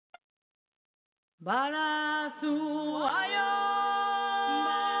Balasuayo.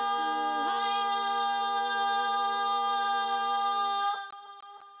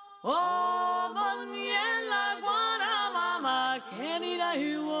 Oh, Moniela Guana Mama Kenida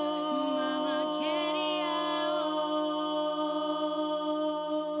Huo.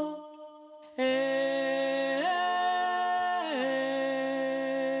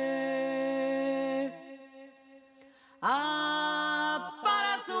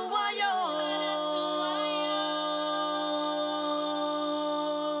 Para su guayo.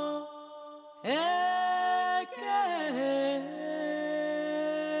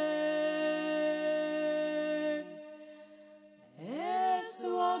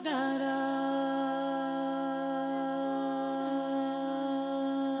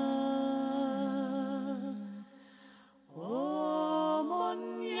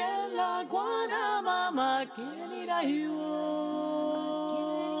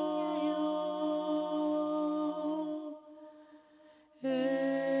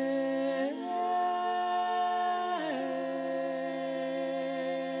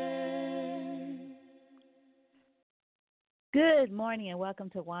 Good morning and welcome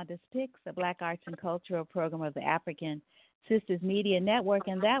to Wanda's Picks, a Black Arts and Cultural program of the African Sisters Media Network.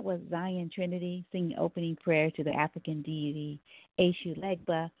 And that was Zion Trinity singing opening prayer to the African deity Eshu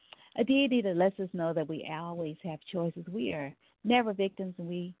Legba, a deity that lets us know that we always have choices. We are never victims,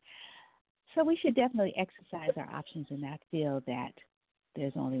 and so we should definitely exercise our options and not feel that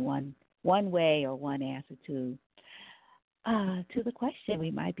there's only one way or one answer to the question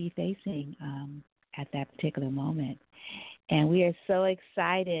we might be facing at that particular moment. And we are so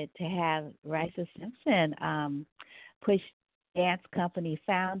excited to have Risa Simpson, Push Dance Company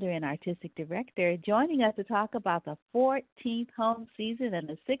founder and artistic director, joining us to talk about the 14th home season and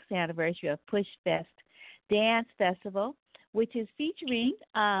the 6th anniversary of Push Fest Dance Festival, which is featuring,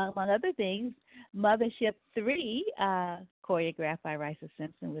 among other things, Mothership 3, choreographed by Risa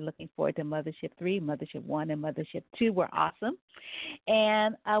Simpson. We're looking forward to Mothership 3, Mothership 1, and Mothership 2 were awesome.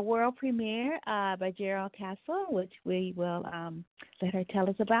 And a world premiere by Gerald Castle, which we will let her tell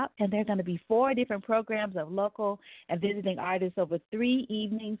us about. And there are going to be 4 different programs of local and visiting artists over 3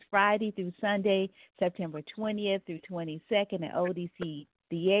 evenings, Friday through Sunday, September 20th through 22nd at ODC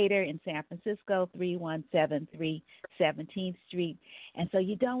Theater in San Francisco, 3173 17th Street. And so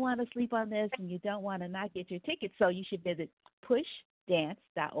you don't want to sleep on this, and you don't want to not get your tickets, so you should visit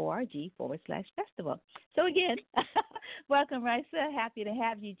pushdance.org/festival. So again, welcome, Risa. Happy to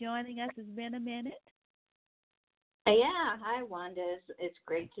have you joining us. It's been a minute. Yeah. Hi, Wanda. It's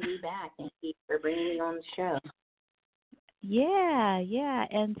great to be back. Thank you for bringing me on the show. Yeah.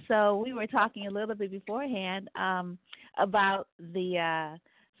 And so we were talking a little bit beforehand about the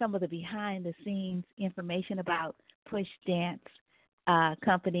some of the behind-the-scenes information about Push Dance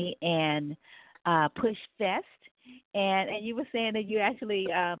Company and Push Fest, and you were saying that you actually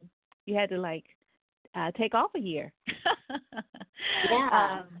you had to take off a year.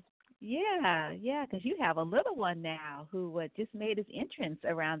 Yeah. Because you have a little one now who just made his entrance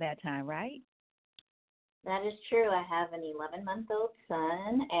around that time, right? That is true. I have an 11-month-old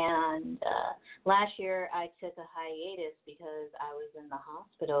son, and last year I took a hiatus because I was in the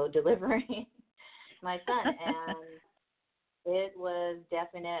hospital delivering my son, and it was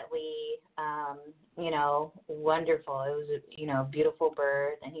definitely, wonderful. It was a beautiful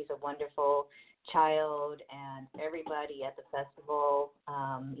birth, and he's a wonderful child, and everybody at the festival,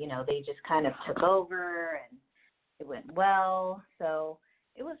 they just kind of took over, and it went well, so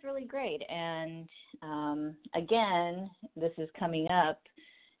it was really great. And again, this is coming up,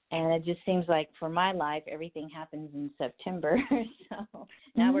 and it just seems like for my life, everything happens in September. So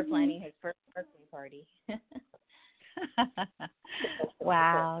now we're planning his first birthday party.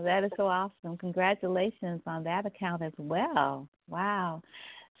 Wow, that is so awesome. Congratulations on that account as well. Wow.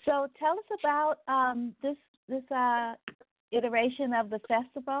 So tell us about this iteration of the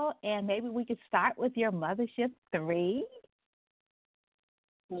festival, and maybe we could start with your Mothership 3.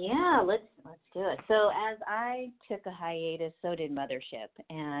 Yeah, let's do it. So as I took a hiatus, so did Mothership,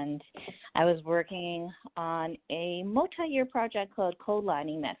 and I was working on a multi-year project called Code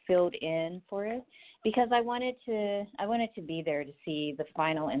Lining that filled in for it because I wanted to be there to see the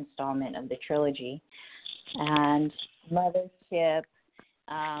final installment of the trilogy. And Mothership,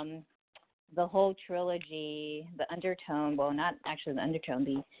 the whole trilogy, the undertone, well, not actually the undertone,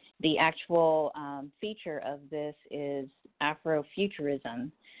 the actual feature of this is Afrofuturism.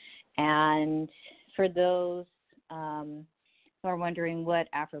 And for those who are wondering what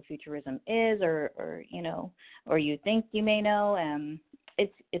Afrofuturism is, or you think you may know,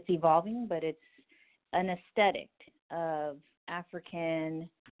 it's evolving, but it's an aesthetic of African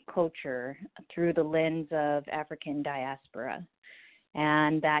culture through the lens of African diaspora.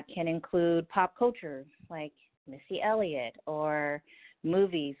 And that can include pop culture like Missy Elliott or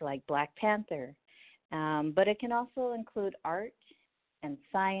movies like Black Panther. But it can also include art and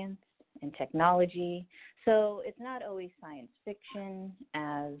science and technology. So it's not always science fiction,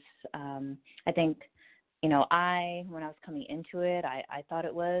 as I think, when I was coming into it, I thought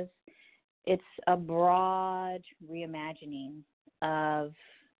it was. It's a broad reimagining of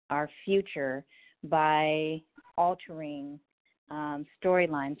our future by altering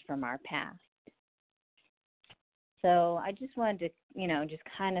storylines from our past. So I just wanted to, just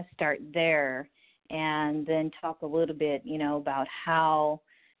kind of start there and then talk a little bit, about how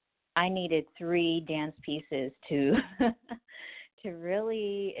I needed 3 dance pieces to to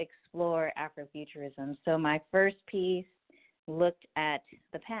really explore Afrofuturism. So my first piece looked at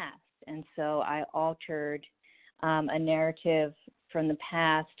the past, and so I altered a narrative from the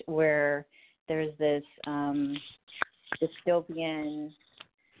past where there's this dystopian,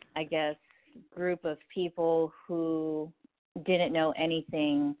 I guess, group of people who didn't know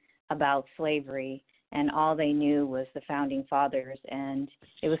anything about slavery, and all they knew was the founding fathers. And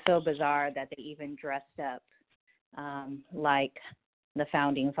it was so bizarre that they even dressed up like the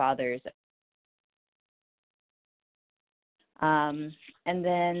founding fathers. And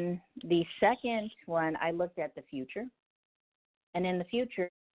then the second one, I looked at the future. And in the future,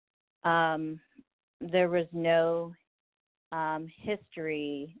 there was no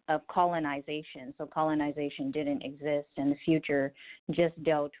history of colonization. So colonization didn't exist, and the future just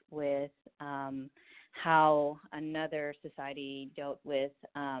dealt with how another society dealt with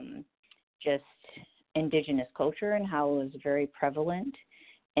just indigenous culture and how it was very prevalent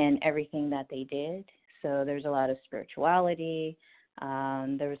in everything that they did. So there's a lot of spirituality.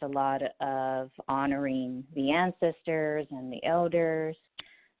 There was a lot of honoring the ancestors and the elders.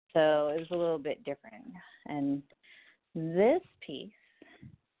 So it was a little bit different. And this piece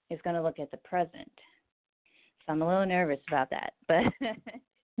is going to look at the present. So I'm a little nervous about that, but it's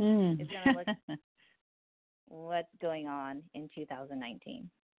going to look at what's going on in 2019.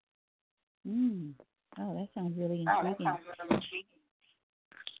 Oh, that sounds really intriguing.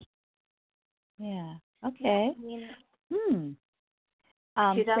 Yeah. Okay.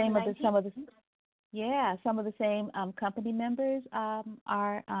 Some of the same company members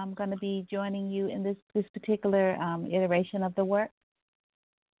are going to be joining you in this particular iteration of the work.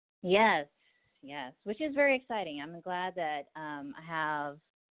 Yes, which is very exciting. I'm glad that I have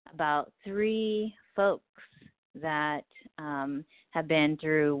about 3 folks that have been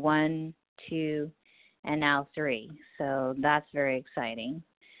through 1, 2, and now 3. So that's very exciting.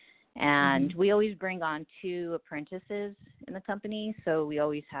 And we always bring on 2 apprentices in the company, so we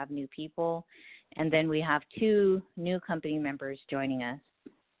always have new people. And then we have 2 new company members joining us.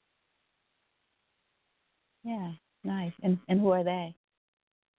 Yeah, nice. And who are they?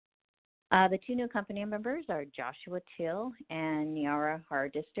 The 2 new company members are Joshua Till and Niara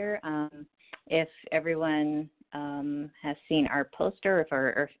Hardister. If everyone has seen our poster,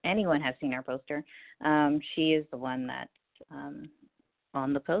 or if anyone has seen our poster, she is the one that's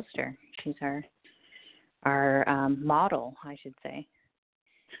on the poster. She's our model, I should say.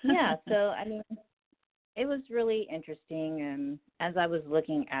 Yeah, so it was really interesting, and as I was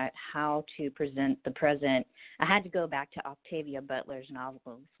looking at how to present the present, I had to go back to Octavia Butler's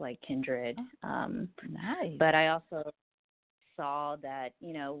novels like Kindred. Nice. But I also saw that,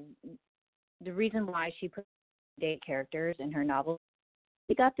 the reason why she put date characters in her novels,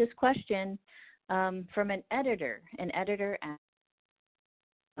 she got this question from an editor. Asked,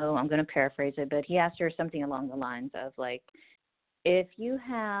 I'm going to paraphrase it, but he asked her something along the lines of, like, if you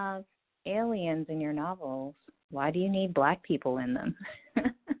have aliens in your novels, why do you need Black people in them?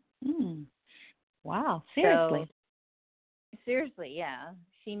 Wow, seriously? So, seriously, yeah.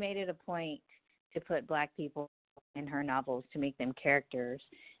 She made it a point to put Black people in her novels to make them characters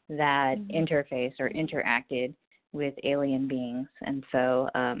that interface or interacted with alien beings. And so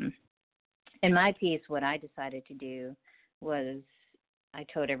in my piece, what I decided to do was I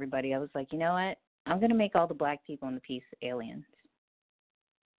told everybody, I was like, you know what? I'm going to make all the Black people in the piece aliens.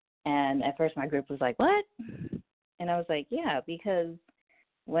 And at first my group was like, what? And I was like, yeah, because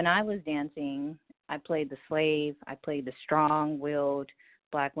when I was dancing, I played the slave, I played the strong-willed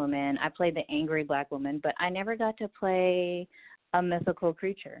Black woman, I played the angry Black woman, but I never got to play a mythical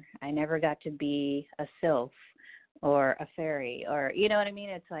creature. I never got to be a sylph or a fairy, or, you know what I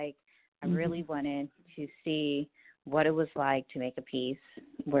mean? It's like I really wanted to see what it was like to make a piece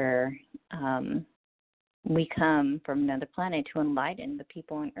where we come from another planet to enlighten the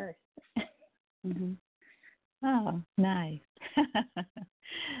people on Earth. Oh, nice.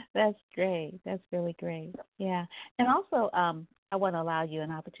 That's great. That's really great. Yeah. And also, I want to allow you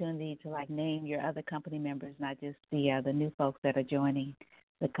an opportunity to like name your other company members, not just the new folks that are joining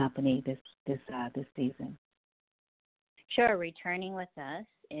the company this season. Sure. Returning with us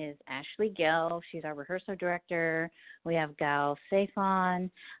is Ashley Gill. She's our rehearsal director. We have Gal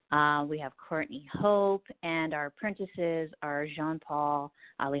Safon. We have Courtney Hope. And our apprentices are Jean-Paul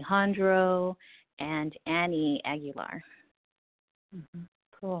Alejandro and Annie Aguilar. Mm-hmm.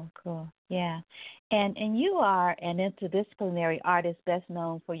 Cool. Yeah. And you are an interdisciplinary artist best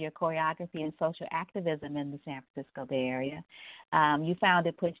known for your choreography and social activism in the San Francisco Bay Area. You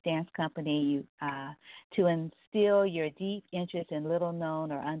founded Push Dance Company to instill your deep interest in little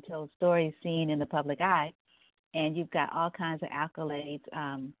known or untold stories seen in the public eye. And you've got all kinds of accolades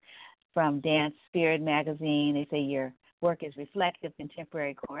from Dance Spirit magazine. They say your work is reflective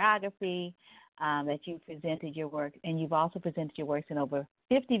contemporary choreography. That you presented your work, and you've also presented your works in over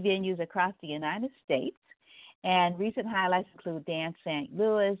 50 venues across the United States. And recent highlights include Dance St.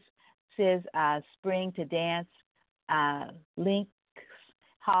 Louis, SIS Spring to Dance, Links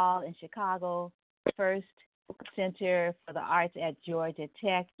Hall in Chicago, First Center for the Arts at Georgia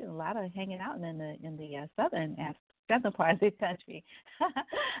Tech. A lot of hanging out in the southern part of the country.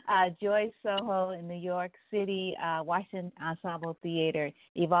 Joy Soho in New York City, Washington Ensemble Theater,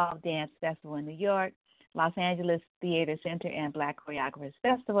 Evolve Dance Festival in New York, Los Angeles Theater Center and Black Choreographers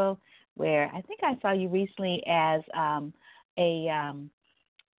Festival, where I think I saw you recently as do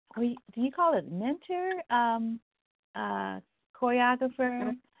you call it mentor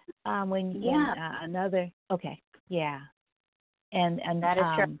choreographer? Another, okay, yeah. And that is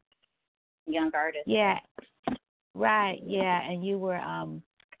true. Young artist. Yeah. Right, yeah, and you were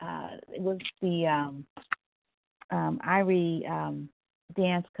it was the Irie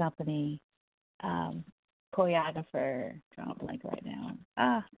Dance Company choreographer. Drawing a blank right now.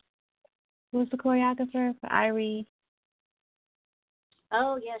 Who's the choreographer for Irie?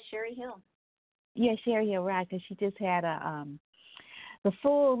 Oh yeah, Sherry Hill. Yeah, Sherry Hill, right? Because she just had the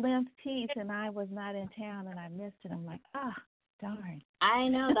full length piece, and I was not in town, and I missed it. I'm like, darn. I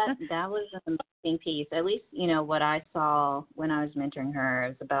know that was an amazing piece. At least, what I saw when I was mentoring her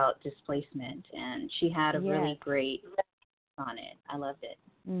was about displacement, and she had a really great on it. I loved it.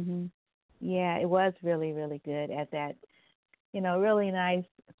 Mhm. Yeah, it was really, really good at that, really nice,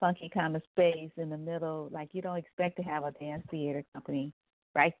 funky kind of space in the middle. Like you don't expect to have a dance theater company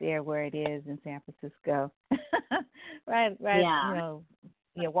right there where it is in San Francisco. right. Yeah.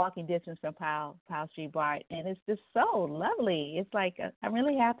 Walking distance from Powell Street Bar, and it's just so lovely. It's like I'm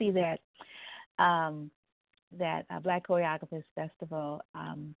really happy that Black Choreographers Festival,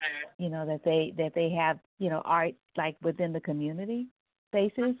 that they have art like within the community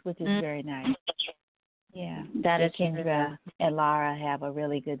spaces, which is very nice. Yeah, that is Kendra and Lara have a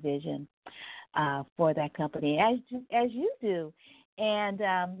really good vision for that company, as you do, and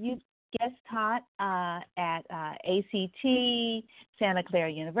you guest taught at ACT, Santa Clara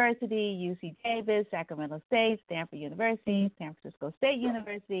University, UC Davis, Sacramento State, Stanford University, San Francisco State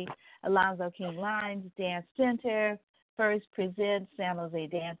University, Alonzo King Lines Dance Center, First Presents, San Jose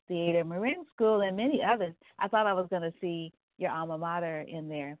Dance Theater, Marin School, and many others. I thought I was going to see your alma mater in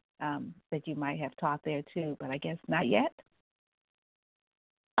there, that you might have taught there too, but I guess not yet.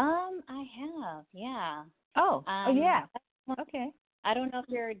 I have, yeah. Oh, yeah. Okay. I don't know if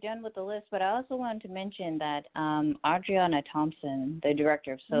you're done with the list, but I also wanted to mention that Adriana Thompson, the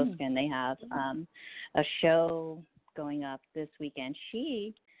director of Soskin, they have a show going up this weekend.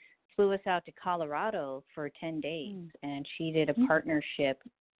 She flew us out to Colorado for 10 days, and she did a partnership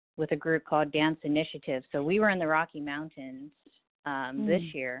with a group called Dance Initiative. So we were in the Rocky Mountains this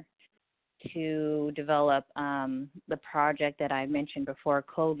year to develop the project that I mentioned before,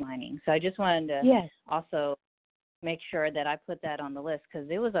 code lining. So I just wanted to also make sure that I put that on the list because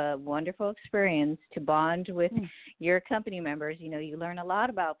it was a wonderful experience to bond with your company members. You learn a lot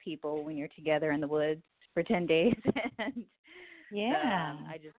about people when you're together in the woods for 10 days. And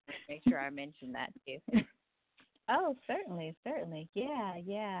I just want to make sure I mention that too. Oh, certainly.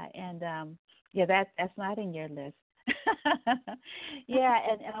 Yeah. And that's not in your list. and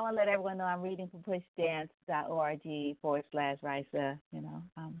I want to let everyone know I'm reading from pushdance.org/Risa.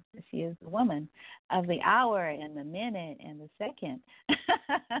 She is the woman of the hour and the minute and the second.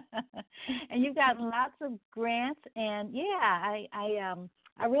 And you've got lots of grants, and I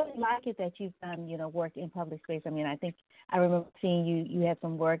really like it that you've done work in public space. I mean, I think I remember seeing you had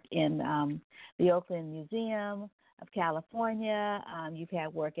some work in the Oakland Museum of California. You've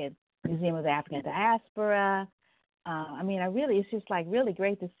had work at Museum of the African Diaspora. It's just like really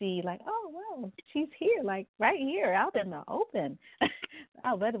great to see, like, oh, well, she's here, like right here out in the open.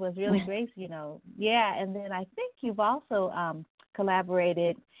 Oh, but it was really great, Yeah, and then I think you've also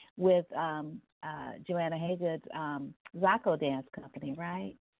collaborated with Joanna Haygood's Zacco Dance Company,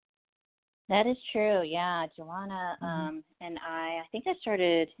 right? That is true. Yeah, Joanna and I think I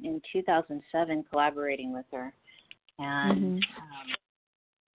started in 2007 collaborating with her, and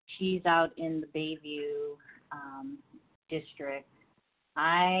she's out in the Bayview district.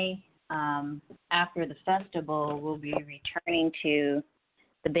 I, after the festival, will be returning to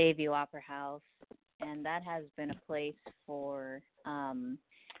the Bayview Opera House, and that has been a place for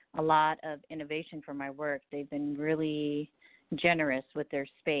a lot of innovation for my work. They've been really generous with their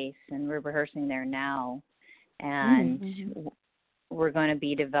space, and we're rehearsing there now, and we're going to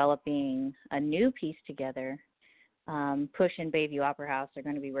be developing a new piece together. Push and Bayview Opera House are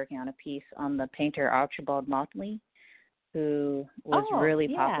going to be working on a piece on the painter Archibald Motley, who was really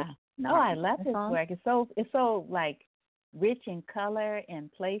popular. Oh, I love his work. It's so like rich in color and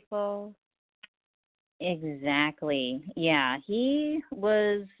playful. Exactly. Yeah, he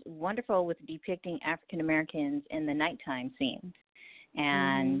was wonderful with depicting African Americans in the nighttime scenes,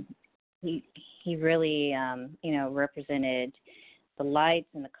 and he really represented the lights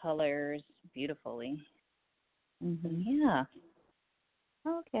and the colors beautifully. Yeah.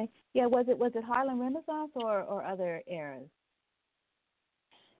 Okay. Yeah. Was it Harlem Renaissance or other eras?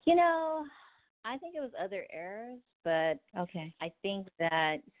 I think it was other eras, but I think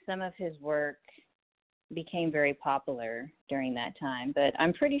that some of his work became very popular during that time. But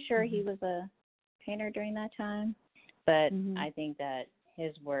I'm pretty sure he was a painter during that time. But I think that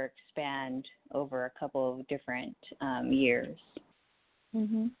his work spanned over a couple of different years.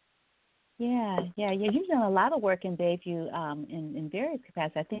 Yeah. You've done a lot of work in Bayview in various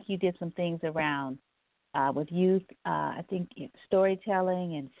capacities. I think you did some things around with youth. I think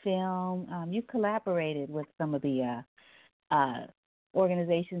storytelling and film. You collaborated with some of the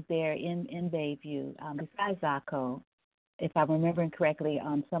organizations there in Bayview, besides Zacco, if I'm remembering correctly,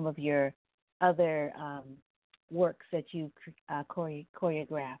 on some of your other works that you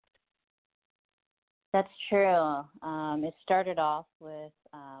choreographed. That's true. It started off with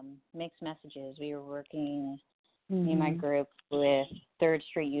mixed messages. We were working, me and my group, with 3rd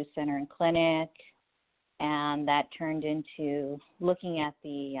Street Youth Center and Clinic, and that turned into looking at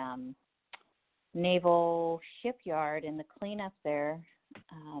the naval shipyard and the cleanup there,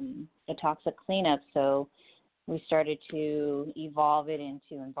 the toxic cleanup. So we started to evolve it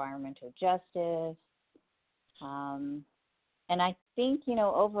into environmental justice. And I think,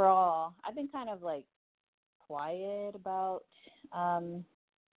 overall, I've been kind of like quiet about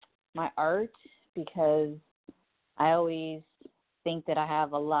my art because I always think that I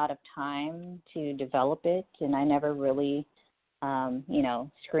have a lot of time to develop it, and I never really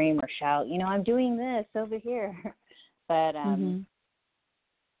scream or shout, I'm doing this over here. But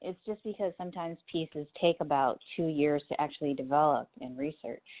it's just because sometimes pieces take about 2 years to actually develop and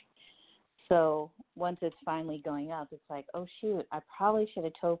research. So once it's finally going up, it's like, oh, shoot, I probably should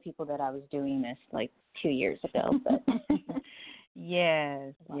have told people that I was doing this like 2 years ago. But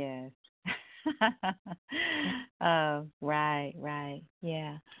Yes. Oh, right.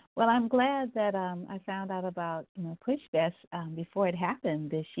 Yeah. Well, I'm glad that I found out about Push Fest before it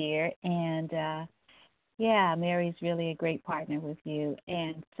happened this year, and Mary's really a great partner with you,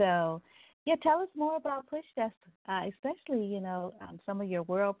 and so tell us more about Push Fest, especially some of your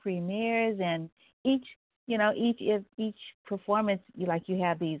world premieres and each performance. You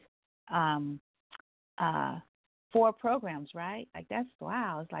have these 4 programs, right? Like that's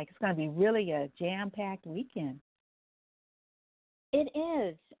wow. It's like it's going to be really a jam-packed weekend. it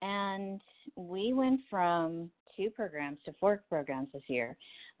is, and we went from 2 programs to 4 programs this year.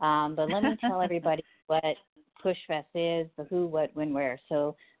 But let me tell everybody what Push Fest is, the who, what, when, where.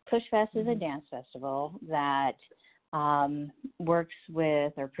 So Push Fest is a dance festival that works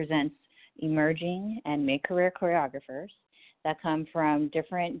with or presents emerging and mid-career choreographers that come from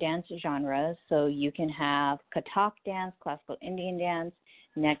different dance genres. So you can have Kathak dance, classical Indian dance,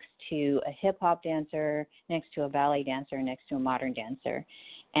 next to a hip-hop dancer, next to a ballet dancer, next to a modern dancer.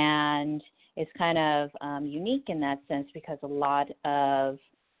 And it's kind of unique in that sense because a lot of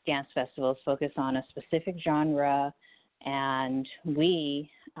dance festivals focus on a specific genre, and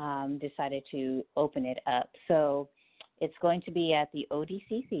we decided to open it up. So it's going to be at the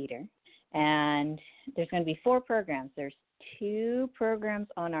ODC Theater, and there's going to be 4 programs. There's 2 programs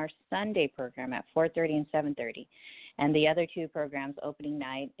on our Sunday program at 4:30 and 7:30. And the other 2 programs, opening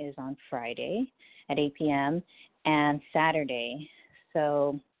night is on Friday at 8 p.m. and Saturday,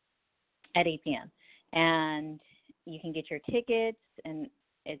 so at 8 p.m. And you can get your tickets, and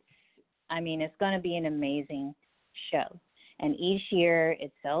it's going to be an amazing show. And each year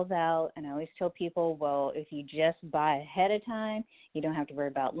it sells out. And I always tell people, well, if you just buy ahead of time, you don't have to worry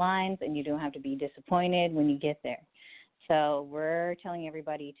about lines and you don't have to be disappointed when you get there. So we're telling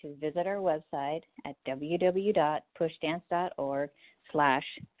everybody to visit our website at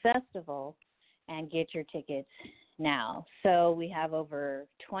www.pushdance.org/festival and get your tickets now. So we have over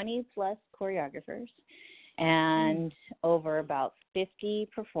 20 plus choreographers and over about 50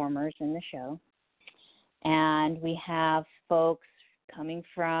 performers in the show. And we have folks coming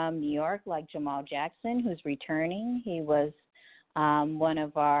from New York like Jamal Jackson, who's returning. He was one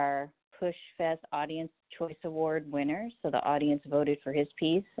of our Push Fest Audience Choice Award winners. So the audience voted for his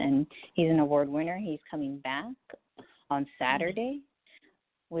piece, and he's an award winner. He's coming back on Saturday.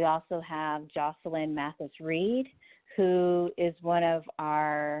 We also have Jocelyn Mathis-Reed, who is one of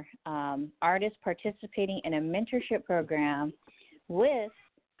our artists participating in a mentorship program with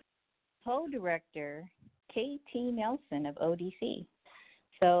co-director KT Nelson of ODC.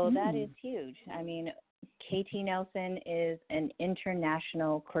 So that is huge. I mean, KT Nelson is an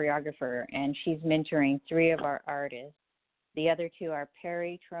international choreographer, and she's mentoring 3 of our artists. The other 2 are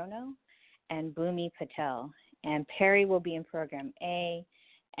Perry Trono and Bhumi Patel. And Perry will be in Program A,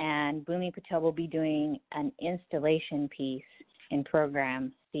 and Bhumi Patel will be doing an installation piece in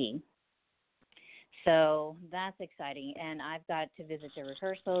Program C. So that's exciting. And I've got to visit the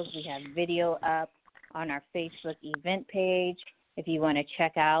rehearsals. We have video up on our Facebook event page if you want to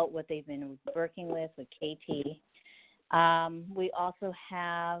check out what they've been working with KT. We also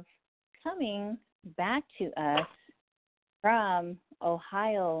have coming back to us from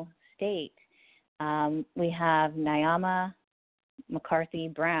Ohio State, we have Nyama McCarthy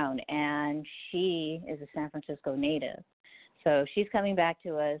Brown, and she is a San Francisco native. So she's coming back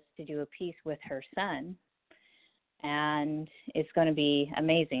to us to do a piece with her son, and it's going to be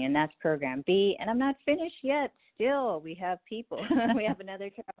amazing, and that's Program B. And I'm not finished yet. Still, we have people. We have another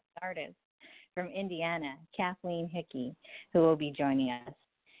artist from Indiana, Kathleen Hickey, who will be joining us.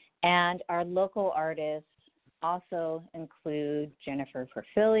 And our local artists also include Jennifer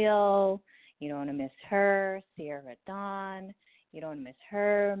Perfilio, you don't want to miss her, Sierra Dawn, you don't want to miss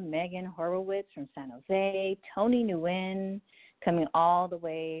her, Megan Horowitz from San Jose, Tony Nguyen, coming all the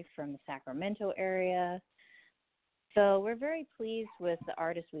way from the Sacramento area. So we're very pleased with the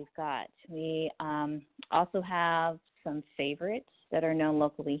artists we've got. We also have some favorites that are known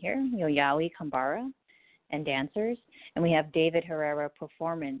locally here, Yoyawi Kambara and dancers, and we have David Herrera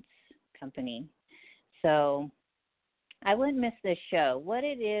Performance Company. So I wouldn't miss this show. What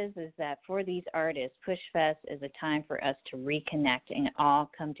it is that for these artists, Push Fest is a time for us to reconnect and all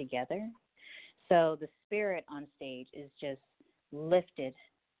come together. So the spirit on stage is just lifted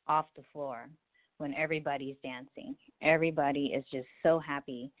off the floor when everybody's dancing. Everybody is just so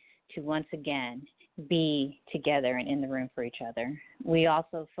happy to once again be together and in the room for each other. We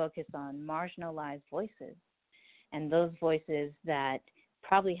also focus on marginalized voices and those voices that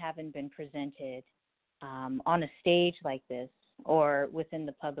probably haven't been presented on a stage like this or within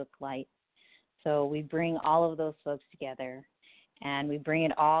the public light. So we bring all of those folks together and we bring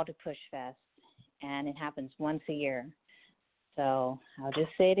it all to Push Fest, and it happens once a year. So I'll just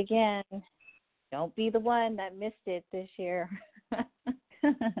say it again. Don't be the one that missed it this year.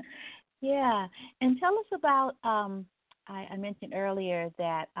 Yeah, and tell us about, I mentioned earlier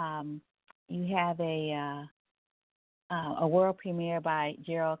that you have a world premiere by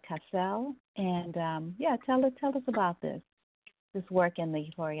Gerald Cassell, and tell us about this work in the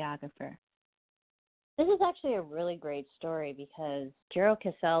choreographer. This is actually a really great story because Gerald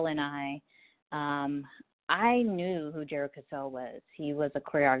Cassell and I knew who Gerald Cassell was. He was a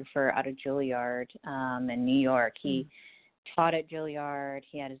choreographer out of Juilliard in New York. He taught at Juilliard.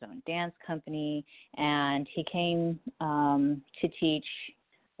 He had his own dance company, and he came to teach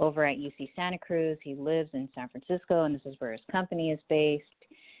over at UC Santa Cruz. He lives in San Francisco, and this is where his company is based.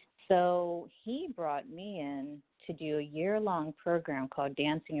 So he brought me in to do a year-long program called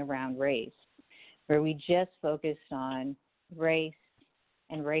Dancing Around Race, where we just focused on race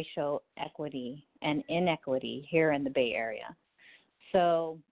and racial equity and inequity here in the Bay Area.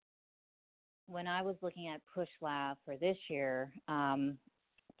 So when I was looking at Push Lab for this year,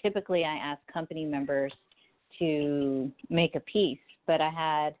 typically I ask company members to make a piece, but I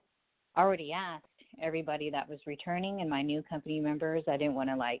had already asked everybody that was returning and my new company members. I didn't want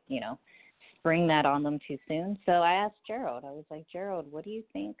to spring that on them too soon. So I asked Gerald. I was like, Gerald, what do you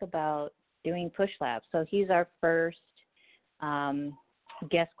think about doing Push Lab? So he's our first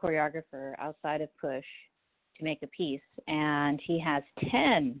guest choreographer outside of Push to make a piece, and he has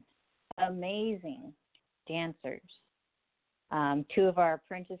 10 amazing dancers. 2 of our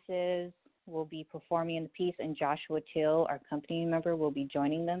apprentices will be performing in the piece, and Joshua Till, our company member, will be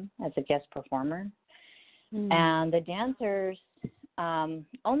joining them as a guest performer. Mm. And the dancers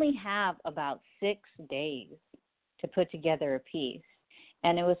only have about 6 days to put together a piece.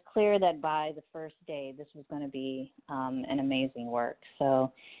 And it was clear that by the first day, this was going to be an amazing work.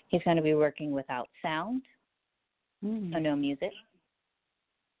 So he's going to be working without sound, so no music.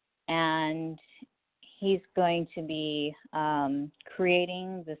 And he's going to be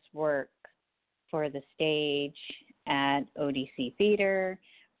creating this work for the stage at ODC Theater.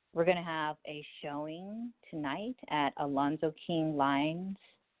 We're going to have a showing tonight at Alonzo King Lines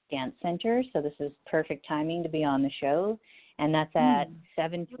Dance Center. So this is perfect timing to be on the show. And that's at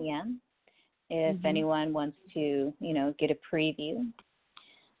 7 p.m. if anyone wants to, get a preview.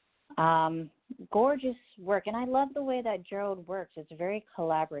 Gorgeous work. And I love the way that Gerald works. It's very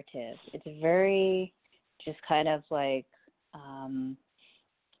collaborative. It's very just kind of like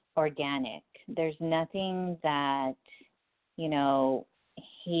organic. There's nothing that,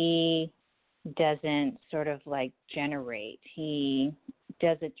 he doesn't sort of like generate. He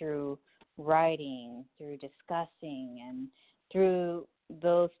does it through writing, through discussing, and through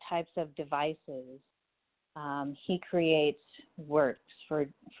those types of devices. He creates works for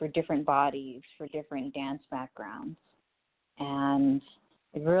different bodies, for different dance backgrounds, and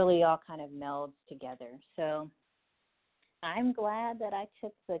it really all kind of melds together. So I'm glad that I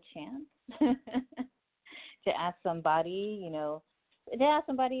took the chance to ask somebody, to ask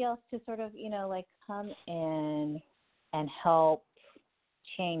somebody else to sort of, come in and help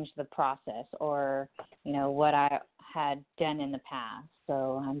change the process or, what I had done in the past.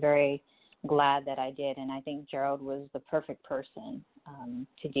 So I'm very glad that I did, and I think Gerald was the perfect person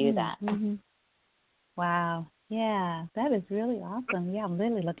to do that. Mm-hmm. Wow. Yeah, that is really awesome. Yeah, I'm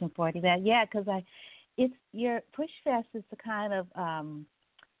really looking forward to that. Yeah, because it's your Push Fest is the kind of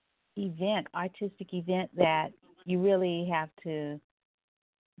artistic event that you really have to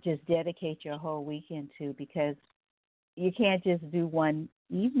just dedicate your whole weekend to, because you can't just do one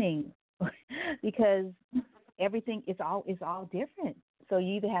evening because everything is all different. So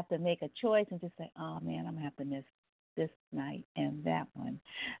you either have to make a choice and just say, oh man, I'm gonna have to miss this night and that one,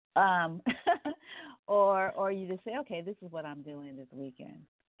 or you just say, okay, this is what I'm doing this weekend,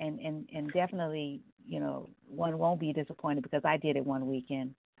 and definitely, one won't be disappointed because I did it one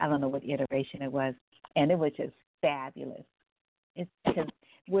weekend. I don't know what iteration it was, and it was just fabulous. It's because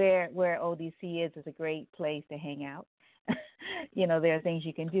where ODC is a great place to hang out. There are things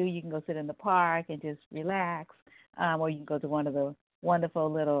you can do. You can go sit in the park and just relax, or you can go to one of the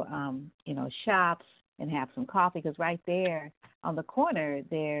wonderful little, shops and have some coffee, because right there on the corner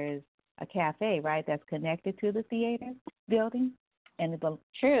there's a cafe, right, that's connected to the theater building. And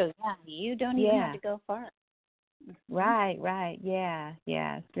True, yeah. You don't even have to go far. Right, yeah,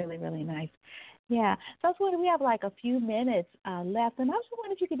 it's really, really nice. Yeah, so I was wondering, we have like a few minutes left, and I was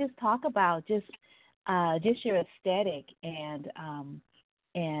wondering if you could just talk about just your aesthetic and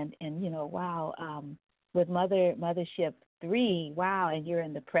wow, with Mothership 3, wow, and you're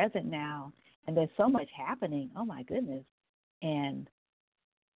in the present now, and there's so much happening. Oh my goodness, and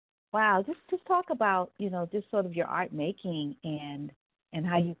wow, just talk about just sort of your art making and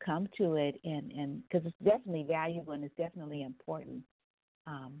how you come to it, and because it's definitely valuable and it's definitely important.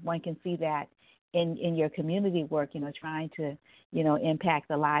 One can see that in your community work, trying to, impact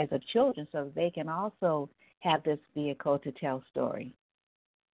the lives of children so that they can also have this vehicle to tell story.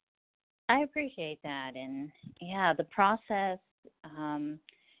 I appreciate that. And, yeah, the process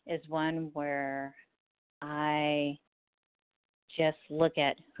is one where I just look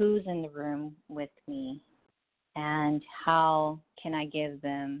at who's in the room with me and how can I give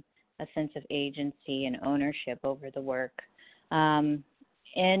them a sense of agency and ownership over the work. In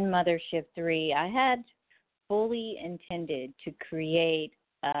Mothership 3, I had fully intended to create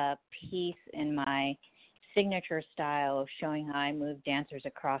a piece in my signature style of showing how I move dancers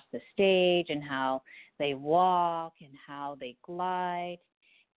across the stage and how they walk and how they glide.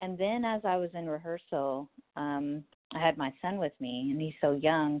 And then as I was in rehearsal, I had my son with me, and he's so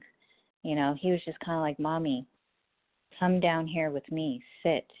young, he was just kind of like, Mommy, come down here with me,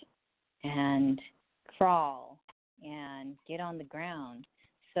 sit and crawl and get on the ground.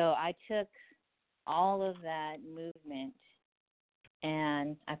 So I took all of that movement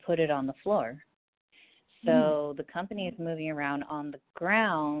and I put it on the floor. So the company is moving around on the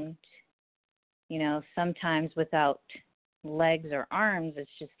ground, sometimes without legs or arms.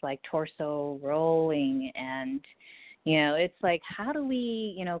 It's just like torso rolling. And, it's like, how do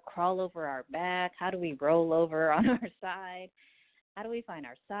we, crawl over our back? How do we roll over on our side? How do we find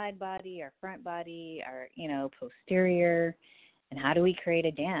our side body, our front body, our, posterior? And how do we create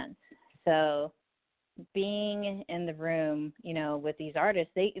a dance? So being in the room, with these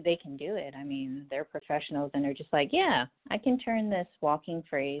artists, they can do it. I mean, they're professionals and they're just like, yeah, I can turn this walking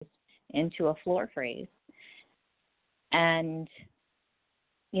phrase into a floor phrase. And,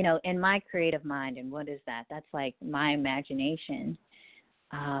 in my creative mind, and what is that? That's like my imagination.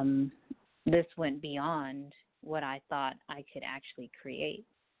 This went beyond what I thought I could actually create.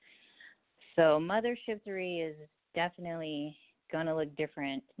 So Mothership 3 is definitely going to look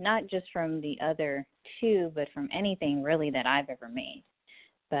different, not just from the other two, but from anything really that I've ever made.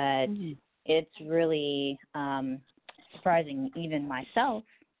 But it's really surprising even myself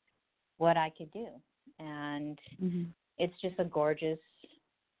what I could do. And it's just a gorgeous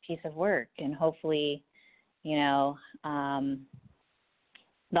piece of work. And hopefully, the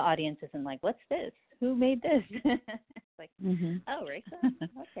audience isn't like, what's this? Who made this? It's like, oh, Rachel?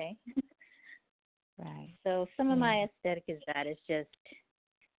 Okay. Right. So some of my aesthetic is that. It's just,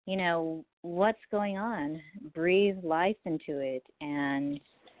 what's going on? Breathe life into it and,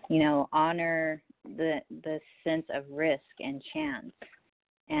 honor the sense of risk and chance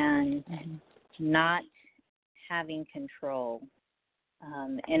and not having control,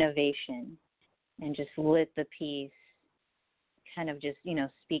 innovation, and just let the piece kind of just,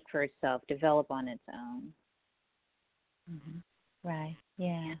 speak for itself, develop on its own. Right.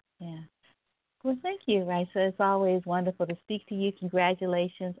 Yeah. Well, thank you, Right. So it's always wonderful to speak to you.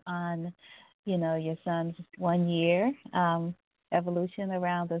 Congratulations on, your son's 1 year evolution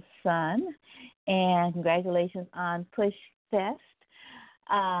around the sun. And congratulations on Push Fest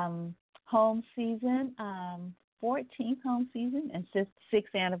home season, 14th home season and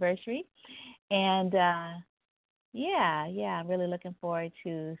 6th anniversary. And, I'm really looking forward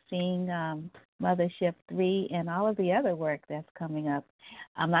to seeing Mothership 3 and all of the other work that's coming up.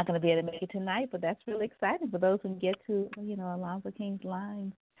 I'm not going to be able to make it tonight, but that's really exciting for those who get to, Alonzo King's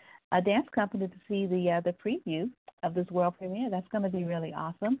Line dance company to see the preview of this world premiere. That's going to be really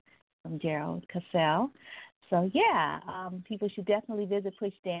awesome from Gerald Cassell. So, people should definitely visit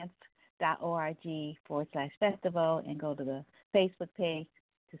pushdance.org/festival and go to the Facebook page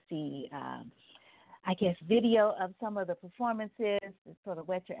to see video of some of the performances to sort of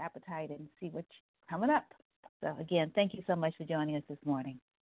whet your appetite and see what's coming up. So, again, thank you so much for joining us this morning.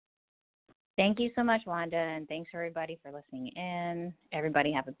 Thank you so much, Wanda, and thanks, everybody, for listening in.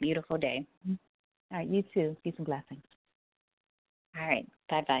 Everybody have a beautiful day. All right, you too. Peace and blessings. All right,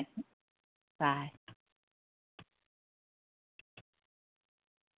 bye-bye. Bye.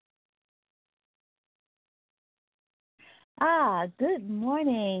 Good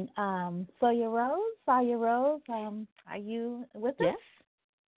morning, Sawyer Rose. Are you with us? Yes,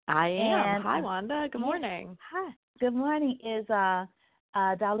 I am. And, hi, Wanda. Good morning. Hi. Good morning. Is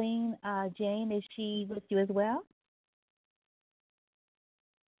Darlene Jane, is she with you as well?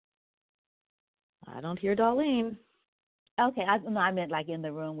 I don't hear Darlene. Okay. I meant like in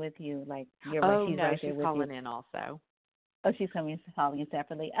the room with you, like she's right there she's with calling you. in also. Oh, she's calling you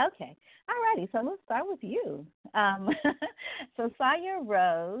separately. Okay. All righty. So let's start with you. So Sawyer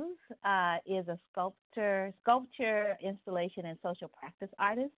Rose is a sculpture, installation, and social practice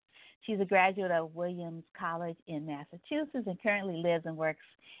artist. She's a graduate of Williams College in Massachusetts and currently lives and works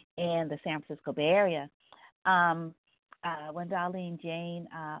in the San Francisco Bay Area. When Darlene Jane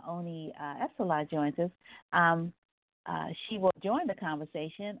Oni Esola joins us, she will join the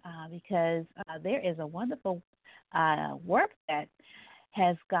conversation because there is a wonderful work that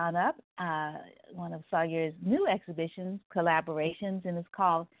has gone up, one of Sawyer's new exhibitions, collaborations, and it's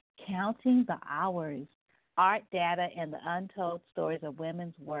called Counting the Hours, Art, Data, and the Untold Stories of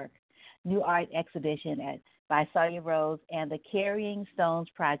Women's Work, new art exhibition by Sawyer Rose and the Carrying Stones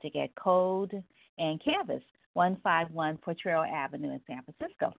Project at Code and Canvas, 151 Potrero Avenue in San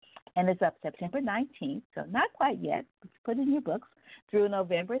Francisco. And it's up September 19th, so not quite yet. Put in your books, through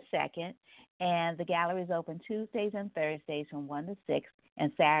November 2nd. And the gallery is open Tuesdays and Thursdays from 1 to 6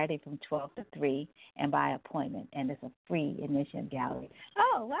 and Saturday from 12 to 3 and by appointment. And it's a free admission gallery.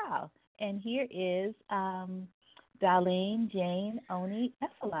 Oh, wow. And here is Darlene Jane Oni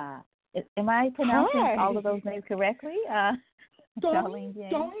Esola. Am I pronouncing all of those names correctly? Darlene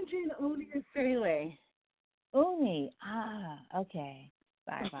Jane Oni Esola. Uni. Okay.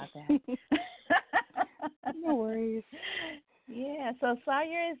 Sorry about that. No worries. Yeah, so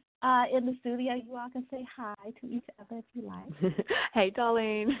Sawyer is in the studio. You all can say hi to each other if you like. Hey,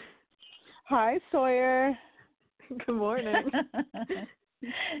 Darlene. Hi, Sawyer. Good morning.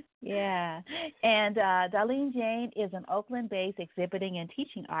 Yeah, and Darlene Jane is an Oakland-based exhibiting and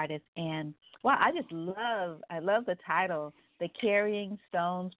teaching artist. And, wow, I love the title, The Carrying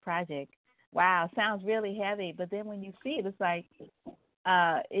Stones Project. Wow, sounds really heavy, but then when you see it, it's like,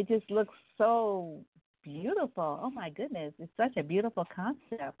 it just looks so beautiful. Oh my goodness, it's such a beautiful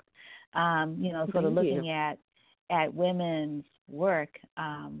concept. Sort of Thank you. looking at women's work,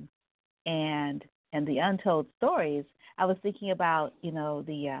 and the untold stories. I was thinking about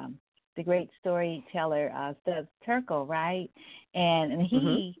the great storyteller Studs Terkel, right? And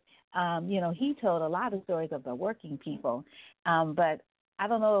he he told a lot of stories of the working people, but I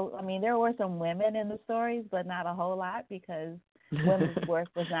don't know. I mean, there were some women in the stories, but not a whole lot because women's work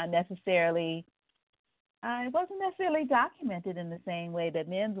was not necessarily it wasn't necessarily documented in the same way that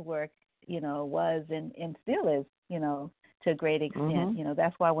men's work, was and still is, to a great extent.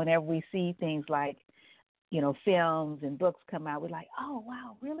 That's why whenever we see things like, films and books come out, we're like, oh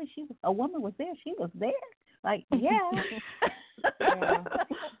wow, really? A woman was there. She was there. Like, yeah.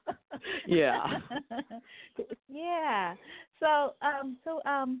 Yeah. Yeah. So,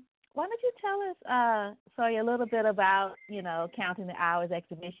 why don't you tell us, sorry, a little bit about, Counting the Hours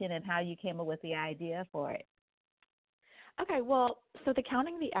exhibition and how you came up with the idea for it? Okay, well, so the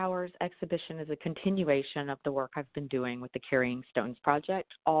Counting the Hours exhibition is a continuation of the work I've been doing with the Carrying Stones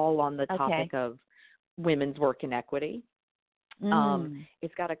Project, all on the topic of women's work inequity.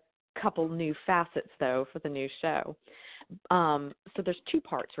 It's got a couple new facets, though, for the new show. So there's two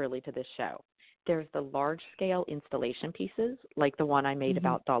parts, really, to this show. There's the large-scale installation pieces, like the one I made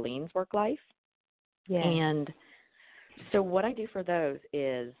about Darlene's work life. Yeah. And so what I do for those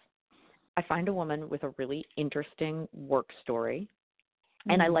is I find a woman with a really interesting work story.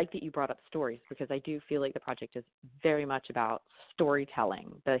 And I like that you brought up stories because I do feel like the project is very much about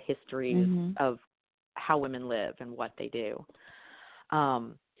storytelling, the histories of how women live and what they do.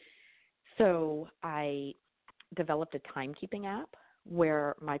 So I developed a timekeeping app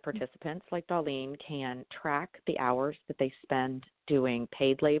where my participants, like Darlene, can track the hours that they spend doing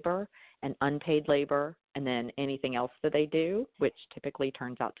paid labor and unpaid labor and then anything else that they do, which typically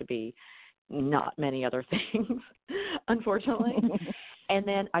turns out to be not many other things, unfortunately. And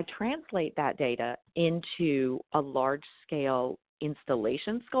then I translate that data into a large-scale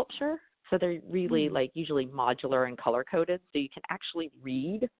installation sculpture. So they're really usually modular and color-coded, so you can actually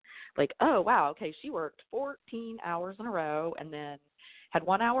read like, oh, wow, okay, she worked 14 hours in a row and then had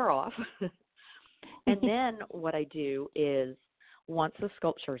 1 hour off. And then what I do is once the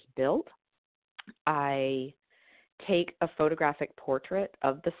sculpture is built, I take a photographic portrait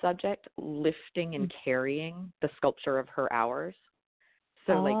of the subject lifting and carrying the sculpture of her hours.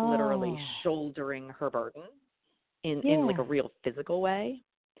 So like literally shouldering her burden in like a real physical way.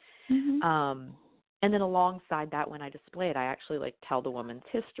 And then alongside that, when I display it, I actually like tell the woman's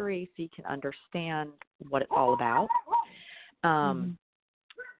history so you can understand what it's all about.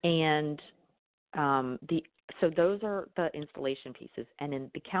 So those are the installation pieces. And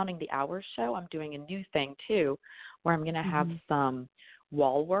in the Counting the Hours show, I'm doing a new thing too, where I'm going to have some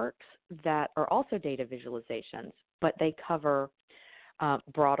wall works that are also data visualizations, but they cover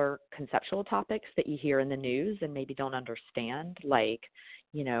broader conceptual topics that you hear in the news and maybe don't understand, like,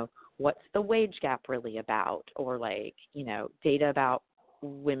 what's the wage gap really about? Or like, data about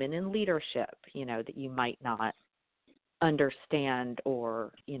women in leadership, that you might not understand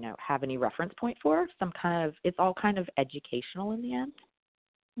or, have any reference point for. It's all kind of educational in the end.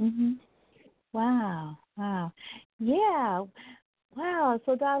 Wow. Yeah. Wow.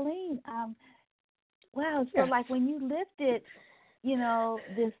 So Darlene, so like when you lifted,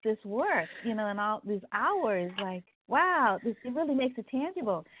 this work, and all these hours, like, wow, it really makes it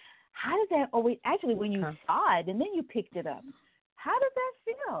tangible. How did that, actually when you saw it and then you picked it up, how did that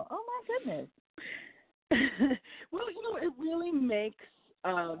feel? Oh my goodness. Well, it really makes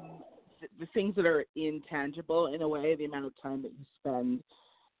the things that are intangible, in a way, the amount of time that you spend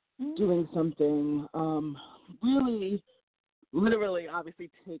doing something, really, literally, obviously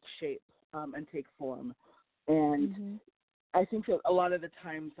take shape and take form. And I think that a lot of the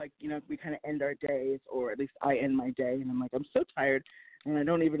times, like, we kind of end our days, or at least I end my day, and I'm like, I'm so tired, and I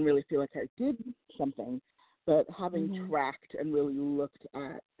don't even really feel like I did something. But having tracked and really looked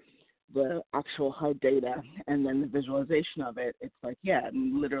at the actual hard data and then the visualization of it, it's like,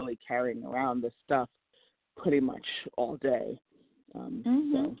 I'm literally carrying around this stuff pretty much all day. So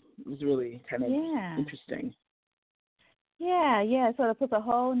it was really kind of interesting. Yeah. So it puts a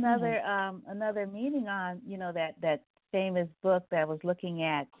whole another meaning on, that famous book that was looking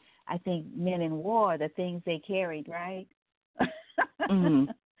at, I think, men in war, the things they carried, right?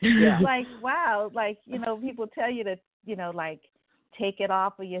 Like, wow, like, people tell you to, like, take it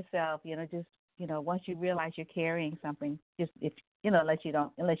off of yourself, just, once you realize you're carrying something, just if, unless you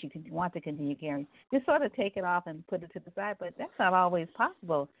want to continue carrying, just sort of take it off and put it to the side. But that's not always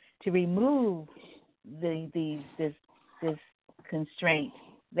possible, to remove this constraint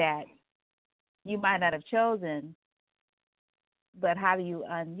that you might not have chosen, but how do you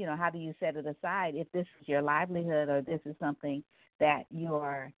how do you set it aside if this is your livelihood or this is something that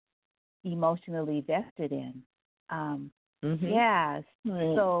you're emotionally vested in? Yes.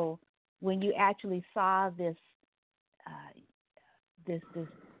 Right. So when you actually saw this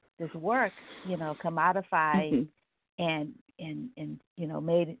this work, commodify and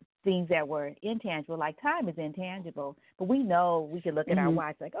made things that were intangible, like time is intangible, but we know we can look at our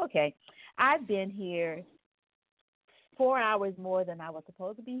watch like, okay, I've been here 4 hours more than I was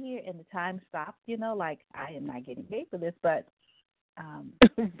supposed to be here, and the time stopped. Like I am not getting paid for this, but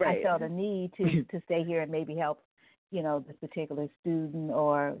Right. I felt a need to stay here and maybe help, this particular student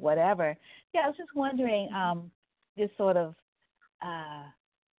or whatever. Yeah, I was just wondering, just sort of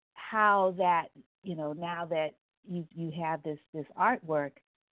how that, now that you have this artwork,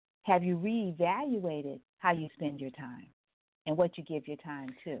 have you reevaluated how you spend your time and what you give your time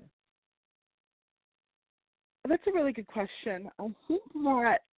to? That's a really good question. I think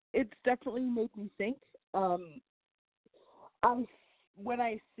that it's definitely made me think. When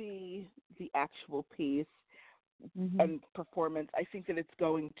I see the actual piece and performance, I think that it's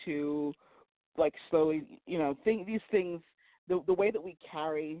going to like slowly, think these things. The way that we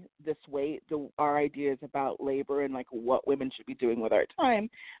carry this weight, our ideas about labor and like what women should be doing with our time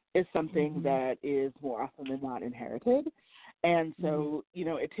is something that is more often than not inherited. And so,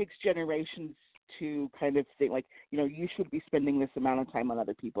 it takes generations to kind of think like, you should be spending this amount of time on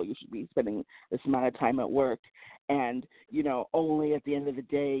other people. You should be spending this amount of time at work. And, only at the end of the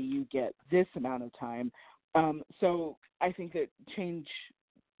day you get this amount of time. So I think that change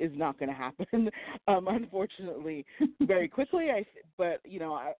is not going to happen, unfortunately, very quickly. But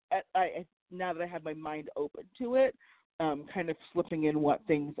I now that I have my mind open to it, kind of slipping in what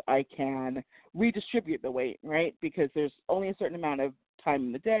things I can redistribute the weight, right? Because there's only a certain amount of time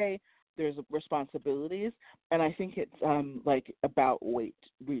in the day. There's responsibilities, and I think it's like about weight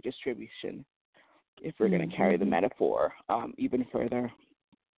redistribution. If we're going to carry the metaphor even further.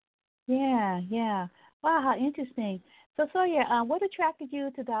 Yeah. Wow, how interesting. So, Sawyer, what attracted you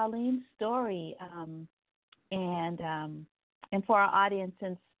to Darlene's story? And for our audience,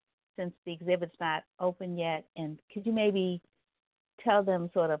 since the exhibit's not open yet, and could you maybe tell them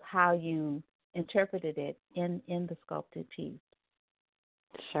sort of how you interpreted it in the sculpted piece?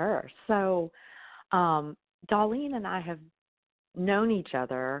 Sure. So, Darlene and I have known each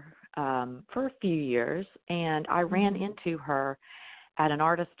other for a few years, and I ran into her at an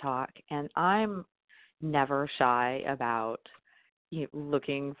artist talk, and I'm never shy about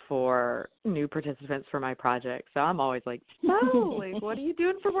looking for new participants for my project. So I'm always like, like, what are you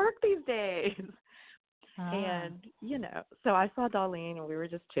doing for work these days? And, so I saw Darlene and we were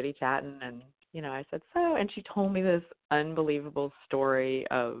just chitty-chatting and, I said, and she told me this unbelievable story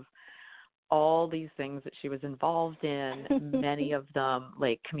of all these things that she was involved in, many of them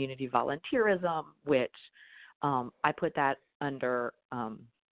like community volunteerism, which I put that under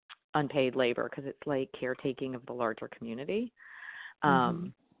unpaid labor because it's like caretaking of the larger community. So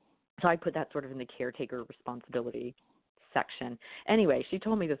I put that sort of in the caretaker responsibility section. Anyway, she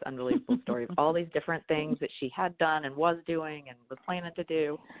told me this unbelievable story of all these different things that she had done and was doing and was planning to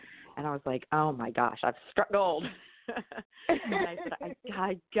do. And I was like, oh my gosh, I've struck gold. And I said,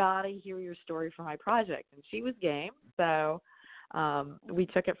 I gotta hear your story for my project. And she was game. So we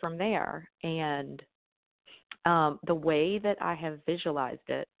took it from there. And the way that I have visualized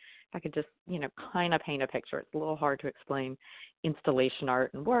it, if I could just, kind of paint a picture. It's a little hard to explain installation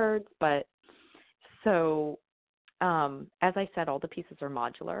art in words, but so as I said, all the pieces are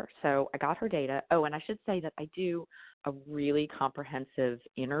modular. So I got her data. Oh, and I should say that I do a really comprehensive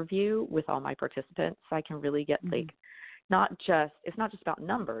interview with all my participants, so I can really get it's not just about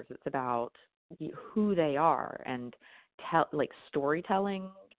numbers. It's about who they are and storytelling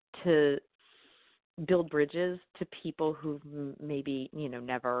to build bridges to people who've maybe,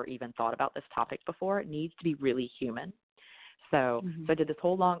 never even thought about this topic before. It needs to be really human. So I did this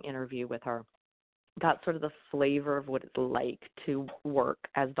whole long interview with her, got sort of the flavor of what it's like to work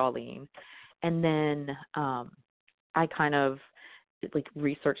as Darlene. And then I kind of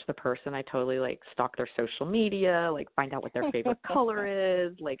researched the person. I totally stalk their social media, find out what their favorite color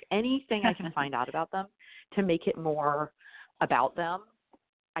is, anything I can find out about them to make it more about them.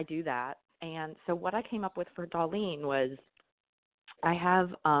 I do that. And so what I came up with for Darlene was I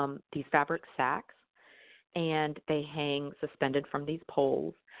have these fabric sacks, and they hang suspended from these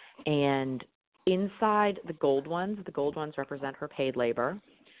poles. And inside the gold ones represent her paid labor.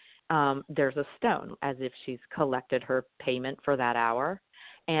 There's a stone, as if she's collected her payment for that hour.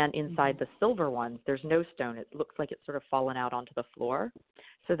 And inside the silver ones, there's no stone. It looks like it's sort of fallen out onto the floor.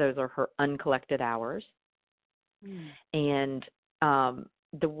 So those are her uncollected hours. And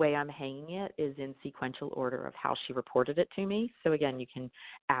the way I'm hanging it is in sequential order of how she reported it to me. So again, you can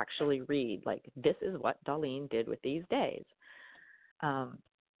actually read, like, this is what Darlene did with these days.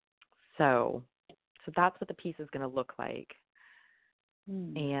 So that's what the piece is going to look like.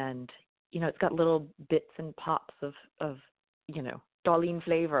 And, you know, it's got little bits and pops of you know, Darlene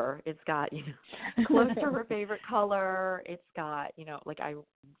flavor. It's got, you know, close to her favorite color. It's got, you know, like I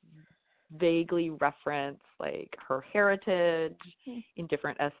vaguely reference like her heritage in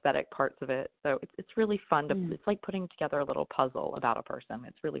different aesthetic parts of it. So it's really fun to, it's like putting together a little puzzle about a person.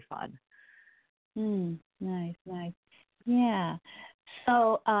 It's really fun. Nice. Yeah.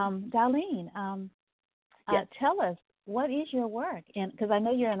 So, Darlene, yes. Tell us, what is your work? And because I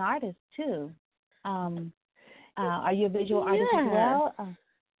know you're an artist too. Are you a visual artist as well?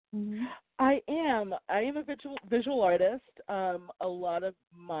 I am a visual artist. A lot of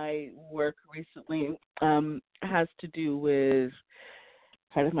my work recently has to do with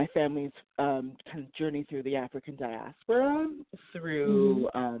kind of my family's kind of journey through the African diaspora, through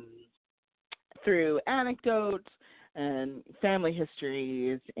anecdotes and family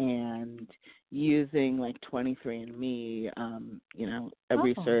histories, and using like 23andMe, you know,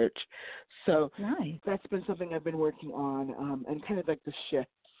 research. So that's been something I've been working on, and kind of like the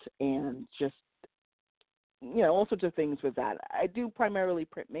shifts and just, you know, all sorts of things with that. I do primarily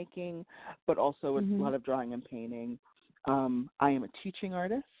printmaking, but also a lot of drawing and painting. I am a teaching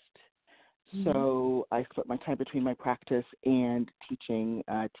artist, so I split my time between my practice and teaching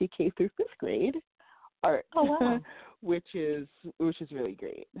TK through 5th grade art, which is really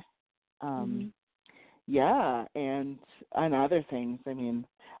great. Yeah, and other things. I mean,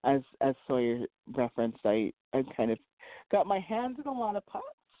 as Sawyer referenced, I kind of got my hands in a lot of pots.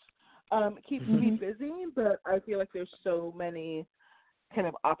 It keeps me busy, but I feel like there's so many kind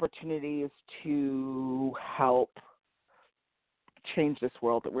of opportunities to help change this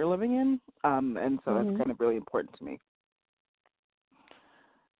world that we're living in, and so that's kind of really important to me.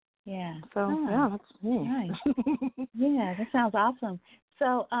 Yeah. So yeah, that's me. Nice. Yeah, that sounds awesome.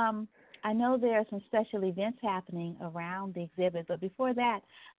 So I know there are some special events happening around the exhibit, but before that,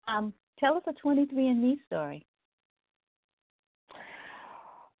 tell us a 23andMe story.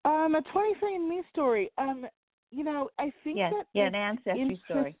 A 23andMe story. You know, I think that an ancestry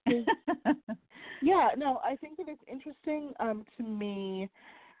story. Yeah, no, I think that it's interesting to me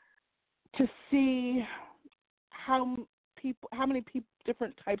to see how many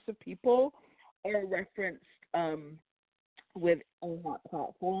different types of people are referenced within that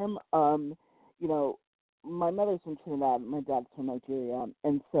platform. You know, my mother's from Trinidad, my dad's from Nigeria,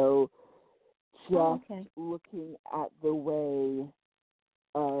 and so just looking at the way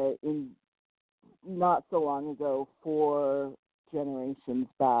in not so long ago, 4 generations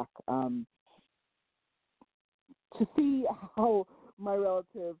back, to see how my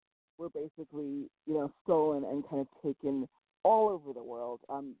relatives were basically, you know, stolen and kind of taken all over the world.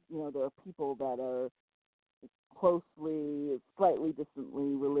 You know, there are people that are closely, slightly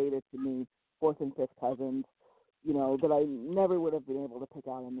distantly related to me, 4th and 5th cousins, you know, that I never would have been able to pick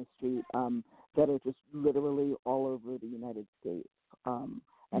out on the street, that are just literally all over the United States,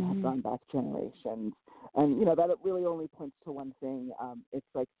 and have gone back generations. And, you know, that it really only points to one thing. It's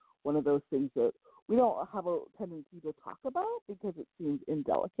like one of those things that we don't have a tendency to talk about because it seems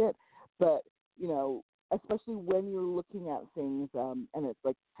indelicate, but, you know, especially when you're looking at things, and it's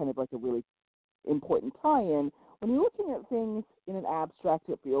like kind of like a really important tie-in, when you're looking at things in an abstract,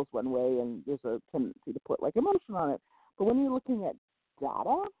 it feels one way and there's a tendency to put like emotion on it. But when you're looking at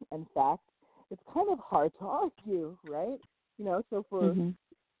data and facts, it's kind of hard to argue, right? You know, so for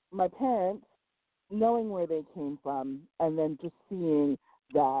my parents, knowing where they came from and then just seeing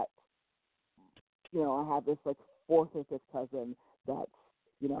that, you know, I have this like 4th or 5th cousin that's,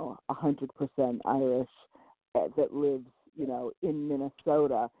 you know, 100% Irish, that lives, you know, in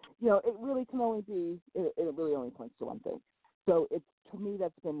Minnesota, you know, it really can only be, it really only points to one thing. So it's, to me,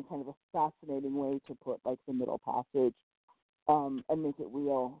 that's been kind of a fascinating way to put like the middle passage, and make it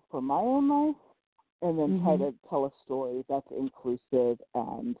real for my own life, and then try to tell a story that's inclusive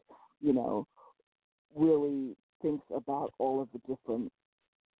and, you know, really thinks about all of the different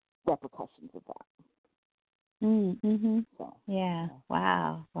repercussions of that. So, yeah.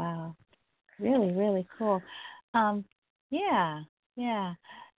 Wow. Really, really cool. Yeah.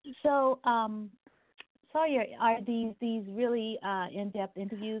 So, Sawyer, are these really in-depth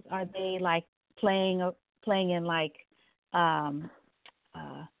interviews? Are they like playing in like, I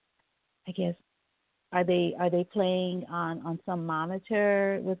guess, are they playing on some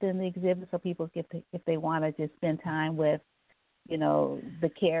monitor within the exhibit so people if they want to just spend time with,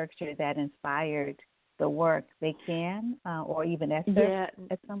 the character that inspired the work, they can, or even at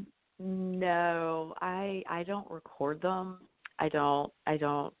some. No, I don't record them. I don't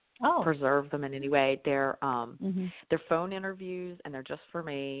Oh. preserve them in any way. They're phone interviews, and they're just for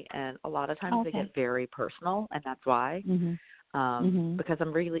me. And a lot of times they get very personal, and that's why. Because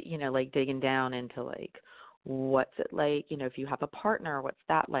I'm really, like digging down into like, what's it like? If you have a partner, what's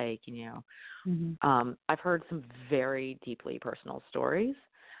that like? I've heard some very deeply personal stories,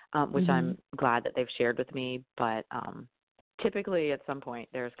 which I'm glad that they've shared with me. But typically, at some point,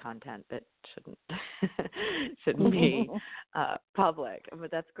 there's content that shouldn't be public.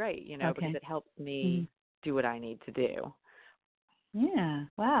 But that's great, because it helps me do what I need to do. Yeah.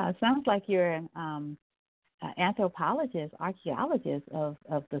 Wow. It sounds like you're an anthropologist, archaeologist of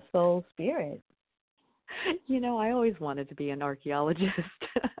the soul spirit. I always wanted to be an archaeologist.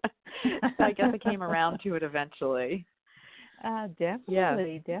 So I guess I came around to it eventually.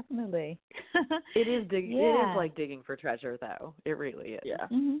 Definitely. It is It is like digging for treasure, though. It really is. Yeah.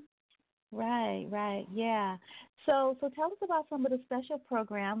 Right. Yeah. So tell us about some of the special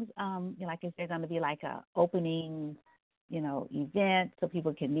programs. Like is there going to be like a opening, event so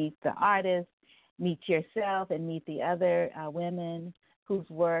people can meet the artists, meet yourself, and meet the other women whose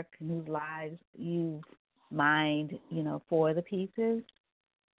work and whose lives you've mined, for the pieces?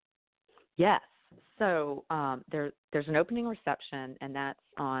 Yes. So there's an opening reception, and that's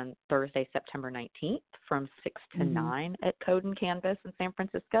on Thursday, September 19th from 6 to 9 at Code and Canvas in San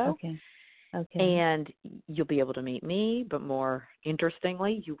Francisco. Okay. And you'll be able to meet me, but more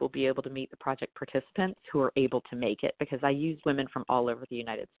interestingly, you will be able to meet the project participants who are able to make it, because I use women from all over the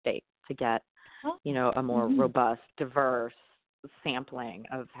United States to get, a more robust, diverse sampling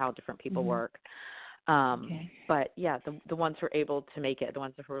of how different people work. But yeah, the ones who are able to make it, the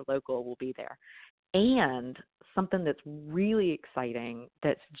ones who are local will be there. And something that's really exciting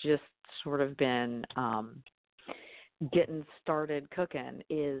that's just sort of been getting started cooking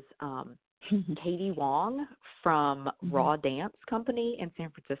is Katie Wong from Raw Dance Company in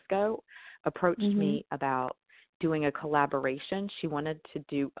San Francisco approached me about doing a collaboration. She wanted to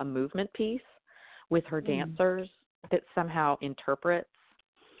do a movement piece with her dancers that somehow interprets,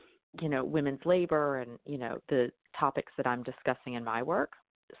 women's labor and, the topics that I'm discussing in my work.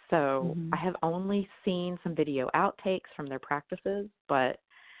 So I have only seen some video outtakes from their practices, but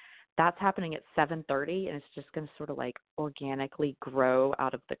that's happening at 7:30, and it's just going to sort of like organically grow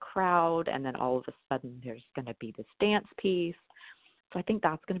out of the crowd, and then all of a sudden there's going to be this dance piece. So I think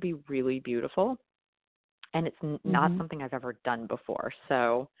that's going to be really beautiful, and it's not something I've ever done before.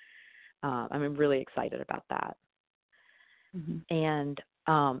 So I'm really excited about that. And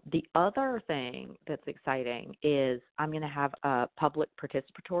the other thing that's exciting is I'm going to have a public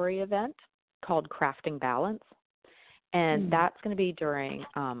participatory event called Crafting Balance, and that's going to be during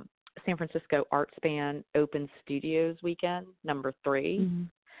San Francisco Arts Band Open Studios Weekend, number 3,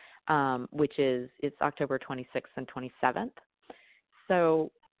 which it's October 26th and 27th.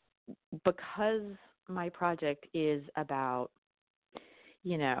 So because my project is about,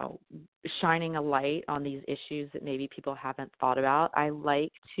 shining a light on these issues that maybe people haven't thought about, I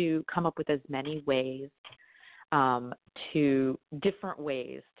like to come up with as many ways, different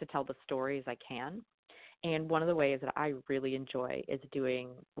ways to tell the story as I can. And one of the ways that I really enjoy is doing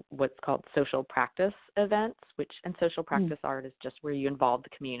what's called social practice events, and social practice art is just where you involve the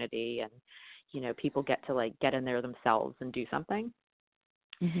community and, people get to like get in there themselves and do something.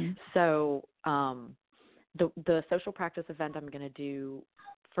 So the social practice event I'm going to do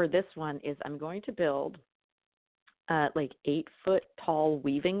for this one is I'm going to build like 8-foot tall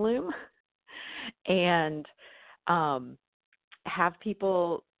weaving loom and have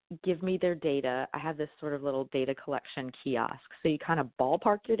people give me their data. I have this sort of little data collection kiosk. So you kind of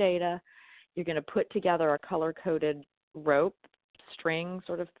ballpark your data. You're going to put together a color-coded rope, string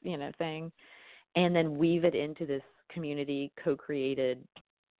sort of, thing, and then weave it into this community co-created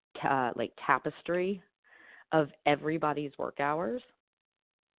like tapestry of everybody's work hours.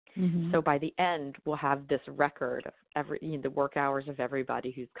 So by the end, we'll have this record of the work hours of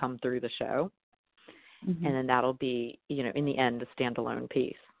everybody who's come through the show. And then that'll be, in the end, a standalone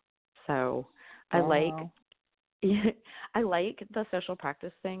piece. So I like the social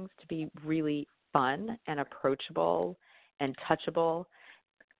practice things to be really fun and approachable and touchable.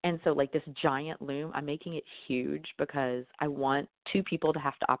 And so like this giant loom, I'm making it huge because I want 2 people to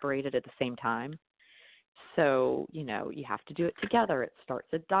have to operate it at the same time. So, you have to do it together. It starts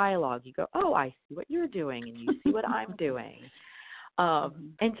a dialogue. You go, oh, I see what you're doing, and you see what I'm doing.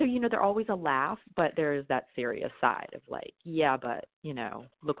 And so, there's always a laugh, but there is that serious side of like, yeah, but,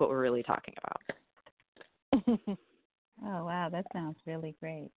 look what we're really talking about. Oh, wow, that sounds really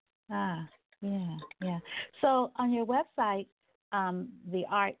great. Yeah. So on your website, the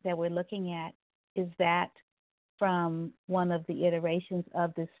art that we're looking at, is that from one of the iterations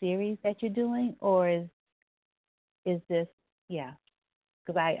of the series that you're doing, or is this, yeah,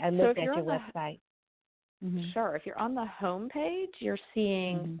 because I looked at your website. Sure. If you're on the home page, you're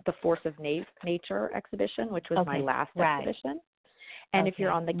seeing the Force of Nature exhibition, which was my last exhibition. And if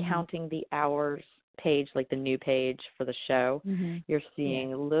you're on the Counting the Hours page, like the new page for the show, you're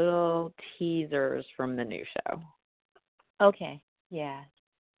seeing little teasers from the new show. Okay. Yeah.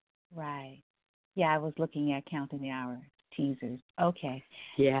 Right. Yeah, I was looking at Counting the Hour teasers. Okay.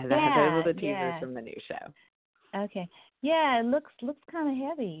 Yeah, those are the teasers from the new show. Okay. Yeah, it looks kind of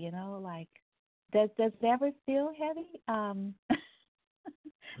heavy, like, does it ever feel heavy? I'm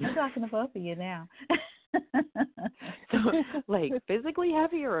talking to both of you now. So, like, physically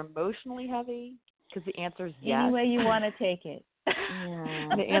heavy or emotionally heavy? Because the answer is yes. Any way you want to take it.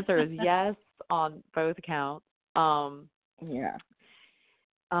 Yeah. The answer is yes on both accounts.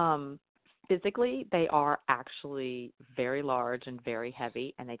 Physically, they are actually very large and very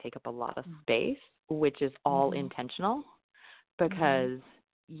heavy, and they take up a lot of space, which is all intentional because,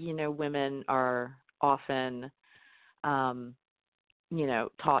 women are often,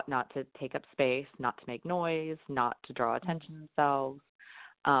 taught not to take up space, not to make noise, not to draw attention to themselves.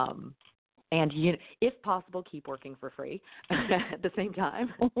 And, if possible, keep working for free at the same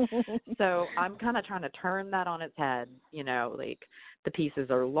time. So I'm kind of trying to turn that on its head. Like the pieces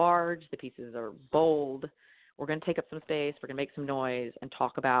are large, the pieces are bold. We're going to take up some space. We're going to make some noise and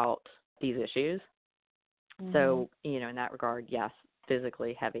talk about these issues. So, in that regard, yes,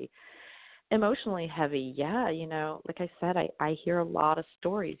 physically heavy. Emotionally heavy, yeah, like I said, I hear a lot of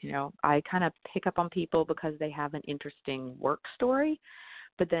stories. I kind of pick up on people because they have an interesting work story.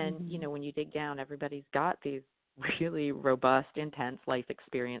 But then, when you dig down, everybody's got these really robust, intense life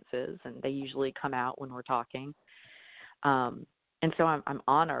experiences, and they usually come out when we're talking. And so I'm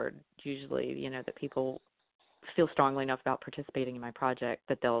honored usually, that people feel strongly enough about participating in my project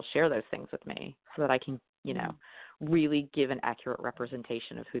that they'll share those things with me so that I can, really give an accurate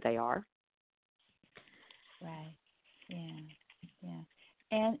representation of who they are. Right. Yeah.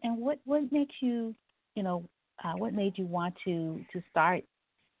 And what makes you, what made you want to start,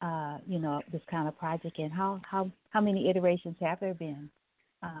 this kind of project, and how many iterations have there been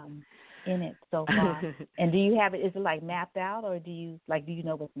in it so far? And do you have it? Is it like mapped out, or do you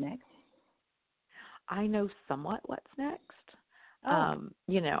know what's next? I know somewhat what's next. I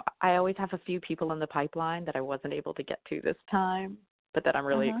always have a few people in the pipeline that I wasn't able to get to this time, but that I'm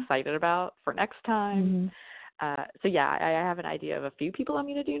really excited about for next time. So yeah, I have an idea of a few people I'm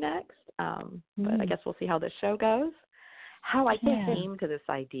going to do next, but I guess we'll see how this show goes. How I came to this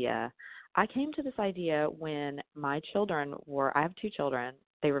idea. I came to this idea when my children I have two children.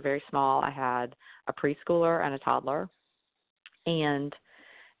 They were very small. I had a preschooler and a toddler, and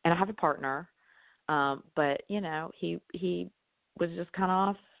I have a partner. But, he was just kind of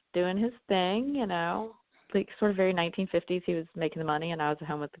off doing his thing, like sort of very 1950s. He was making the money, and I was at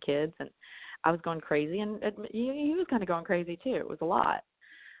home with the kids, and I was going crazy, and he was kind of going crazy too. It was a lot.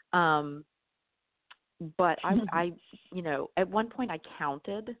 But I, at one point I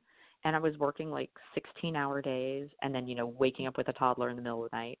counted, and I was working like 16-hour days, and then, waking up with a toddler in the middle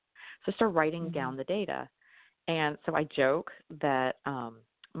of the night. So I started writing down the data. And so I joke that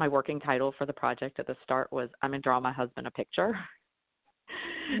my working title for the project at the start was, I'm going to draw my husband a picture.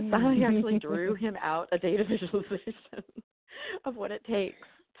 So I actually drew him out a data visualization of what it takes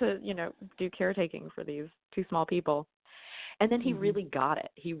to, do caretaking for these two small people. And then he really got it.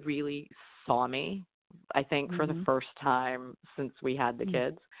 He really saw me, I think, for the first time since we had the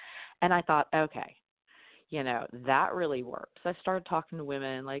kids. And I thought, okay, that really works. I started talking to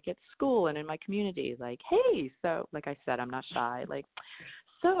women like at school and in my community, like, hey, so like I said, I'm not shy. Like,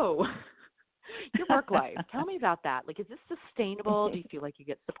 so your work life, tell me about that. Like, is this sustainable? Do you feel like you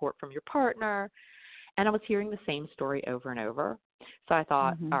get support from your partner? And I was hearing the same story over and over. So I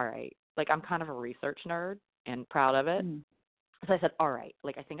thought, all right, like I'm kind of a research nerd and proud of it. So I said, all right,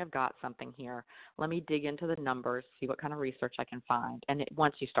 like I think I've got something here. Let me dig into the numbers, see what kind of research I can find. And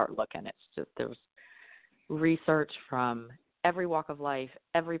once you start looking, it's just there's research from every walk of life,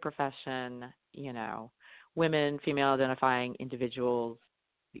 every profession, women, female identifying individuals.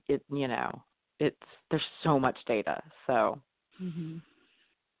 There's so much data. So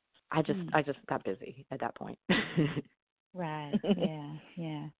I just got busy at that point. Right.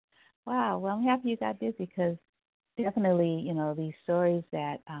 Yeah. Wow. Well, I'm happy you got busy because definitely, these stories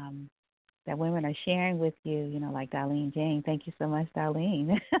that that women are sharing with you, like Darlene Jane. Thank you so much,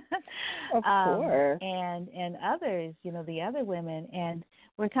 Darlene. Of course. And others, the other women. And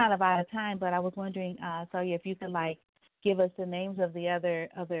we're kind of out of time, but I was wondering, Sawyer, if you could give us the names of the other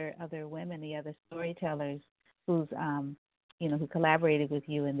women, the other storytellers who's who collaborated with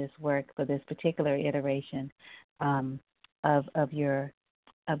you in this work for this particular iteration of your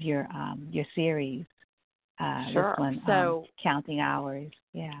series. Sure. This one, so Counting Hours.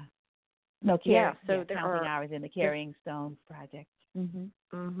 Yeah. No, Counting Hours in the Carrying Stones project.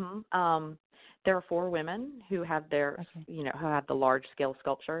 There are 4 women who have their, who have the large scale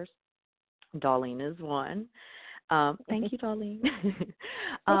sculptures. Darlene is one. Thank you, Darlene.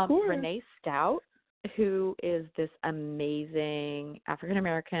 Renee Stout, who is this amazing African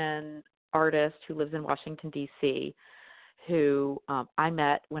American artist who lives in Washington D.C., who I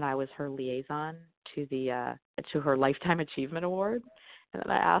met when I was her liaison to her Lifetime Achievement Award. And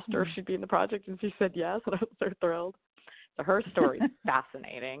then I asked her if she'd be in the project, and she said yes, and I was so thrilled. So her story is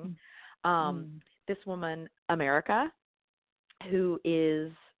fascinating. This woman, America,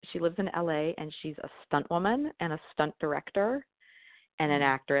 she lives in L.A., and she's a stunt woman and a stunt director and an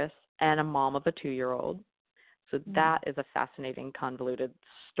actress and a mom of a 2-year-old. So that is a fascinating, convoluted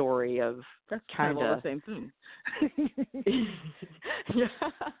story of kind of all the same thing. Yeah.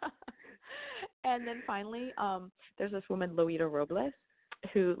 And then finally, there's this woman, Loida Robles,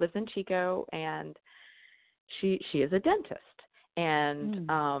 who lives in Chico, and she is a dentist. And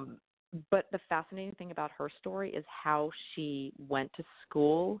but the fascinating thing about her story is how she went to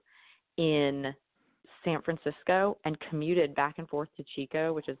school in San Francisco and commuted back and forth to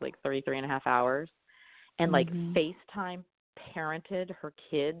Chico, which is 33 and a half hours, and FaceTime parented her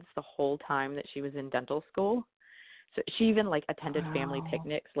kids the whole time that she was in dental school. So she even attended family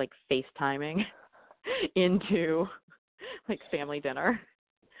picnics, FaceTiming into family dinner.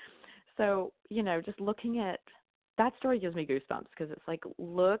 So, just looking at that story gives me goosebumps, because it's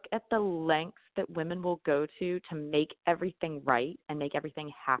look at the lengths that women will go to make everything right and make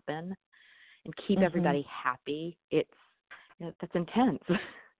everything happen and keep everybody happy. It's that's intense.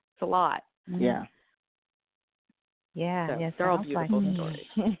 It's a lot. Yeah. Yeah, so yes, they're all beautiful stories.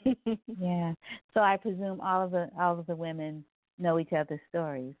 Yeah. So I presume all of the women know each other's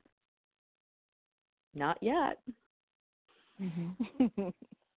stories. Not yet.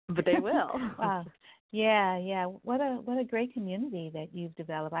 But they will. Wow. Yeah. What a great community that you've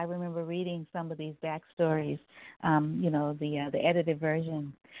developed. I remember reading some of these backstories, the edited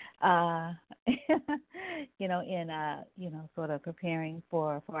version, in sort of preparing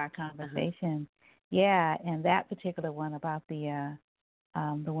for our conversation. Yeah, and that particular one about the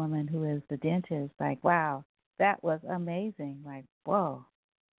woman who is the dentist, wow, that was amazing. Whoa.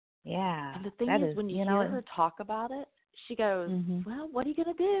 Yeah. And the thing is, when you hear her talk about it, she goes, well, what are you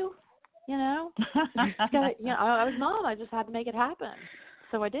going to do? I was mom. I just had to make it happen.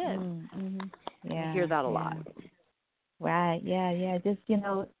 So I did. Yeah. I hear that a lot. Right. Yeah. Just,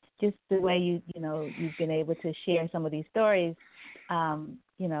 just the way you've been able to share some of these stories,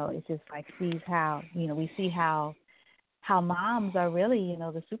 it's just we see how moms are really,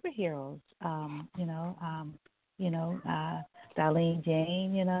 the superheroes. Darlene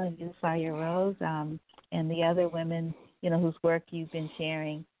Jane, and you, Sawyer Rose, and the other women, whose work you've been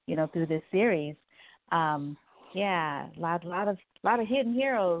sharing, through this series. A lot of hidden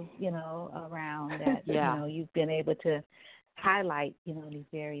heroes, around that, you've been able to highlight, in these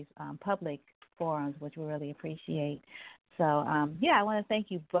various public forums, which we really appreciate. So, I want to thank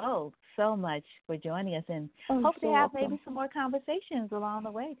you both so much for joining us, and hope to have maybe some more conversations along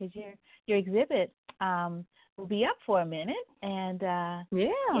the way, because your exhibit will be up for a minute, and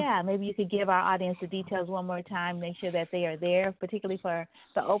maybe you could give our audience the details one more time, make sure that they are there, particularly for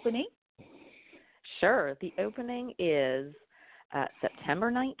the opening. Sure. The opening is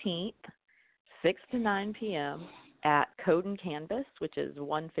September 19th, 6 to 9 p.m. at Code and Canvas, which is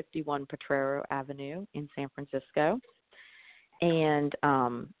 151 Potrero Avenue in San Francisco. And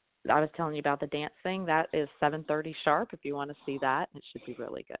I was telling you about the dance thing. That is 7:30 sharp if you want to see that. It should be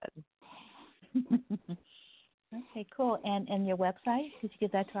really good. Okay, cool. And your website? Could you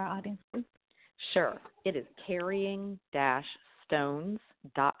give that to our audience, please? Sure. It is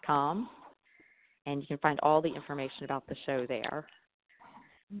carrying-stones.com, and you can find all the information about the show there.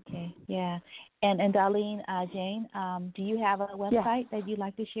 Okay, yeah. And Darlene, Jane, do you have a website that you'd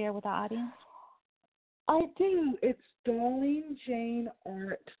like to share with our audience? I do. It's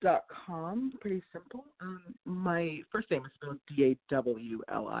DarleneJaneArt.com. Pretty simple. My first name is spelled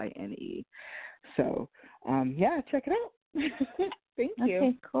Dawline. So, check it out. Thank you.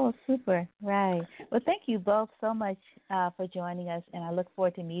 Okay, cool, super, right. Well, thank you both so much for joining us, and I look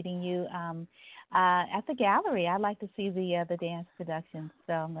forward to meeting you at the gallery. I'd like to see the dance production,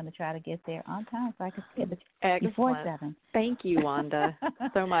 so I'm going to try to get there on time so I can see it before 7. Thank you, Wanda,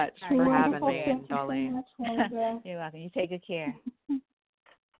 so much All for right. having me, and Darlene. You're welcome. You take good care.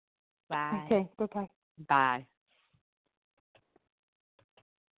 Bye. Okay, bye-bye. Bye.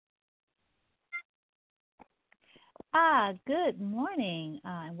 Good morning,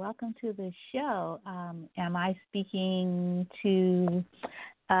 and welcome to the show. Am I speaking to,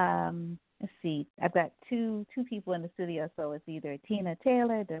 let's see, I've got two people in the studio, so it's either Tina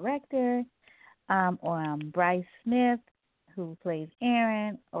Taylor, director, or Bryce Smith, who plays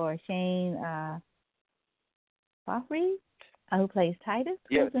Aaron, or Shane Fafri, who plays Titus,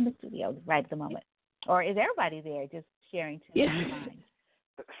 who's in the studio right at the moment. Or is everybody there just sharing two minds?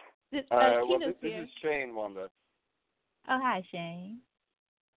 This is Shane, Wanda. Oh, hi, Shane.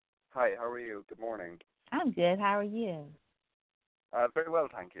 Hi, how are you? Good morning. I'm good. How are you? Very well,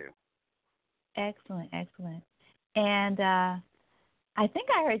 thank you. Excellent, excellent. And I think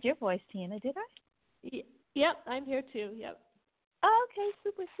I heard your voice, Tina, did I? Yep, I'm here too, yep. Oh, okay,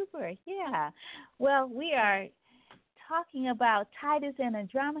 super, super. Yeah. Well, we are talking about Titus and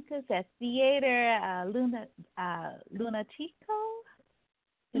Andronicus at Theater Lunatico.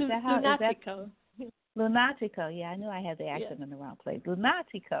 Is that how? Lunatico. Lunatico, yeah, I knew I had the accent in the wrong place.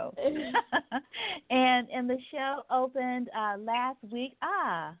 Lunatico. and the show opened last week.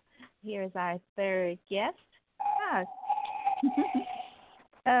 Here's our third guest.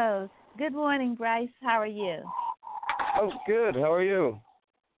 Oh, good morning, Bryce. How are you? Oh, good. How are you?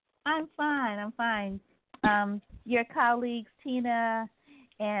 I'm fine. Your colleagues, Tina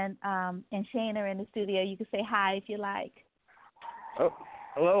and Shane, are in the studio. You can say hi if you like. Oh,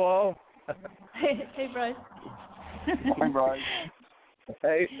 hello all. Hey, Bryce. Hi, Bryce.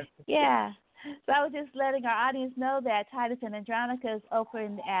 Hey. Yeah. So I was just letting our audience know that Titus and Andronicus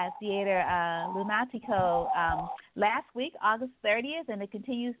opened at Theater Lunatico last week, August 30th, and it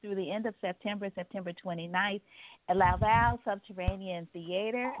continues through the end of September 29th, at Laval Subterranean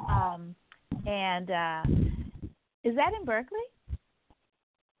Theater. And is that in Berkeley?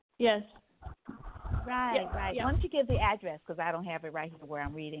 Yes. Right. Yeah. Why don't you give the address, because I don't have it right here where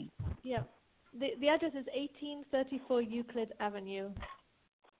I'm reading. Yeah. The address is 1834 Euclid Avenue,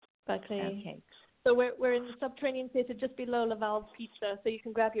 Berkeley. Okay. So we're in the Subterranean Theater just below Laval's Pizza, so you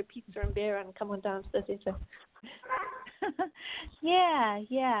can grab your pizza and beer and come on down to the theater.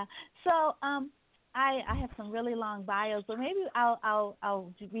 Yeah. So I have some really long bios, but maybe I'll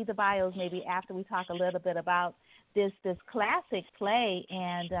read the bios maybe after we talk a little bit about this classic play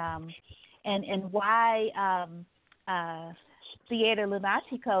and why Theater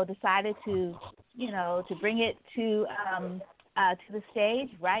Lunatico decided to bring it to the stage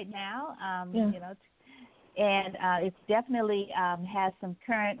right now. It definitely has some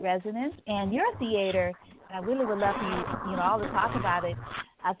current resonance. And your theater, I really would love for you all to talk about it.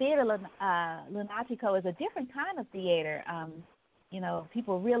 Theater Lunatico is a different kind of theater.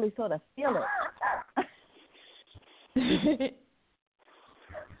 People really sort of feel it.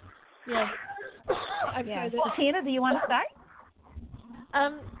 Yes. Tina, do you want to start?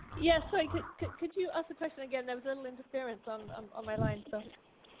 Yeah, sorry, could you ask the question again? There was a little interference on my line. So.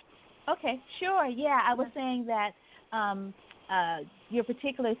 Okay, sure. Yeah, I was saying that your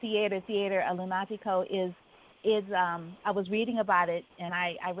particular theater Lunatico is I was reading about it, and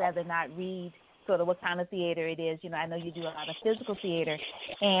I rather not read sort of what kind of theater it is. I know you do a lot of physical theater,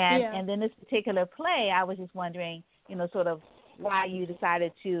 and then this particular play, I was just wondering, sort of why you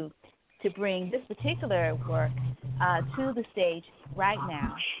decided to bring this particular work to the stage right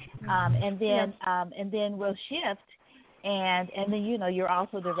now, and then we'll shift, and then you're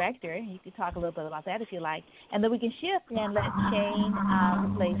also director. You can talk a little bit about that if you like, and then we can shift and let Shane,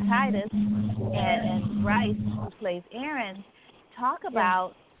 who plays Titus, and Bryce, who plays Aaron, talk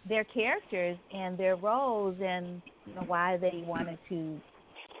about their characters and their roles and why they wanted to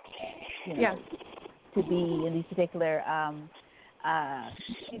to be in these particular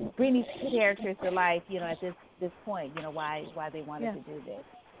bring these characters to life, at this point, why they wanted to do this.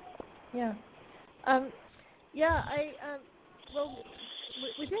 Yeah. Well,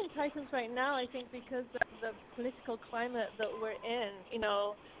 we're doing Titans right now, I think, because of the political climate that we're in,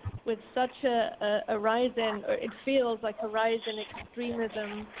 with such a rise in, or it feels like a rise in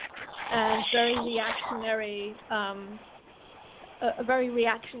extremism and very reactionary, a very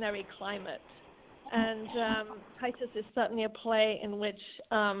reactionary climate. And Titus is certainly a play in which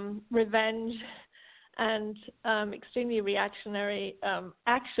revenge and extremely reactionary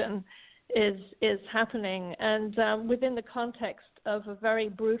action is happening, and within the context of a very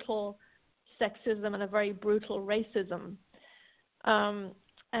brutal sexism and a very brutal racism.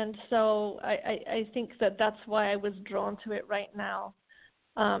 And so I think that's why I was drawn to it right now,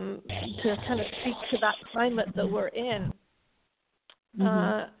 to kind of speak to that climate that we're in.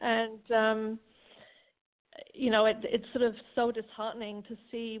 And it's sort of so disheartening to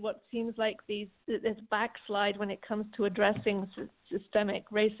see what seems like this backslide when it comes to addressing systemic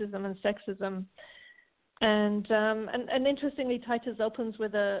racism and sexism. And interestingly, Titus opens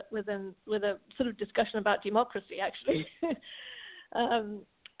with a sort of discussion about democracy, actually,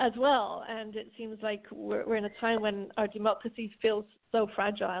 as well. And it seems like we're in a time when our democracy feels so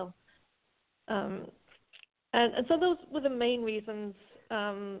fragile. And so those were the main reasons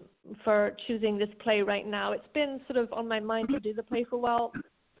for choosing this play right now. It's been sort of on my mind to do the play for a while,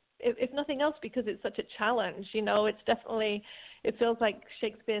 if nothing else, because it's such a challenge. It's definitely, it feels like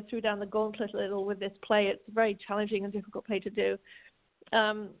Shakespeare threw down the gauntlet a little with this play. It's a very challenging and difficult play to do.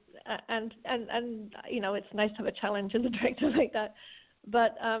 And it's nice to have a challenge as a director like that.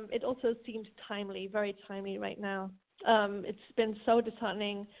 But it also seemed timely, very timely right now. It's been so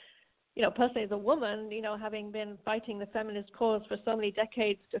disheartening, personally as a woman, having been fighting the feminist cause for so many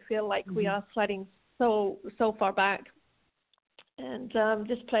decades, to feel like we are sliding so far back. And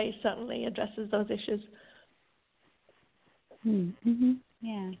this play certainly addresses those issues.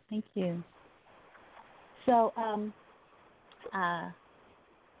 Yeah, thank you. So,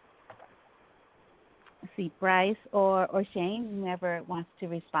 let's see, Bryce or Shane, whoever wants to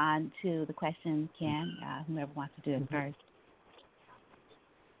respond to the question can. Whoever wants to do it first.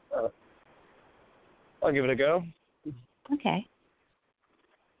 I'll give it a go. Okay.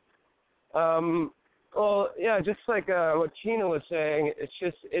 Well, yeah, just like what Tina was saying,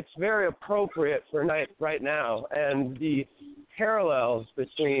 it's very appropriate for right now, and the parallels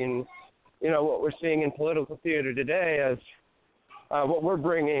between, what we're seeing in political theater today as what we're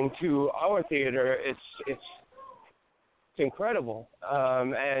bringing to our theater, it's incredible.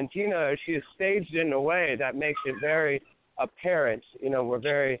 And Tina, she is staged in a way that makes it very apparent.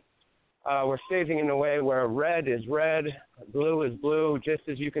 We're staging in a way where red is red, blue is blue, just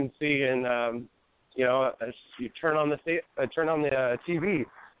as you can see in, as you turn on the TV,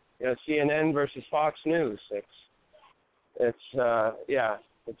 CNN versus Fox News. It's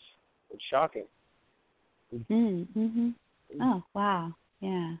shocking. Oh, wow.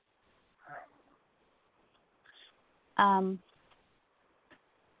 Yeah.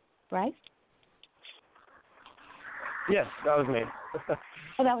 Bryce? Yes, that was me.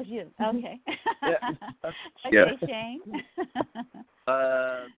 Oh, that was you. Okay. Yeah. Okay, Shane.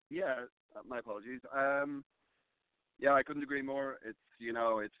 My apologies. I couldn't agree more. It's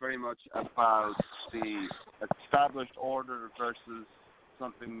it's very much about the established order versus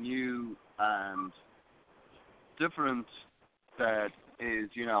something new and different that is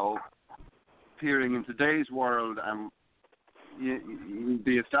appearing in today's world, and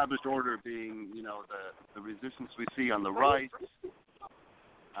the established order being the resistance we see on the right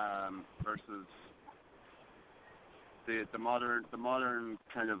versus the modern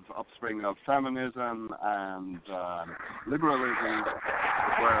kind of upspring of feminism and liberalism,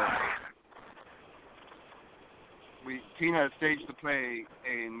 where Tina staged the play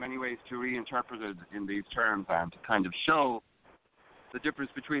in many ways to reinterpret it in these terms and to kind of show the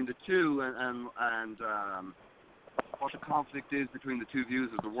difference between the two and what the conflict is between the two views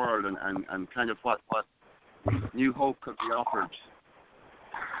of the world, and kind of what new hope could be offered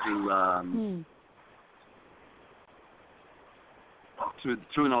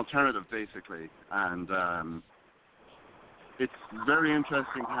through an alternative, basically. And it's very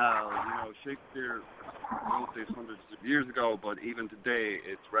interesting how Shakespeare wrote this hundreds of years ago, but even today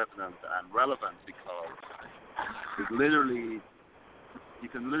it's resonant and relevant because you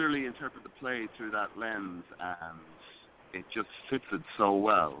can literally interpret the play through that lens, and it just fits it so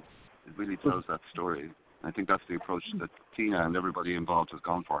well. It really tells that story. I think that's the approach that Tina and everybody involved has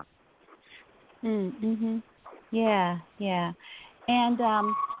gone for. Yeah. And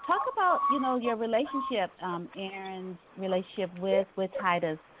talk about your relationship, Aaron's relationship with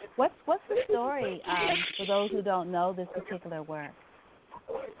Titus. What's the story for those who don't know this particular work?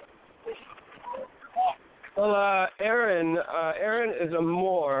 Well, Aaron is a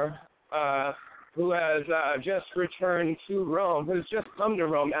Moor who has just returned to Rome, who's just come to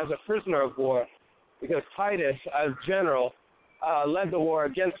Rome as a prisoner of war, because Titus, as general, led the war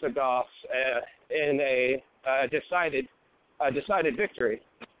against the Goths in a decided victory.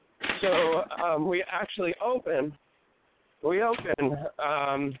 So we actually open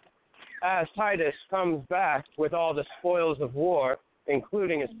as Titus comes back with all the spoils of war,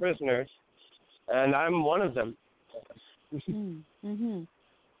 including his prisoners, and I'm one of them. Mhm.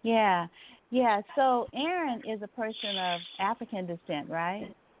 Yeah. Yeah. So Aaron is a person of African descent,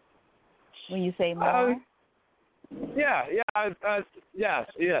 right? When you say more. Yes.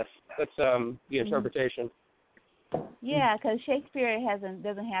 That's the interpretation. Yeah, because Shakespeare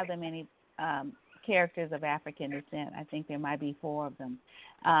doesn't have that many characters of African descent. I think there might be 4 of them.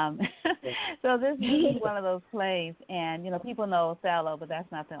 So this is one of those plays, and people know Othello, but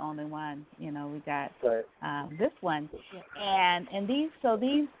that's not the only one. We got this one, and these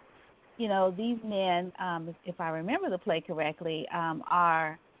men, if I remember the play correctly,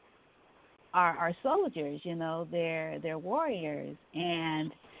 are soldiers. They're warriors,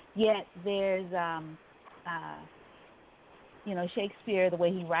 and yet there's Shakespeare, the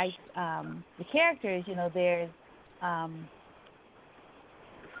way he writes the characters, there's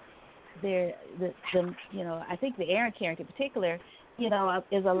I think the Aaron character in particular,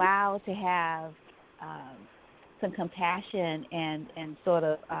 is allowed to have some compassion and sort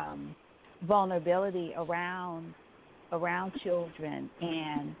of vulnerability around children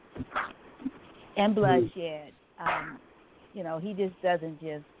and bloodshed. He just doesn't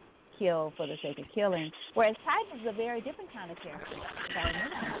just kill for the sake of killing. Whereas Titus is a very different kind of character, if I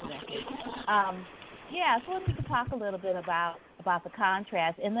remember correctly. So if we could talk a little bit about the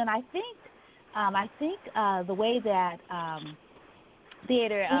contrast, and then I think the way that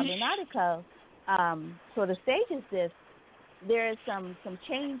Theater Lunatica sort of stages this, there is some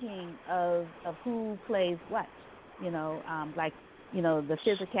changing of who plays what, the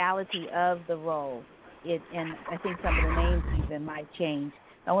physicality of the role. And I think some of the names even might change.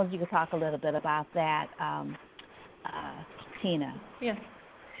 I wonder if you could talk a little bit about that, Tina. Yes.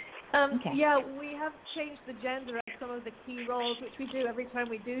 Okay. Yeah, we have changed the gender of some of the key roles, which we do every time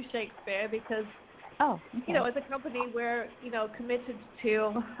we do Shakespeare, because as a company, we're committed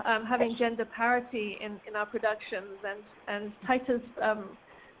to having gender parity in our productions, and Titus,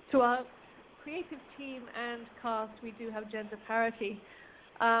 to our creative team and cast, we do have gender parity,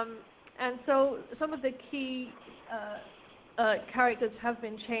 and so some of the key characters have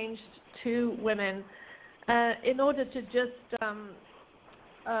been changed to women in order to just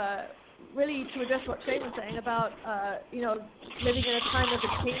really to address what Shane was saying about living in a time of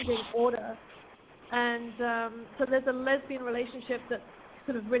a changing order. And so there's a lesbian relationship that's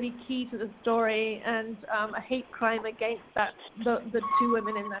sort of really key to the story, and a hate crime against the 2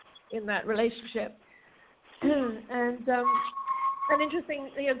 women in that relationship. And interesting,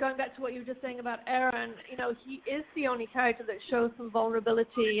 going back to what you were just saying about Aaron, he is the only character that shows some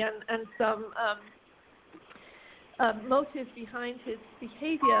vulnerability and some motive behind his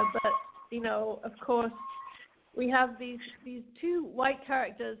behavior. But of course, we have these 2 white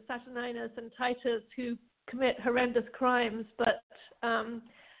characters, Saturninus and Titus, who commit horrendous crimes. But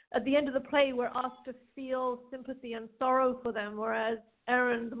at the end of the play, we're asked to feel sympathy and sorrow for them, whereas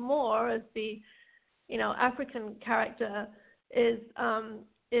Aaron the Moor, as the African character, is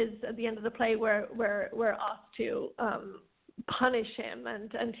at the end of the play where we're asked to punish him,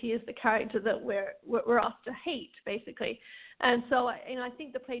 and he is the character that we're asked to hate, basically. And so I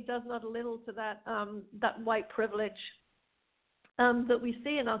think the play does nod a little to that white privilege that we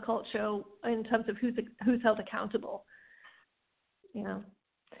see in our culture in terms of who's held accountable. Yeah.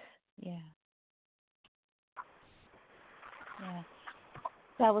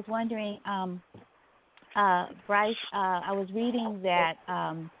 So I was wondering, Bryce, I was reading that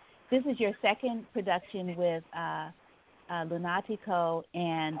this is your second production with Lunatico,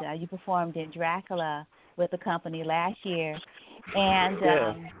 and you performed in Dracula with the company last year, and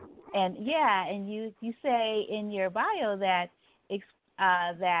you say in your bio that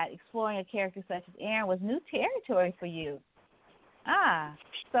that exploring a character such as Aaron was new territory for you.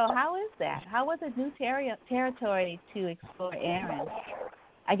 So how is that? How was it new territory to explore Aaron?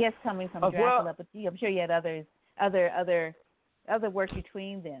 I guess coming from Dracula, but I'm sure you had other work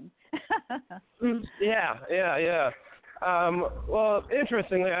between them. Yeah. Well,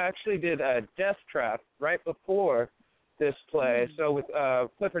 interestingly, I actually did a Death Trap right before this play. So with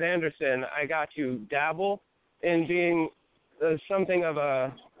Clifford Anderson, I got to dabble in being something of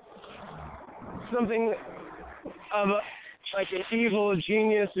like an evil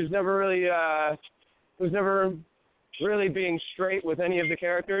genius who's never really being straight with any of the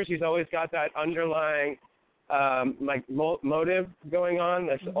characters. He's always got that underlying motive going on,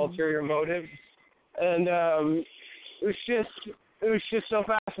 this ulterior motive, and it was just so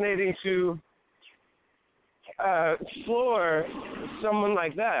fascinating to explore someone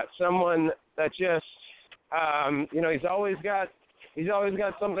like that, someone that just he's always got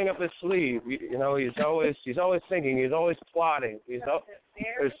something up his sleeve. He's always thinking, he's always plotting.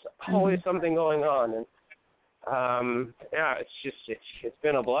 There's always something going on, and yeah, it's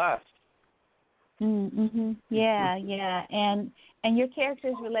been a blast. Yeah, yeah, and your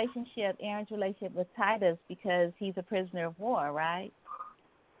character's relationship, Aaron's relationship with Titus, because he's a prisoner of war, right?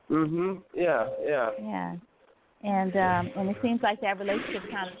 Yeah. Yeah, and it seems like that relationship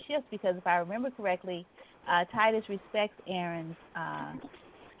kind of shifts because if I remember correctly, Titus respects Aaron's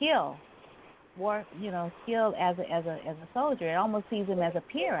skill, skill as a soldier. It almost sees him as a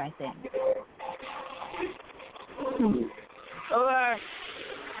peer, I think.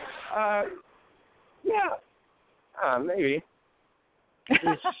 Yeah, maybe.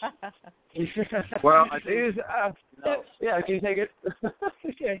 Well, I think. Yeah, can you take it?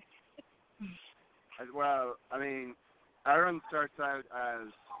 Okay. Well, I mean, Aaron starts out as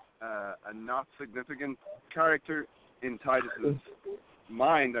a not significant character in Titus's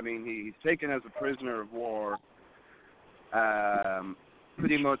mind. I mean, he's taken as a prisoner of war,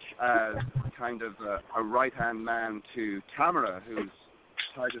 pretty much as kind of a right-hand man to Tamara, who's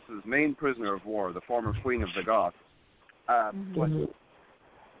Titus's main prisoner of war, the former queen of the Goths. But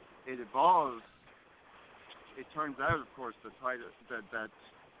it evolves. It turns out, of course, that that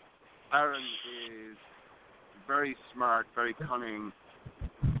Aaron is very smart, very cunning,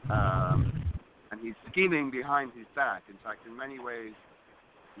 and he's scheming behind his back. In fact, in many ways,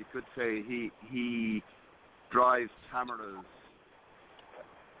 you could say he drives Tamara's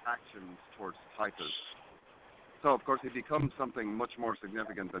actions towards Titus. So, of course, he becomes something much more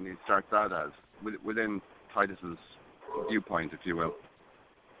significant than he starts out as within Titus's viewpoint, if you will.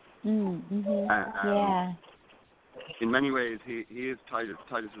 Yeah. In many ways, he is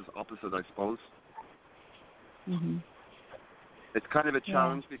Titus's opposite, I suppose. It's kind of a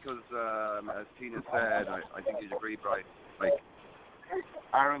challenge because, as Tina said, I think you'd agree, Bryce, like,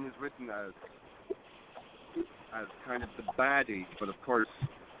 Aaron is written as kind of the baddie, but of course,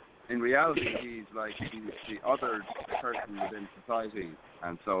 in reality, he's the other person within society,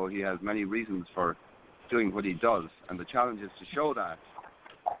 and so he has many reasons for doing what he does, and the challenge is to show that.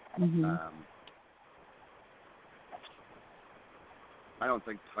 I don't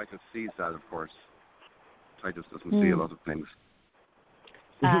think Titus sees that, of course. Titus doesn't see a lot of things.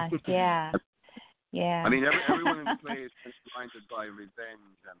 Yeah. I mean, everyone in the play is blinded by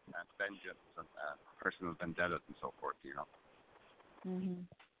revenge and vengeance and personal vendettas and so forth, you know.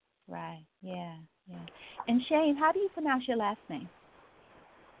 Right, yeah. And Shane, how do you pronounce your last name?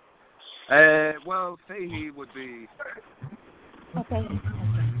 Well, Fahey would be Okay.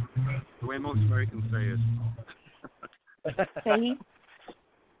 the way most Americans say it. Fahey?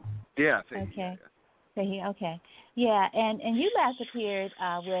 Yeah, Fahey. Okay. Yeah. Fahey, okay. Yeah, and you last appeared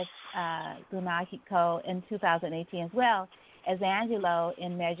with Lunatico in 2018 as well as Angelo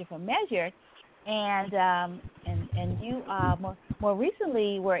in Measure for Measure, and you more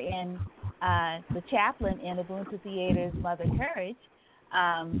recently were in the chaplain in Ubuntu Theater's Mother Courage,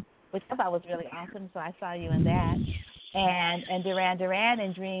 which I thought was really awesome. So I saw you in that, and Duran Duran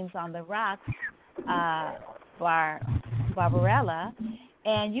in Dreams on the Rocks, Barbarella.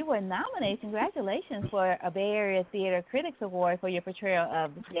 And you were nominated, congratulations, for a Bay Area Theater Critics Award for your portrayal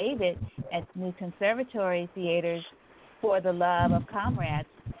of David at New Conservatory Theater's For the Love of Comrades.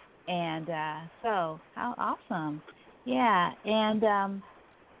 And so, how awesome. Yeah, and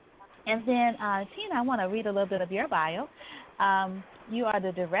then, Tina, I want to read a little bit of your bio. You are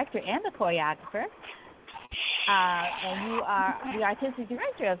the director and the choreographer, and you are the artistic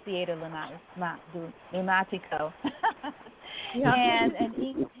director of Theater Lunatico.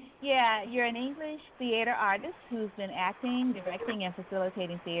 You're an English theater artist who's been acting, directing, and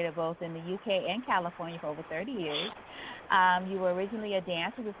facilitating theater both in the UK and California for over 30 years. You were originally a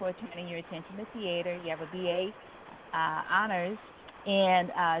dancer before turning your attention to theater. You have a BA honors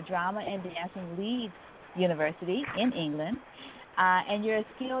in drama and dance from Leeds University in England. And you're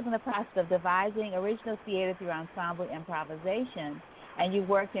skilled in the process of devising original theater through ensemble improvisation. And you've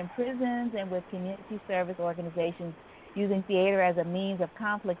worked in prisons and with community service organizations using theater as a means of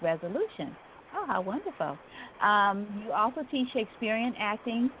conflict resolution. Oh, how wonderful. You also teach Shakespearean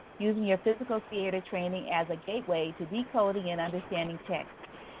acting using your physical theater training as a gateway to decoding and understanding text.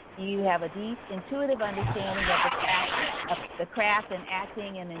 You have a deep, intuitive understanding of the craft and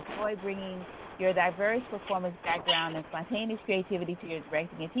acting and enjoy bringing your diverse performance background and spontaneous creativity to your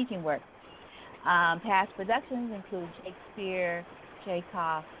directing and teaching work. Past productions include Shakespeare,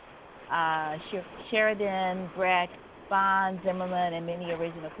 Chekhov, Sheridan, Brecht, Bond, Zimmerman, and many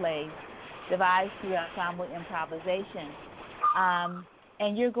original plays devised through ensemble improvisation.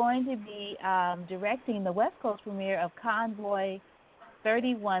 And you're going to be directing the West Coast premiere of Convoy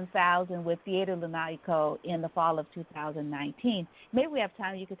 31,000 with Theater Lunatico in the fall of 2019. Maybe we have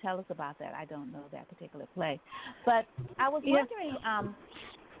time. You could tell us about that. I don't know that particular play. But I was wondering,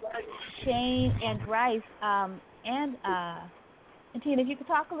 Shane and Bryce and Tina, if you could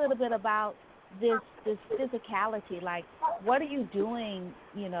talk a little bit about this physicality, like what are you doing,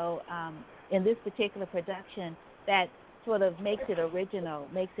 in this particular production that sort of makes it original,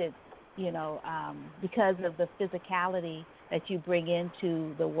 makes it, because of the physicality that you bring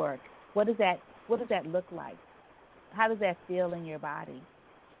into the work. What does that look like? How does that feel in your body?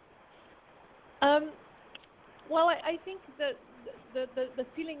 Well, I think that the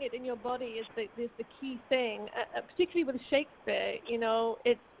feeling it in your body is the key thing, particularly with Shakespeare.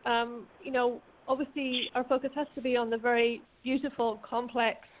 It's obviously our focus has to be on the very beautiful,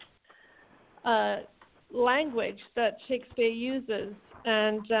 complex language that Shakespeare uses,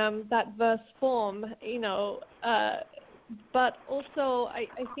 and that verse form. But also, I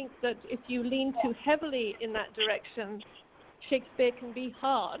think that if you lean too heavily in that direction, Shakespeare can be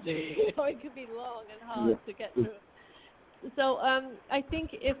hard. It can be long and hard to get through. So I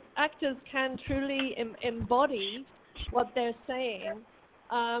think if actors can truly embody what they're saying,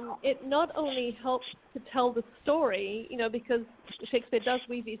 it not only helps to tell the story, because Shakespeare does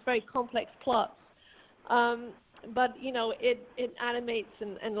weave these very complex plots, but it animates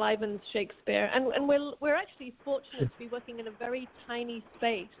and enlivens Shakespeare, and we're actually fortunate to be working in a very tiny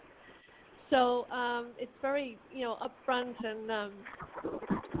space, so it's very upfront and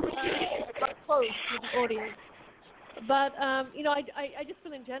close to the audience. But I just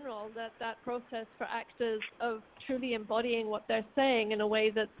feel in general that process for actors of truly embodying what they're saying in a way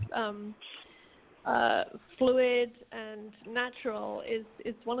that's fluid and natural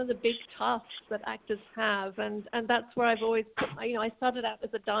is one of the big tasks that actors have, and that's where I've always I started out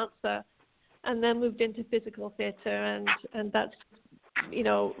as a dancer and then moved into physical theater, and that's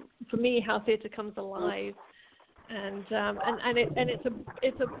for me how theater comes alive, and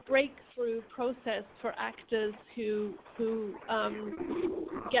it's a breakthrough process for actors who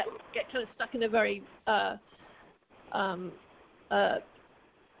get kind of stuck in a very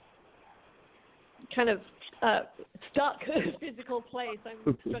kind of stuck physical place.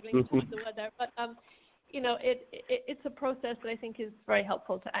 I'm struggling to find the word there, but it's a process that I think is very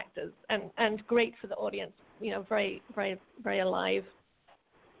helpful to actors and great for the audience. Very, very, very alive.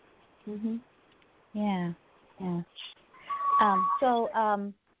 Mhm. Yeah. So,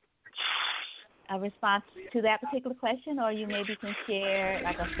 a response to that particular question, or you maybe can share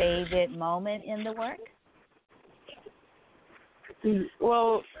like a favorite moment in the work?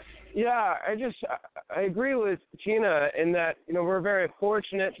 Well, yeah, I agree with Tina in that, we're very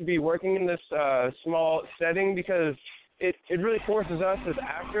fortunate to be working in this small setting because it really forces us as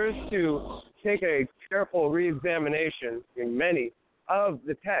actors to take a careful reexamination in many of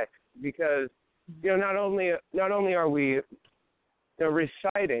the text because, not only are we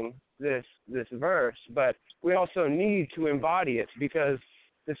reciting this verse, but we also need to embody it because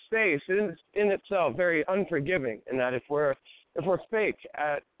the space is in itself very unforgiving in that if we're fake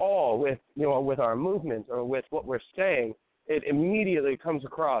at all with our movements or with what we're saying, it immediately comes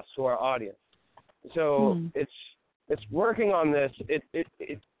across to our audience. So it's working on this.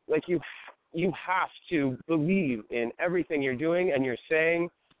 It like you have to believe in everything you're doing and you're saying,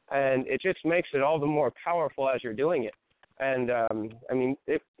 and it just makes it all the more powerful as you're doing it. And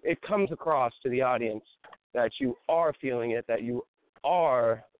it comes across to the audience that you are feeling it, that you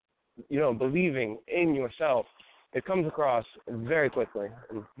are, believing in yourself. It comes across very quickly.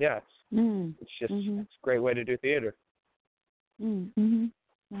 And it's just it's a great way to do theater.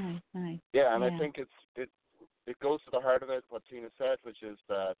 Nice. Yeah, and I think it goes to the heart of it, what Tina said, which is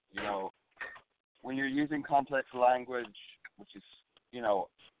that, when you're using complex language, which is,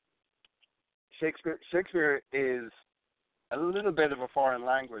 Shakespeare is a little bit of a foreign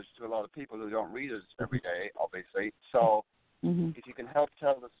language to a lot of people who don't read it every day, obviously. So if you can help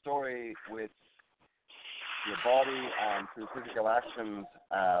tell the story with your body and through physical actions,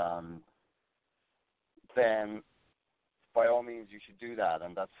 then by all means you should do that,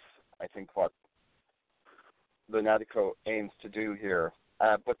 and that's, I think, what Lunatico aims to do here.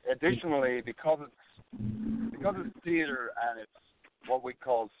 But additionally, because it's theater and it's what we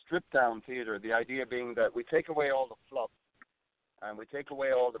call stripped-down theater, the idea being that we take away all the fluff and we take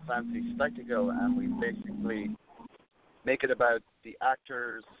away all the fancy spectacle and we basically make it about the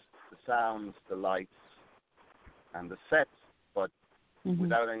actors, the sounds, the lights, and the sets, but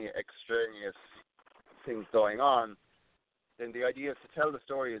without any extraneous things going on, then the idea is to tell the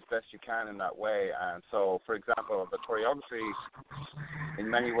story as best you can in that way. And so, for example, the choreography in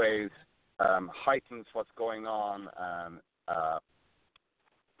many ways heightens what's going on,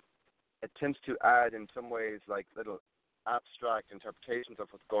 it tends to add in some ways like little abstract interpretations of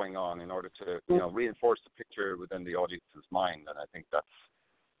what's going on in order to, reinforce the picture within the audience's mind. And I think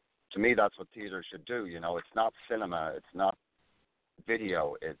to me, that's what theater should do. It's not cinema, it's not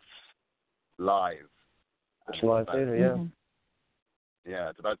video, it's live. It's live theater, yeah. Mm-hmm. Yeah,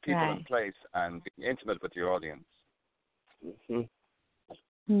 it's about people in place and being intimate with your audience.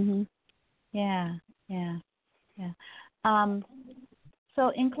 Yeah. So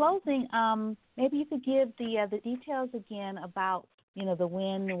in closing, maybe you could give the details again about the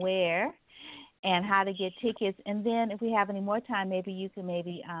when, where, and how to get tickets. And then if we have any more time, maybe you can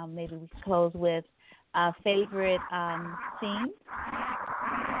maybe we can close with favorite scene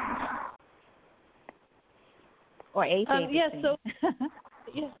or a favorite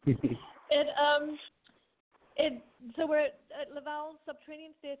scene. So we're at Laval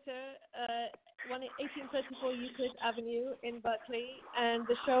Subterranean Theatre, 1834 Euclid Avenue in Berkeley, and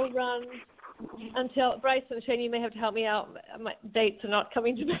the show runs until Bryce and Shane. You may have to help me out. My dates are not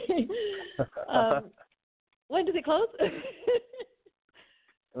coming to me. When does it close? Dates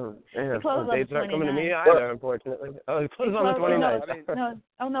aren't coming to me either, unfortunately. It closes on the 29th. It closes.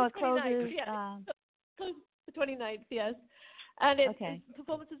 Closes the 29th, yes. And it's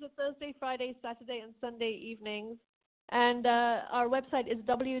performances are Thursday, Friday, Saturday, and Sunday evenings. And our website is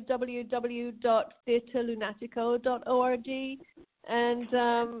www.theaterlunatico.org. And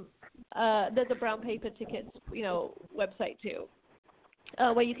there's a brown paper tickets, website too,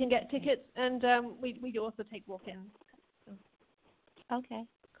 where you can get tickets. And we do also take walk-ins. Okay,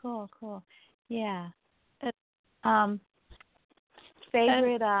 cool. Yeah.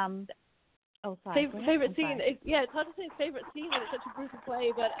 Favorite. Favorite scene. It's hard to say favorite scene when it's such a brutal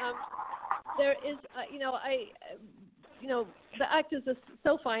play, but there is, the actors are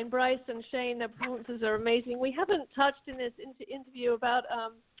so fine. Bryce and Shane, their performances are amazing. We haven't touched in this interview about a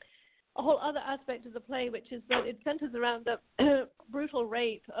whole other aspect of the play, which is that it centers around the brutal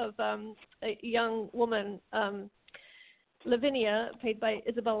rape of a young woman, Lavinia, played by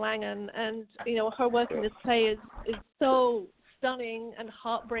Isabel Langen, and her work in this play is so stunning and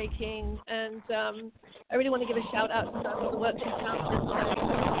heartbreaking, and I really want to give a shout out to her for the work she's done this time.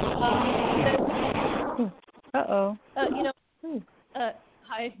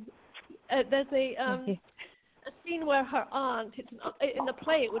 Hi. There's a scene where her aunt, in the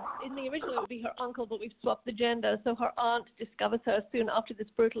play, in the original it would be her uncle, but we've swapped the gender, so her aunt discovers her soon after this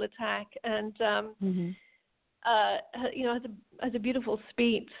brutal attack, and has a beautiful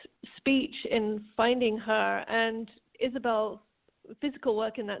speech in finding her, and Isabel's physical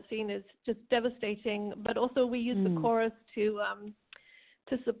work in that scene is just devastating, but also we use the chorus to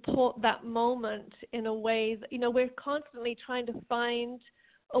support that moment in a way that, we're constantly trying to find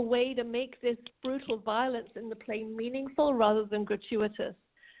a way to make this brutal violence in the play meaningful rather than gratuitous.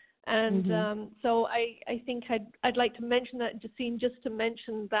 And so I think I'd like to mention that scene just to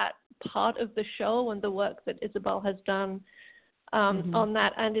mention that part of the show and the work that Isabel has done on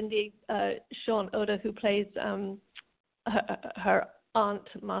that, and indeed Sean Oda, who plays her aunt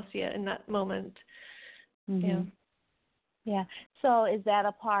Marcia in that moment. Yeah. So is that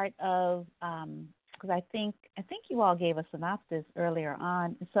a part of? Because I think you all gave a synopsis earlier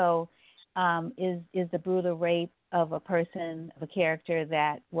on. So is the brutal rape of a character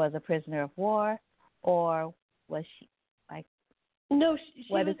that was a prisoner of war, or was she like? No, she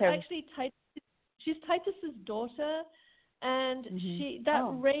was actually she's Titus's daughter, and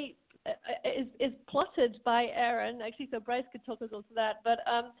rape is plotted by Aaron. Actually, so Bryce could talk us all to that, but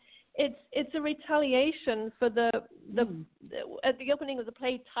it's a retaliation for the at the opening of the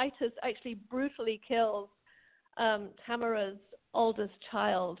play, Titus actually brutally kills Tamara's oldest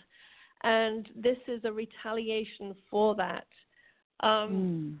child, and this is a retaliation for that.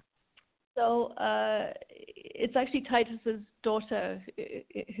 So it's actually Titus's daughter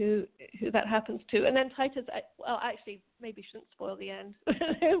who that happens to, and then Titus. Well, actually, maybe shouldn't spoil the end. But,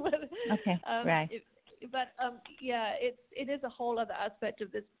 right. It is a whole other aspect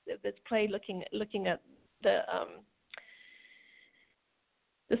of this play, looking at the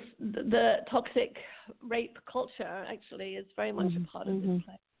toxic rape culture. Actually, is very much a part of this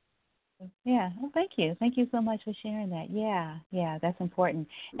play. Yeah. Well, thank you. Thank you so much for sharing that. Yeah, that's important.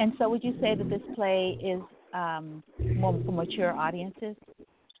 And so, would you say that this play is more for mature audiences?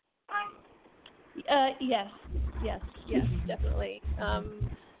 Yes, definitely. And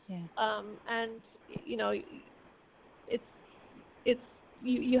it's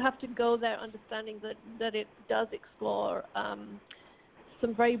you have to go there understanding that it does explore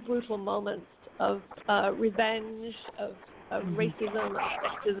some very brutal moments of revenge, of racism, of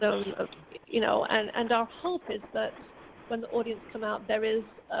sexism, and our hope is that when the audience come out, there is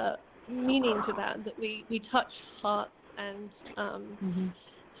meaning to that we touch hearts and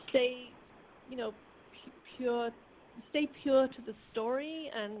stay, pure. Stay pure to the story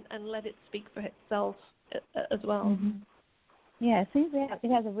and let it speak for itself as well. Mm-hmm. Yeah, it seems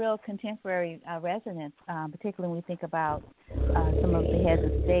it has a real contemporary resonance, particularly when we think about some of the heads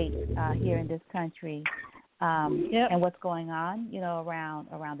of state here in this country and what's going on,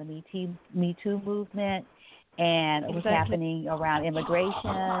 around the Me Too movement and what's happening around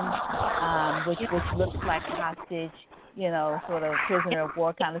immigration, which looks like a hostage, sort of prisoner of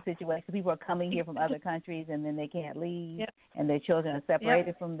war kind of situation. People are coming here from other countries and then they can't leave, and their children are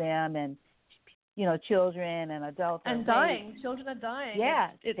separated from them, and children and adults and dying. Children are dying.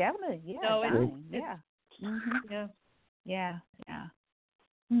 Yeah, definitely. Yeah, dying. Yeah. Mm-hmm. Yeah.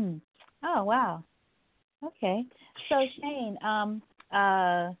 Oh wow. Okay. So Shane,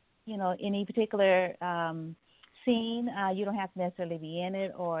 any particular scene, you don't have to necessarily be in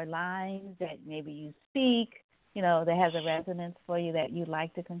it, or lines that maybe you speak, that has a resonance for you that you'd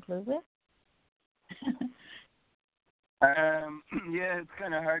like to conclude with? Yeah, it's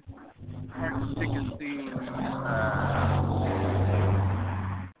kind of hard to pick a scene.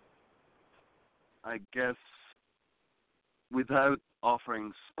 I guess without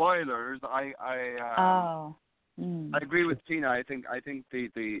offering spoilers, I agree with Tina. I think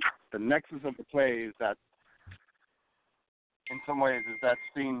the nexus of the play is that, in some ways, is that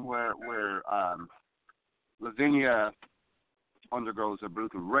scene where Lavinia undergoes a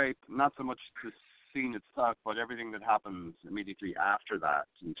brutal rape. Not so much the scene itself, but everything that happens immediately after that,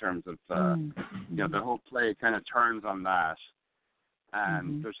 in terms of the whole play kind of turns on that,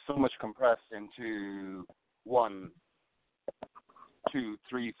 and there's so much compressed into 1, 2,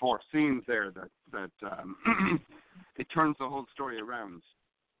 3, 4 scenes there that it turns the whole story around.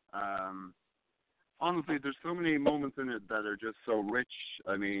 Honestly, there's so many moments in it that are just so rich.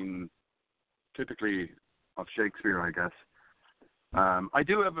 I mean, typically of Shakespeare, I guess. I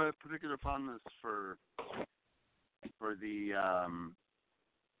do have a particular fondness for the.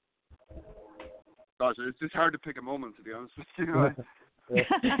 Gosh, it's just hard to pick a moment, to be honest with you.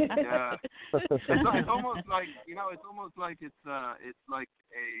 Yeah, it's almost like it's like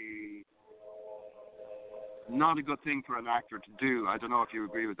a not a good thing for an actor to do. I don't know if you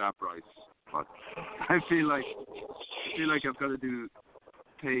agree with that, Bryce, but I feel like I've got to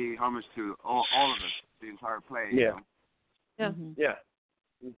pay homage to all of it, the entire play. Yeah.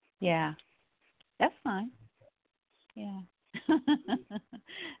 Yeah. That's fine. Yeah.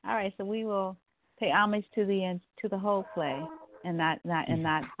 All right, so we will pay homage to the whole play and not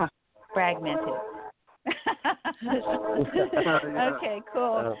fragment it. Okay,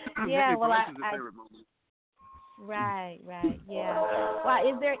 cool. Yeah, well, right, yeah. Well,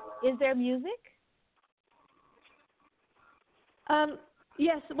 is there music?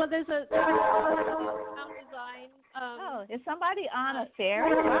 Yes. Well, there's a sound design. Is somebody on a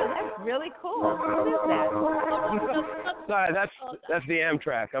ferry? Wow, that's really cool. What is that? Sorry, that's the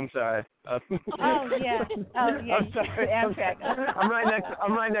Amtrak. I'm sorry. Oh yeah. I'm sorry. Amtrak. I'm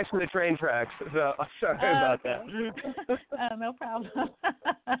right next to the train tracks, so I'm sorry about that. No problem.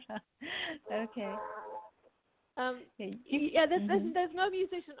 Okay. There's no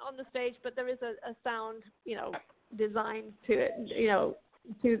musician on the stage, but there is a sound, design to it,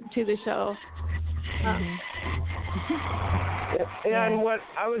 to the show. And what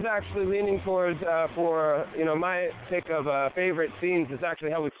I was actually leaning towards for my pick of favorite scenes is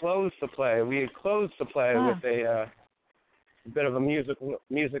actually how we closed the play. We closed the play with a bit of a music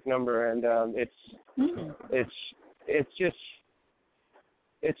number, and it's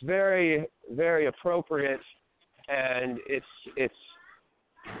very, very appropriate, and it's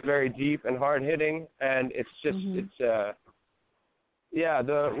very deep and hard hitting, and it's just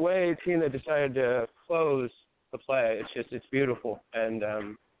the way Tina decided to close the play, it's beautiful, and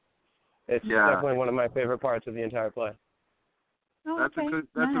it's definitely one of my favorite parts of the entire play. That's a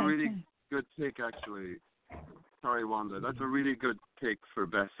really good pick, actually. Sorry, Wanda. That's a really good pick for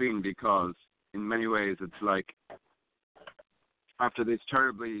best scene, because in many ways it's like, after this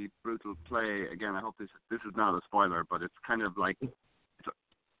terribly brutal play, again, I hope this is not a spoiler, but it's kind of like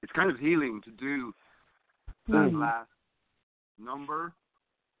it's kind of healing to do that last number,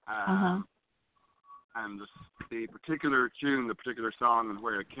 and the particular tune, the particular song, and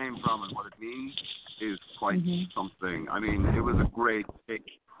where it came from and what it means is quite something. I mean, it was a great pick,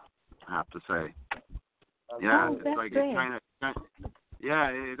 I have to say. Yeah, it's like great. It kind of,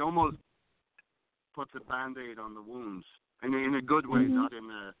 it almost puts a Band-Aid on the wounds, and in a good way, not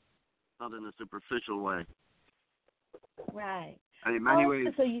in a superficial way. Right. And in many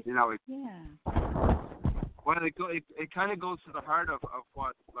ways, Well, it kind of goes to the heart of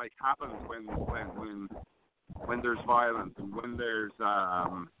what like happens when there's violence and when there's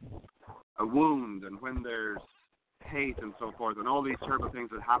a wound and when there's hate and so forth and all these terrible things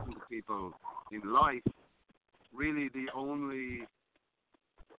that happen to people in life. Really, the only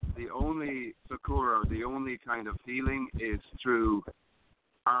succor or the only kind of healing is through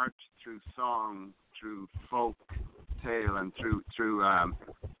art, through song, through folk tale, and through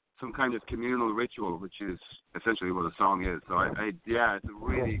some kind of communal ritual, which is essentially what a song is. So it's a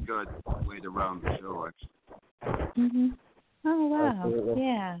really good way to round the show, actually. Mhm. Oh wow. Absolutely.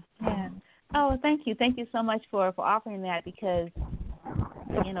 Yeah. Oh, thank you so much for offering that, because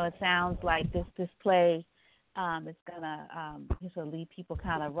it sounds like this play is gonna just leave people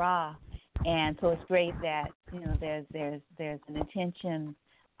kind of raw, and so it's great that there's an intention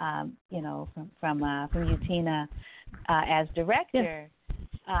from you, Tina, as director,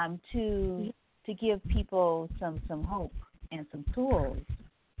 to give people some hope and some tools,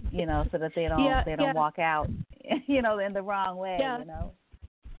 so that they don't walk out, in the wrong way,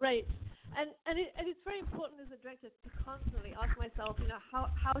 Right. And it's very important as a director to constantly ask myself,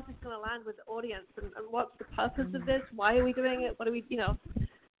 how is this going to land with the audience, and what's the purpose of this? Why are we doing it? What are we,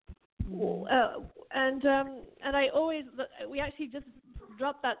 and I always, we actually just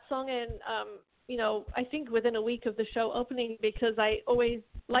dropped that song in, I think within a week of the show opening, because I always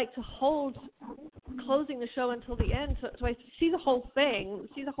like to hold closing the show until the end, so I see the whole thing,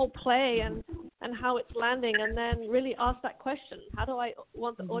 see the whole play, and how it's landing, and then really ask that question: how do I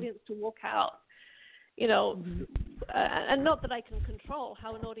want the audience to walk out? And not that I can control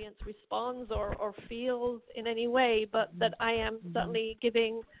how an audience responds or feels in any way, but that I am certainly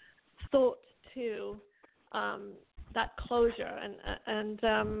giving thought to that closure, and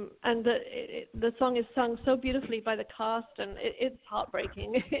the song is sung so beautifully by the cast, and it's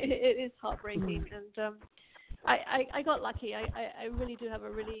heartbreaking. It is heartbreaking, and I got lucky. I really do have a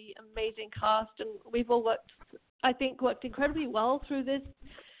really amazing cast, and we've all worked incredibly well through this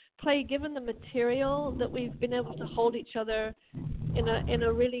play, given the material that we've been able to hold each other in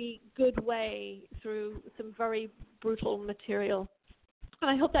a really good way through some very brutal material.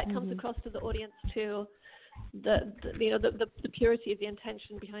 And I hope that comes across to the audience too. The purity of the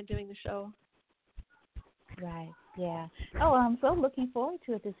intention behind doing the show. Right. Yeah. Oh, I'm so looking forward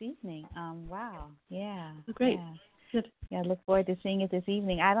to it this evening. Wow. Yeah. Great. Yeah. Good. Yeah, I look forward to seeing it this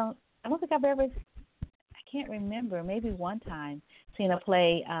evening. I don't think I've ever. I can't remember. Maybe one time seen a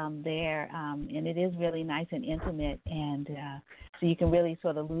play there, and it is really nice and intimate, and so you can really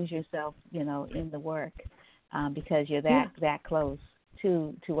sort of lose yourself, in the work, because you're that close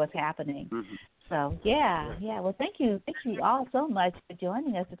to what's happening. Mm-hmm. So yeah. Well, thank you all so much for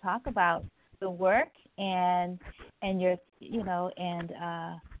joining us to talk about the work and your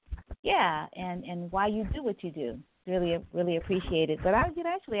and why you do what you do. Really appreciate it. But I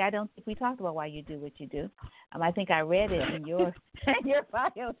don't think we talked about why you do what you do. I think I read it in your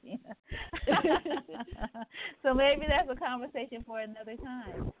bio, Tina. So maybe that's a conversation for another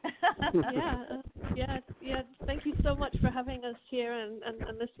time. Yeah. Thank you so much for having us here and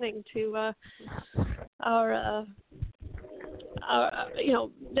listening to our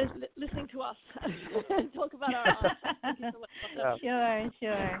listening to us talk about our art. Thank you so much.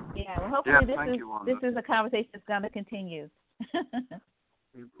 Sure. Yeah. Well, hopefully this is a conversation that's going to continue.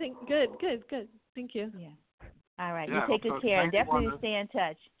 Good. Thank you. Yeah. All right. Yeah, you take good care. Thank you, Definitely Wanda. stay in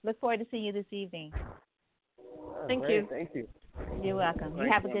touch. Look forward to seeing you this evening. Thank you. Thank you. You're welcome. You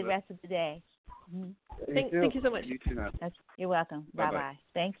have a good rest of the day. Mm-hmm. Thank you so much. You too now. You're welcome. Bye-bye. Bye-bye.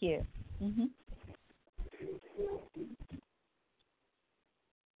 Thank you. Mm-hmm.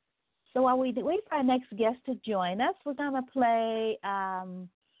 So while we wait for our next guest to join us, we're going to play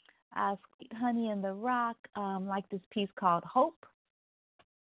Sweet Honey in the Rock, like this piece called Hope.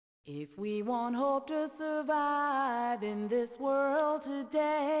 If we want hope to survive in this world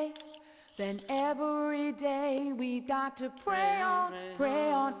today, then every day we've got to pray on.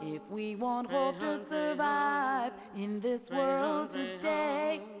 If we want hope to survive in this world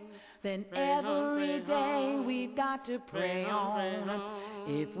today, then every day we've got to pray on.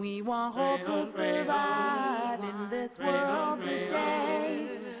 If we want hope to survive in this world today,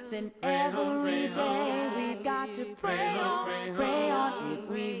 then every day we've got to pray on. If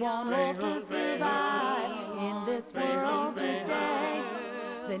we want hope to survive in this world today,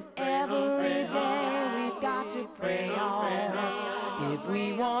 then every day we've got to pray on. If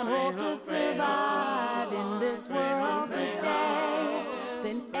we want hope to survive in this world today,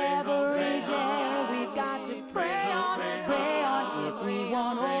 then every day we've got to pray on. If we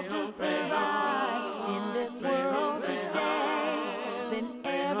want hope to survive in this world today, then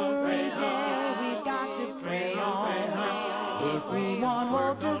every day we've got to pray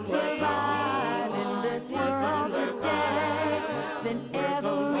hope to survive in this world today, then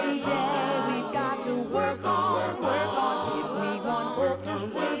every day we've got to work on. If we want hope to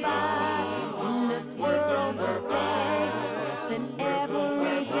survive in this world today, then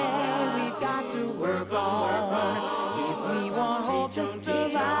every day we've got to work on. If we want hope to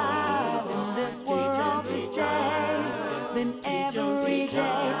survive in this world today, then every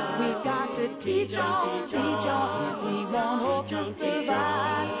day we've got to teach on. If we want hope to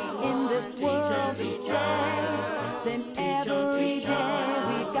survive in this world today, then every day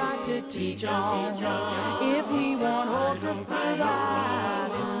we've got to teach on. If we want hope to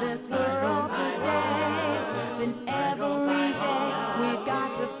survive in this world today, then every day we've got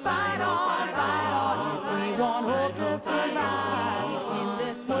to fight on. If we want hope to survive in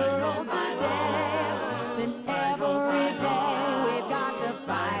this world today, then every day we've got to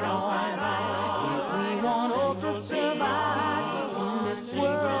fight on. If we want hope to survive in this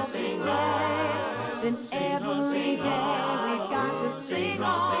world today, then every day we've got to sing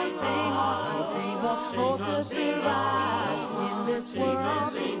on. If we want hope to survive in this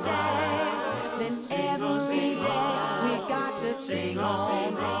world today, then every day we've got to sing on.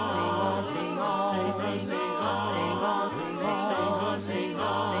 Sing on, sing on, sing on, sing on, sing on, sing on, sing on, sing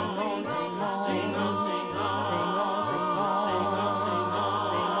on.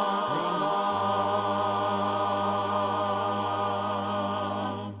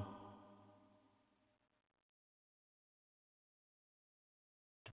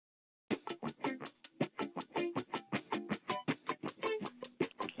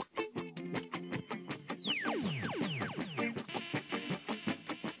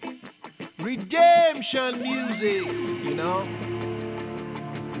 Redemption music, you know.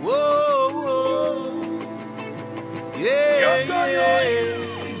 Whoa, whoa. Yeah, yeah.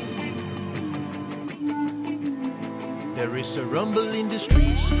 There is a rumble in the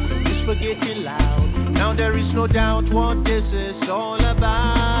streets, whisper getting loud. Now there is no doubt what this is all about.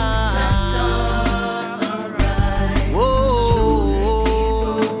 Whoa,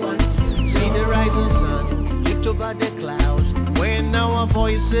 see the rising sun lift over the clouds. When our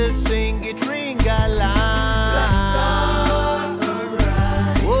voices sing, it ring aloud.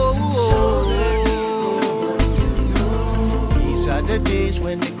 Whoa, these are the days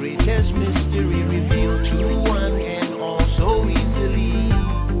when the greatest mystery revealed to one and all so easily.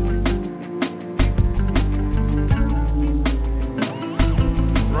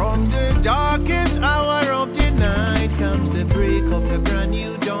 From the darkest hour of the night comes the break of a brand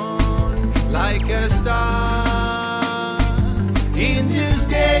new dawn, like a star. In this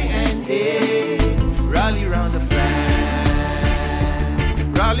day and age, rally round the flag,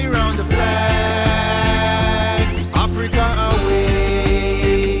 rally round the flag, Africa away,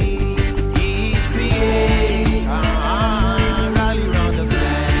 He's creator, rally round the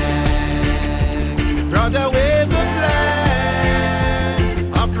flag, brother wave the flag,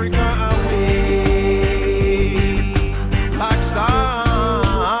 Africa away, black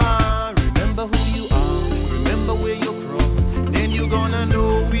star, remember who you are, remember where you're from. You're gonna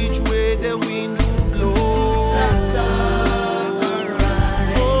know which way the wind will blow. That's alright.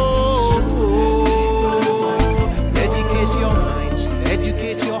 Educate your minds,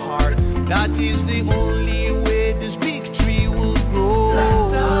 educate your heart. That is the only way this victory will grow.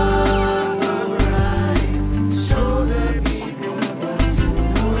 That's alright. Show the people what you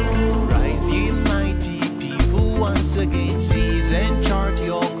know. Rise, ye mighty people, once again. Seize and chart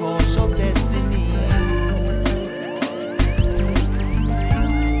your course of destiny.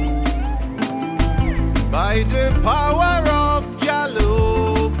 By the power of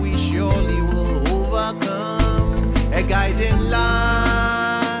Jalub, we surely will overcome. A guiding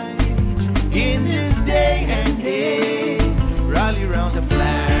light in this day and age. Rally round the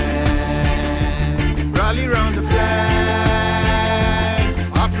flag, rally round the flag,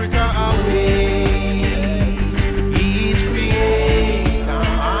 Africa away. He's creator,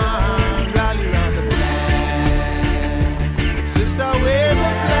 rally round the flag, sister wave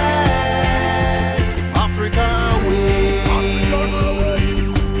the flag, Africa away,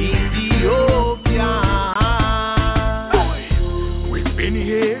 Ethiopia. We've been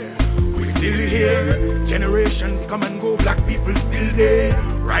here, we're still here. Generations come and go, black people still there.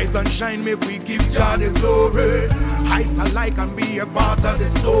 Rise and shine, make we give God the glory. Heights alike and be a part of the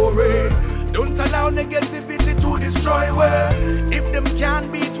story. Don't allow negativity to destroy where. If them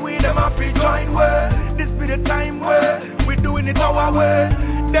can't beat we, them have to join where. This be the time where we're doing it our way.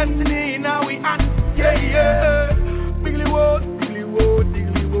 Destiny in our hands, yeah, yeah. Biggly wo,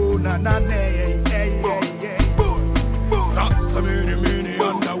 na na na, yeah, yeah, yeah. That's the many,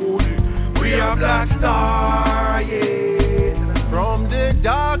 and the woody. We are Black Star, yeah. From the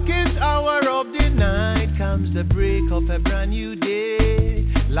darkest hour of the night comes the break of a brand new day.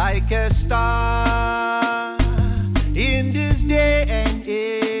 Like a star in this day and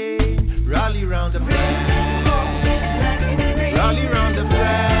age. Rally round the flag. Rally round the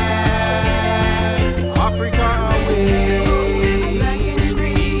flag. Africa away.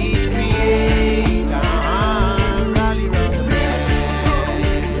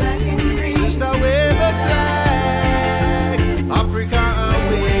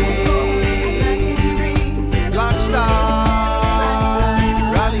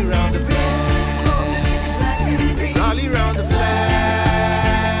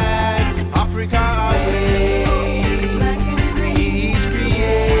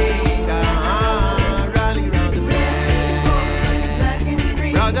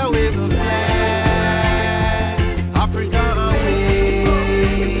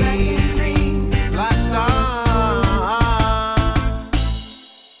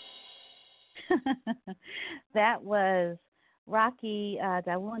 That was Rocky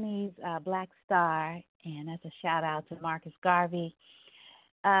Dawuni's Black Star, and that's a shout out to Marcus Garvey.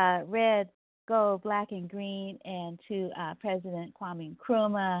 Red, Gold, Black, and Green, and to President Kwame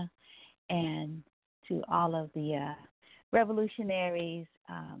Nkrumah, and to all of the revolutionaries,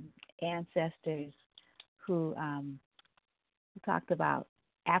 ancestors who talked about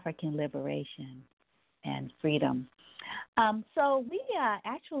African liberation and freedom. So we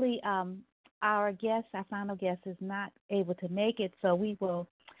actually, our final guest, is not able to make it, so we will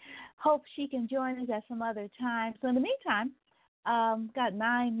hope she can join us at some other time. So in the meantime, got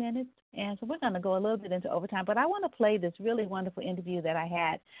 9 minutes, and so we're going to go a little bit into overtime, but I want to play this really wonderful interview that I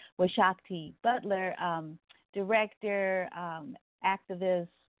had with Shakti Butler, director, activist,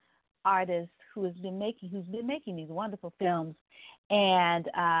 artist who's been making these wonderful films, and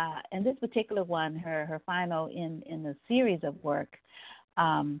this particular one, her final in the series of work,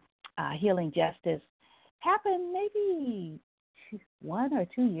 Healing Justice, happened maybe 1 or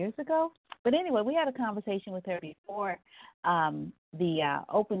 2 years ago. But anyway, we had a conversation with her before the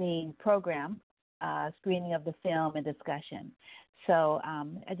opening program, screening of the film and discussion. So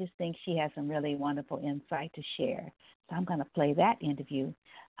I just think she has some really wonderful insight to share. So I'm going to play that interview.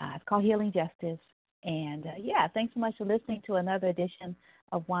 It's called Healing Justice. And, thanks so much for listening to another edition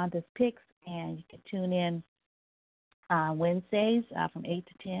of Wanda's Picks. And you can tune in Wednesdays from 8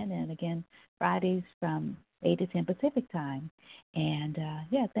 to 10, and again, Fridays from 8 to 10 Pacific time. And,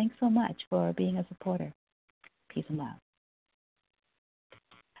 thanks so much for being a supporter. Peace and love.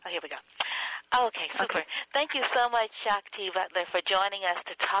 Oh, here we go. Okay, super. Okay. Thank you so much, Shakti Butler, for joining us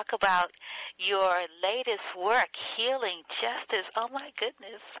to talk about your latest work, Healing Justice. Oh, my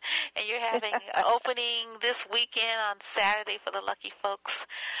goodness. And you're having an opening this weekend on Saturday for the lucky folks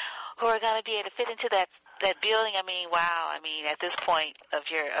who are going to be able to fit into that building. I mean, wow. I mean, at this point of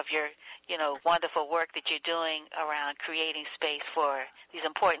your wonderful work that you're doing around creating space for these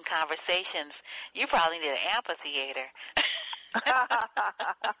important conversations, you probably need an amphitheater.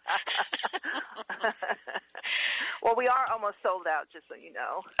 Well, we are almost sold out, just so you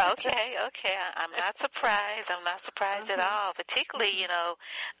know. Okay. I'm not surprised. At all, particularly, in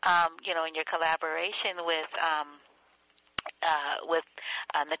your collaboration with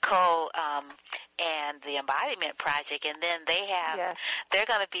Nicole and the Embodiment Project, and then they're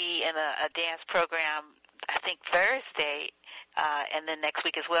going to be in a dance program, I think Thursday, and then next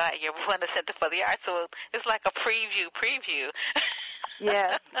week as well at your Wanda Center for the Arts. So it's like a preview.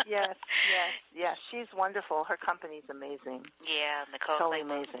 Yes. She's wonderful. Her company's amazing. Yeah, Nicole. Totally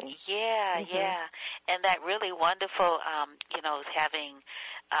amazing. Yeah. And that really wonderful, having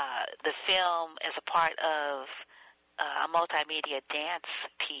the film as a part of a multimedia dance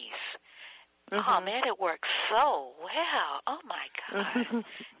piece. Mm-hmm. Oh, man, it works so well. Oh, my God.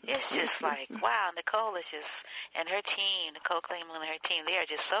 It's just like, wow, Nicole is just, and her team, Nicole Clayman and her team, they are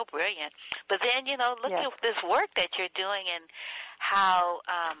just so brilliant. But then, look at this work that you're doing and how,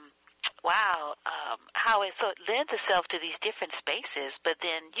 how it lends itself to these different spaces. But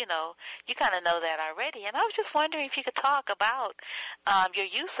then, you kind of know that already. And I was just wondering if you could talk about your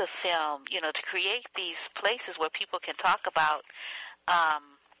use of film, to create these places where people can talk about,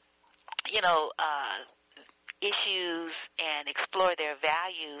 issues and explore their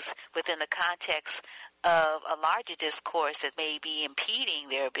values within the context of a larger discourse that may be impeding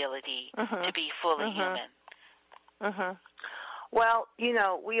their ability to be fully human. Well,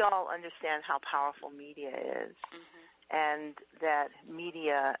 we all understand how powerful media is, and that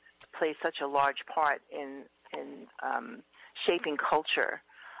media plays such a large part in shaping culture.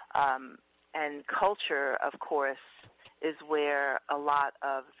 And culture, of course, is where a lot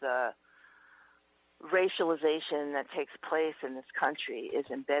of the racialization that takes place in this country is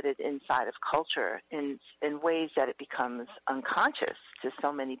embedded inside of culture in ways that it becomes unconscious to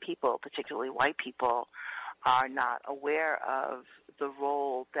so many people, particularly white people, are not aware of the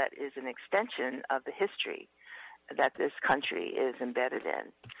role that is an extension of the history that this country is embedded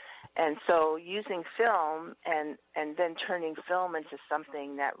in. And so using film and then turning film into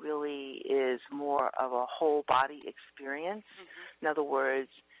something that really is more of a whole body experience, in other words,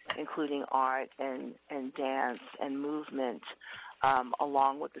 including art and dance and movement,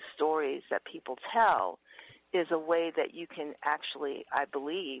 along with the stories that people tell, is a way that you can actually, I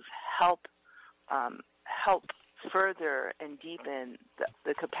believe, help further and deepen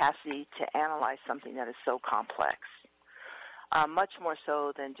the capacity to analyze something that is so complex. Much more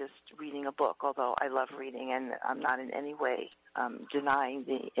so than just reading a book, although I love reading and I'm not in any way denying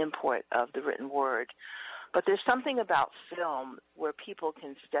the import of the written word. But there's something about film where people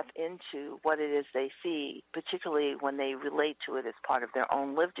can step into what it is they see, particularly when they relate to it as part of their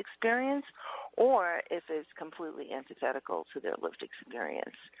own lived experience or if it's completely antithetical to their lived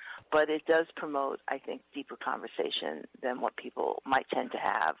experience. But it does promote, I think, deeper conversation than what people might tend to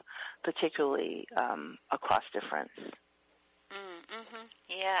have, particularly across difference.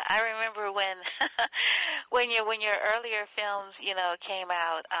 Yeah, I remember when when your earlier films, came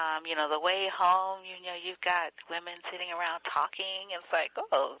out, The Way Home, you've got women sitting around talking. It's like,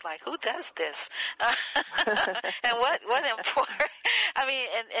 who does this? And what important? I mean,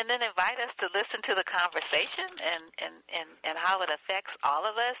 and then invite us to listen to the conversation and how it affects all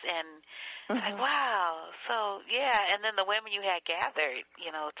of us. And like, wow. So yeah, and then the women you had gathered,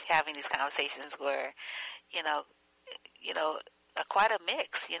 having these conversations were, quite a mix,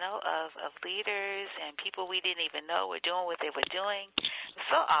 of leaders and people we didn't even know were doing what they were doing.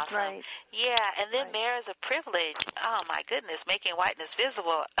 So awesome. Right. Yeah, and then Mirrors of Privilege. Oh, my goodness, making whiteness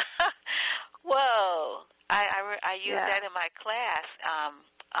visible. Whoa. I used that in my class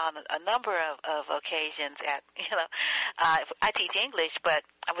on a number of occasions. I teach English, but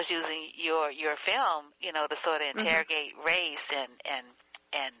I was using your film, to sort of interrogate race and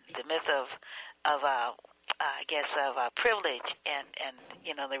the myth of privilege and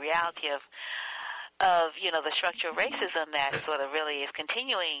the reality of the structure of racism that sort of really is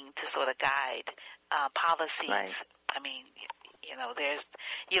continuing to sort of guide policies. Right. I mean, there's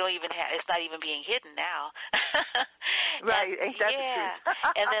you don't even have, it's not even being hidden now. Right, ain't that the truth?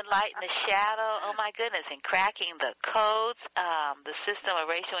 And then Light in the Shadow, oh my goodness, and cracking the codes, the system of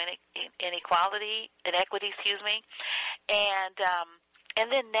racial inequity, and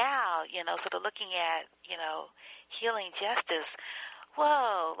then now, sort of looking at, healing justice.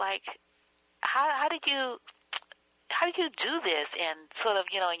 Whoa, like how did you do this, and sort of,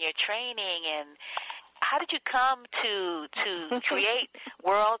 in your training, and how did you come to create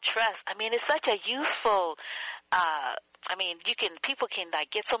World Trust? I mean, it's such a useful. People can like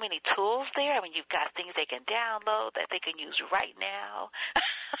get so many tools there. I mean, you've got things they can download that they can use right now.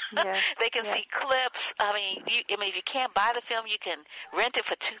 Yes, they can see clips. I mean, if you can't buy the film, you can rent it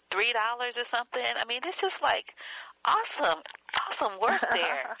for $2-3 or something. I mean, it's just like awesome work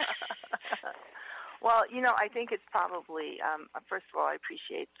there. Well, I think it's probably first of all, I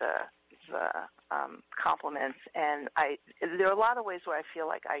appreciate the compliments, and there are a lot of ways where I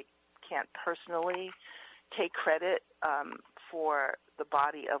feel like I can't personally take credit for the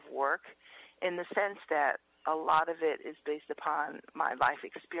body of work, in the sense that a lot of it is based upon my life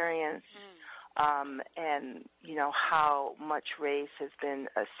experience, and how much race has been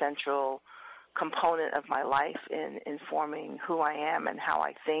a central component of my life in informing who I am and how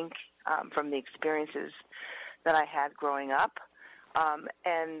I think, from the experiences that I had growing up,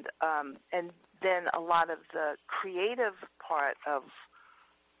 and then a lot of the creative part of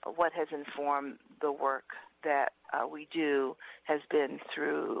what has informed the work that we do has been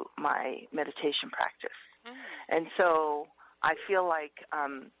through my meditation practice. And so I feel like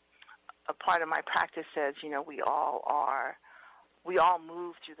a part of my practice says, we all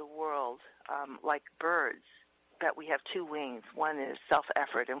move through the world like birds, that we have two wings. One is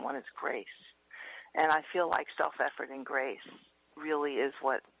self-effort and one is grace. And I feel like self-effort and grace really is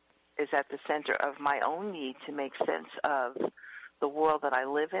what is at the center of my own need to make sense of the world that I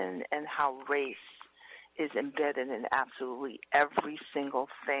live in, and how race is embedded in absolutely every single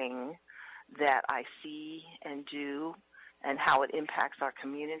thing that I see and do, and how it impacts our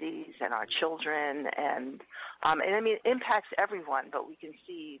communities and our children, and it impacts everyone, but we can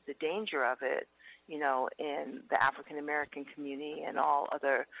see the danger of it, in the African American community and all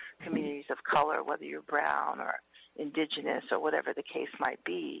other communities of color, whether you're brown or indigenous or whatever the case might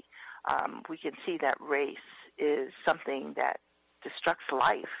be. We can see that race is something that destructs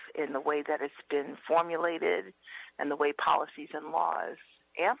life in the way that it's been formulated and the way policies and laws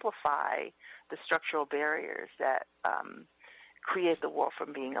amplify the structural barriers that create the world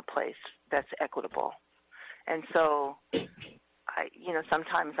from being a place that's equitable. And so,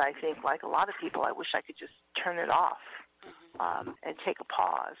 sometimes I think, like a lot of people, I wish I could just turn it off and take a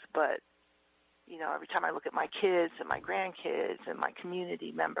pause. But, every time I look at my kids and my grandkids and my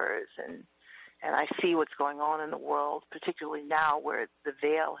community members and I see what's going on in the world, particularly now where the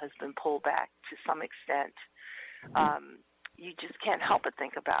veil has been pulled back to some extent, you just can't help but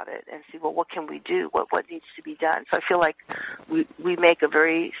think about it and see, well, what can we do? What needs to be done? So I feel like we make a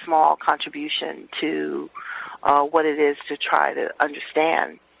very small contribution to what it is to try to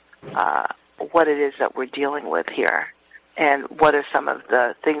understand what it is that we're dealing with here and what are some of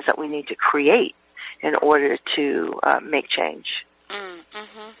the things that we need to create in order to make change.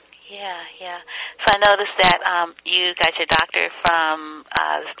 Mm-hmm. Yeah. So I noticed that you got your doctorate from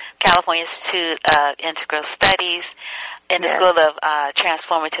California Institute of Integral Studies in the School of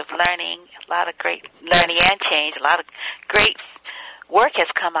Transformative Learning. A lot of great learning and change. A lot of great work has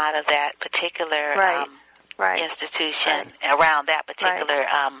come out of that particular institution around that particular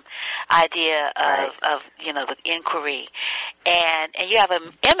idea of the inquiry. And you have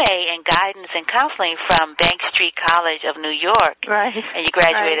an MA in Guidance and Counseling from Bank Street College of New York. Right. And you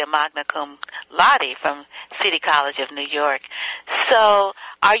graduated magna cum laude from City College of New York. So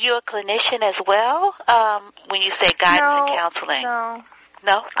are you a clinician as well when you say guidance and counseling?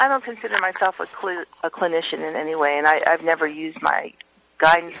 No, I don't consider myself a clinician in any way, and I've never used my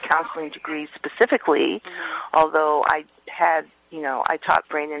guidance counseling degree specifically, although I had, I taught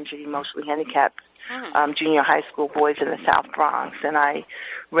brain injured, emotionally handicapped junior high school boys in the South Bronx, and I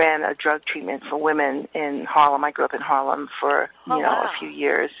ran a drug treatment for women in Harlem. I grew up in Harlem for, a few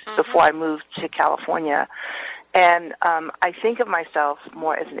years before I moved to California. And I think of myself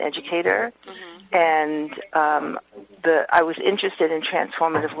more as an educator, and I was interested in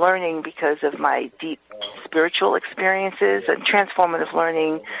transformative learning because of my deep spiritual experiences. And transformative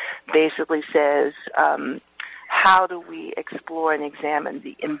learning basically says, how do we explore and examine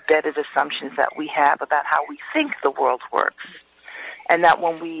the embedded assumptions that we have about how we think the world works? And that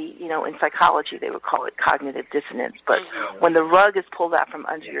when we, in psychology, they would call it cognitive dissonance. But when the rug is pulled out from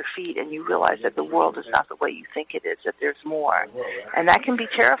under your feet and you realize that the world is not the way you think it is, that there's more. And that can be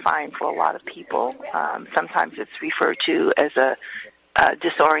terrifying for a lot of people. Sometimes it's referred to as a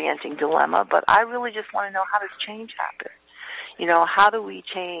disorienting dilemma. But I really just want to know, how does change happen? How do we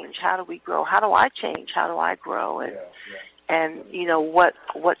change? How do we grow? How do I change? How do I grow? And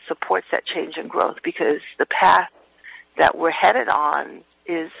what supports that change and growth? Because the path that we're headed on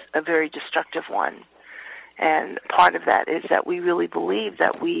is a very destructive one. And part of that is that we really believe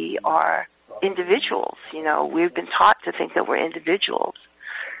that we are individuals. We've been taught to think that we're individuals,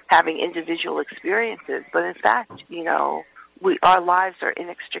 having individual experiences. But in fact, our lives are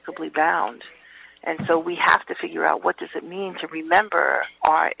inextricably bound. And so we have to figure out, what does it mean to remember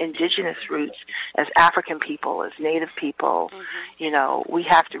our indigenous roots as African people, as Native people. We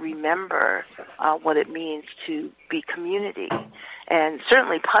have to remember what it means to be community. And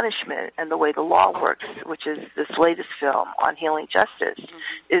certainly punishment and the way the law works, which is this latest film on healing justice,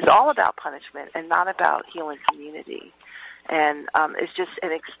 is all about punishment and not about healing community. And it's just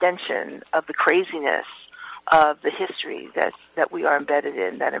an extension of the craziness of the history that we are embedded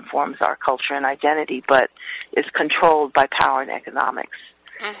in, that informs our culture and identity, but is controlled by power and economics.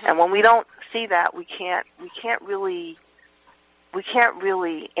 And when we don't see that, we can't really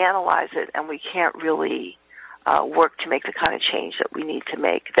analyze it, and we can't really work to make the kind of change that we need to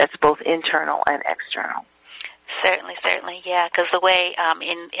make. That's both internal and external. Certainly, yeah. Because the way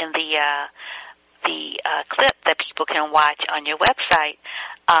in the clip that people can watch on your website,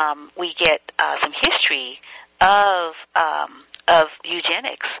 we get some history of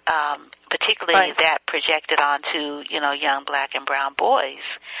eugenics, particularly that projected onto young black and brown boys.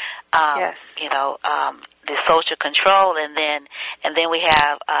 The social control, and then we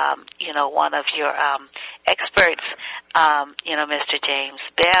have one of your experts, Mr. James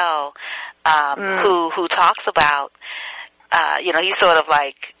Bell, who talks about he sort of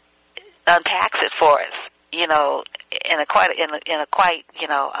like unpacks it for us, in a quite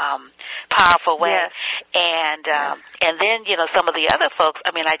powerful way. Yes. And then some of the other folks.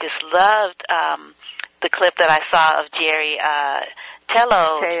 I mean, I just loved the clip that I saw of Jerry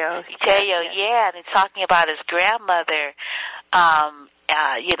Teo, and he's talking about his grandmother,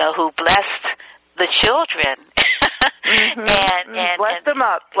 who blessed the children and bless them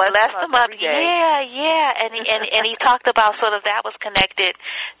up. Bless them up. Yeah. And he talked about sort of that was connected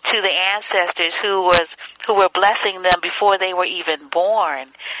to the ancestors who were blessing them before they were even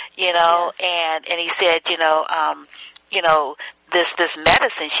born, you know. Yes. And he said, this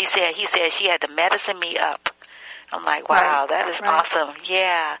medicine. He said she had to medicine me up. I'm like, wow, that is awesome.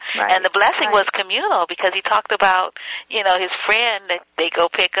 Yeah. Right. And the blessing was communal because he talked about, his friend that they go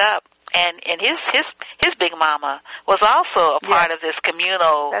pick up. And his big mama was also a part of this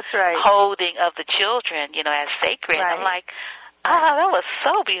communal holding of the children, as sacred. Right. I'm like, that was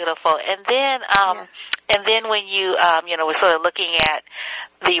so beautiful. And then when you we're sort of looking at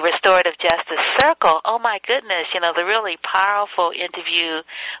the restorative justice circle, oh my goodness, the really powerful interview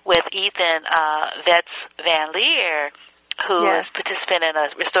with Ethan Vetz Van Leer, who is a participant in a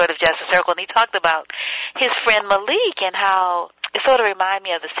restorative justice circle, and he talked about his friend Malik and how it sort of reminded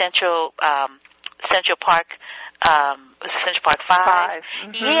me of the Central Park Central Park 5.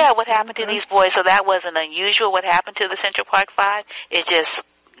 Mm-hmm. Yeah, what happened to these boys? So that wasn't unusual. What happened to the Central Park 5? It just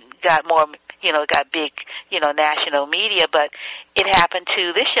got more, got big, national media. But it happened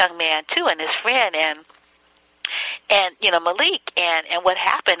to this young man too, and his friend, and Malik. And what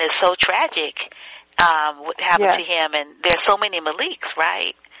happened is so tragic. What happened to him? And there's so many Maliks,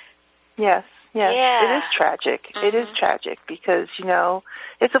 right? Yes. Yes, yeah. It is tragic. Mm-hmm. It is tragic because,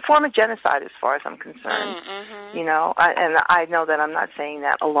 it's a form of genocide as far as I'm concerned. Mm-hmm. I know that I'm not saying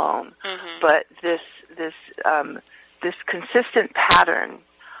that alone, but this consistent pattern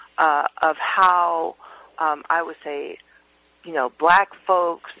of how I would say, black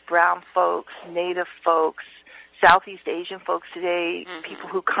folks, brown folks, Native folks, Southeast Asian folks today, people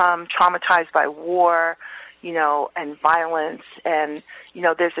who come traumatized by war, and violence, and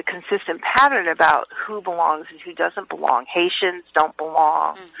there's a consistent pattern about who belongs and who doesn't belong. Haitians don't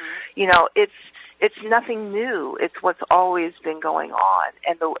belong. It's nothing new. It's what's always been going on,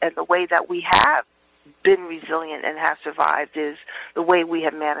 and the way that we have been resilient and have survived is the way we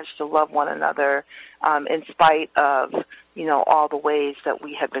have managed to love one another in spite of all the ways that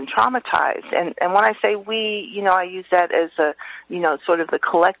we have been traumatized. And when I say we, I use that as a sort of the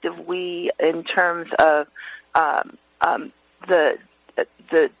collective we in terms of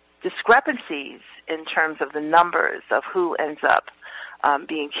the discrepancies in terms of the numbers of who ends up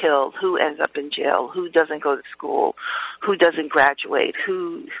being killed, who ends up in jail, who doesn't go to school, who doesn't graduate,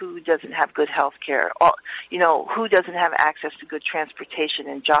 who doesn't have good health care, who doesn't have access to good transportation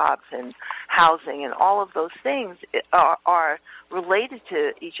and jobs and housing, and all of those things are related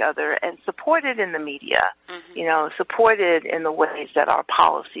to each other and supported in the media, supported in the ways that our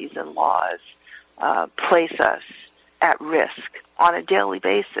policies and laws place us at risk on a daily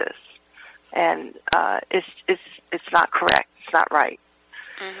basis. And it's not correct. It's not right.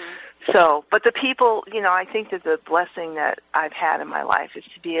 So, but the people, I think that the blessing that I've had in my life is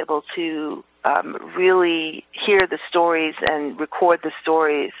to be able to really hear the stories and record the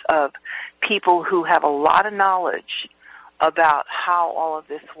stories of people who have a lot of knowledge about how all of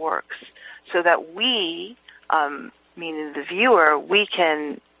this works, so that we, meaning the viewer, we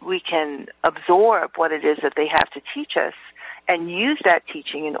can absorb what it is that they have to teach us and use that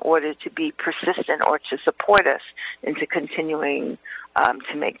teaching in order to be persistent or to support us into continuing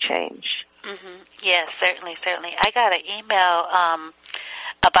to make change. Yes, certainly. I got an email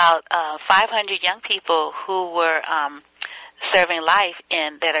about 500 young people who were serving life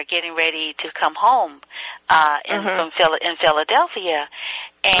that are getting ready to come home in Philadelphia,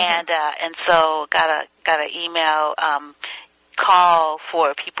 and so got an email call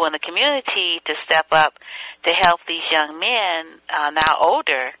for people in the community to step up to help these young men now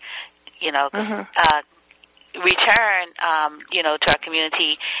older, return to our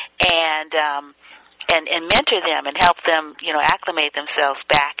community and mentor them and help them acclimate themselves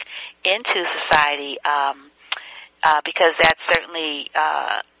back into society, because that's certainly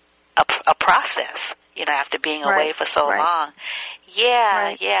a process, after being away for so long.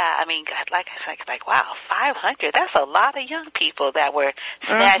 Yeah. I mean, like I said, like, wow, 500, that's a lot of young people that were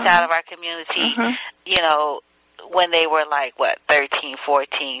snatched out of our community, when they were like, 13,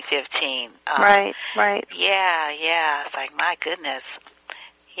 14, 15. Right. Yeah. It's like, my goodness.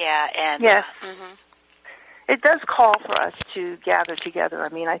 Yeah, and yes. It does call for us to gather together. I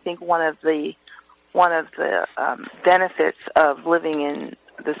mean, I think one of the benefits of living in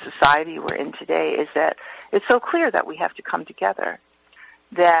the society we're in today is that it's so clear that we have to come together,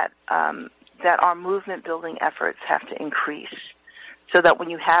 that our movement building efforts have to increase, so that when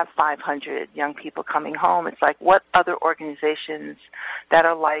you have 500 young people coming home, it's like, what other organizations that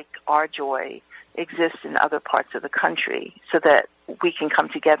are like Our Joy exist in other parts of the country, so that we can come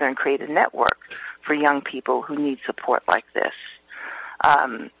together and create a network for young people who need support like this.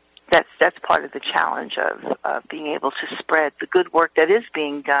 That's part of the challenge of being able to spread the good work that is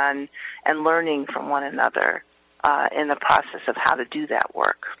being done and learning from one another in the process of how to do that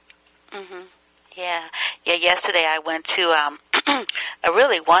work. Mhm. Yeah. Yesterday I went to a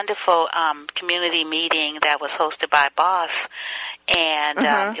really wonderful community meeting that was hosted by BOSS,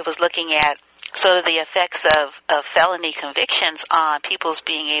 and it was looking at sort of the effects of felony convictions on people's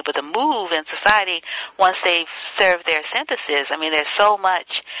being able to move in society once they've served their sentences. I mean, there's so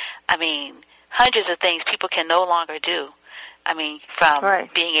much, hundreds of things people can no longer do. From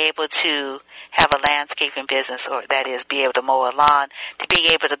being able to have a landscaping business, or that is, be able to mow a lawn, to being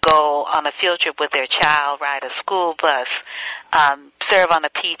able to go on a field trip with their child, ride a school bus, serve on a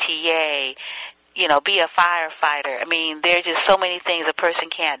PTA, be a firefighter. There's just so many things a person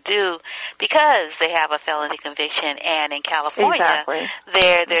can't do because they have a felony conviction. And in California,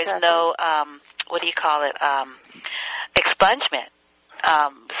 there's no, expungement.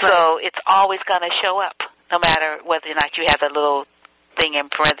 So it's always going to show up, no matter whether or not you have a little thing in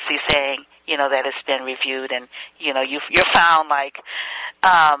parentheses saying, that it's been reviewed and, you're found like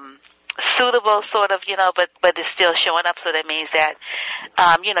suitable sort of, but it's still showing up. So that means that,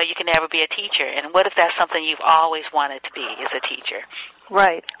 you can never be a teacher. And what if that's something you've always wanted to be, is a teacher?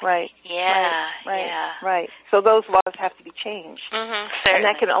 Right. Yeah. Right. So those laws have to be changed. Certainly. And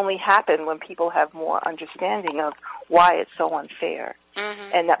that can only happen when people have more understanding of why it's so unfair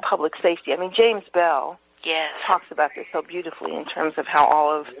and that public safety. James Bell talks about this so beautifully in terms of how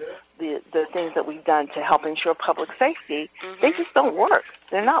all of the things that we've done to help ensure public safety, they just don't work.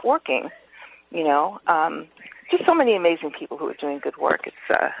 They're not working, Just so many amazing people who are doing good work. It's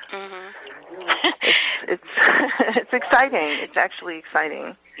exciting. It's actually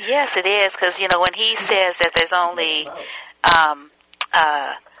exciting. Yes, it is, because, when he says that there's only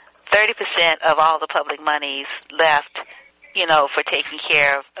 30% of all the public monies left, for taking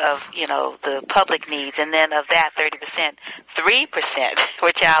care of the public needs, and then of that 30%, 3%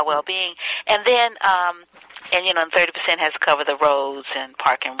 for child well-being, and then, 30% has to cover the roads and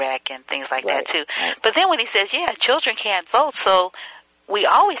park and rec and things like that too. But then when he says, children can't vote, so we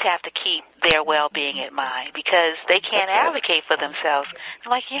always have to keep their well-being in mind because they can't advocate for themselves.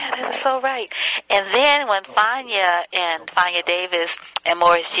 I'm like, that is so right. And then when Fania Davis and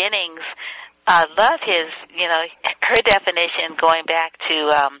Morris Jennings loved her definition going back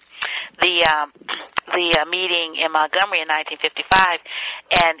to the meeting in Montgomery in 1955,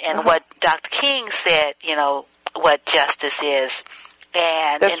 and what Dr. King said, what justice is.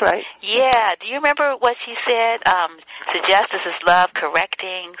 That's right. Yeah. Do you remember what she said? So justice is love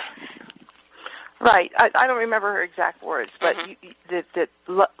correcting. Right. I don't remember her exact words, but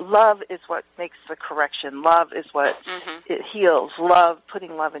love is what makes the correction. Love is what it heals. Love,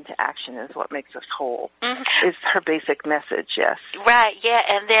 putting love into action is what makes us whole. Is her basic message, yes. Right, yeah.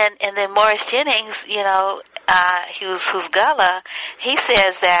 And then Morris Jennings, who's Gullah, he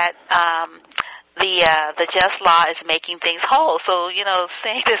says that the just law is making things whole. So,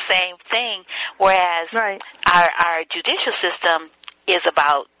 saying the same thing, whereas our judicial system is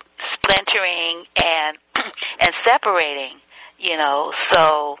about splintering and separating,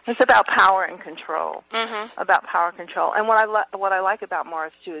 so it's about power and control. About power and control. And what I like about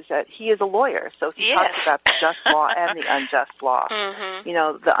Morris too is that he is a lawyer, so he talks about the just law and the unjust law.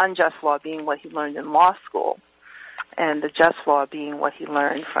 The unjust law being what he learned in law school, and the just law being what he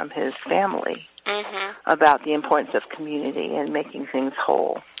learned from his family about the importance of community and making things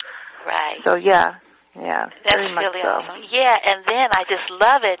whole. Right. So that's really awesome. Yeah, and then I just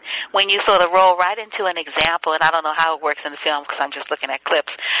love it when you sort of roll right into an example, and I don't know how it works in the film because I'm just looking at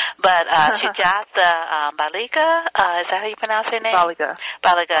clips, but Sujatha Balika, is that how you pronounce her name? Balika,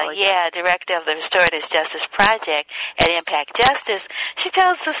 director of the Restorative Justice Project at Impact Justice. She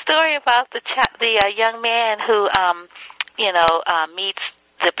tells the story about the young man who, meets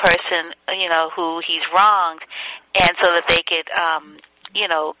the person, who he's wronged, and so that they could,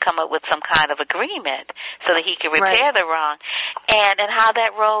 come up with some kind of agreement so that he can repair the wrong. And how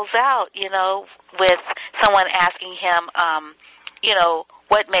that rolls out, with someone asking him,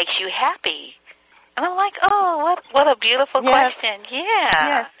 what makes you happy? And I'm like, oh, what a beautiful question. Yeah.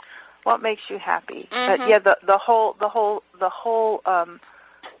 Yes. What makes you happy? The whole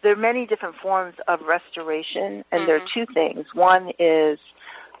there are many different forms of restoration, and there are two things. One is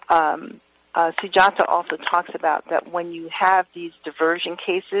Sujata also talks about that when you have these diversion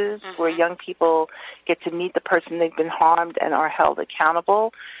cases where young people get to meet the person they've been harmed and are held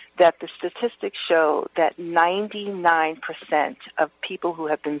accountable, that the statistics show that 99% of people who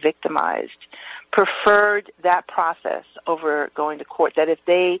have been victimized preferred that process over going to court. That if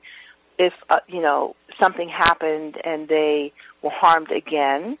something happened and they were harmed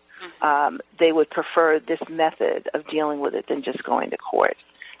again, they would prefer this method of dealing with it than just going to court.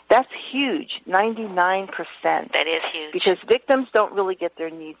 That's huge, 99%. That is huge. Because victims don't really get their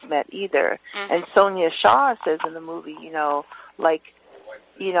needs met either. And Sonia Shaw says in the movie,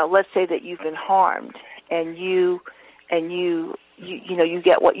 let's say that you've been harmed and you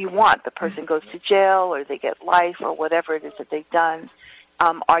get what you want. The person goes to jail or they get life or whatever it is that they've done.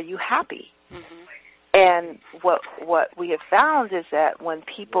 Are you happy? And what we have found is that when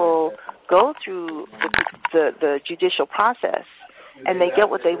people go through the judicial process and they get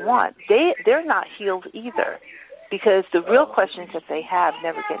what they want, they're not healed either, because the real questions that they have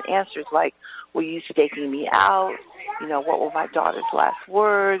never get answered, like, were you staking me out? What were my daughter's last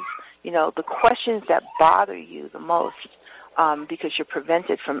words? The questions that bother you the most, because you're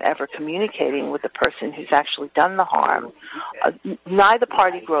prevented from ever communicating with the person who's actually done the harm. Neither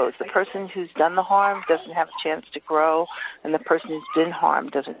party grows. The person who's done the harm doesn't have a chance to grow, and the person who's been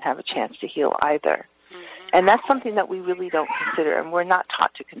harmed doesn't have a chance to heal either. And that's something that we really don't consider, and we're not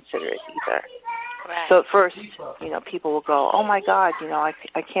taught to consider it either. Right. So at first, people will go, oh, my God,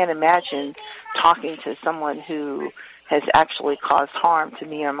 I can't imagine talking to someone who has actually caused harm to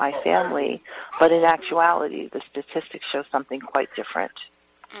me or my family. But in actuality, the statistics show something quite different.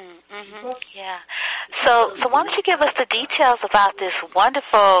 Yeah. So why don't you give us the details about this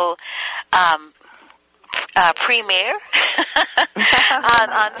wonderful premiere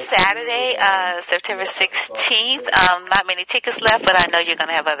on Saturday, September 16th. Not many tickets left, but I know you're going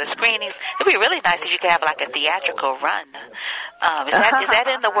to have other screenings. It would be really nice if you could have like a theatrical run. Is that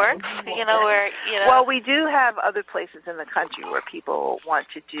in the works? Well, we do have other places in the country where people want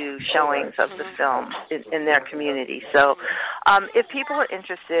to do showings of the film in their community. So if people are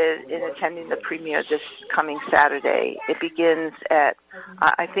interested in attending the premiere this coming Saturday, it begins at,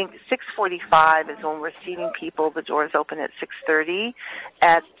 I think, 6:45 is when we're seating people. The doors open at 6:30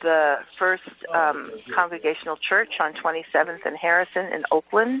 at the First Congregational Church on 27th and Harrison in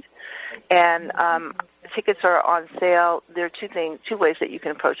Oakland. And tickets are on sale. There are two ways that you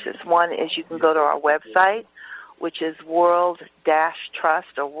can approach this. One is you can go to our website, which is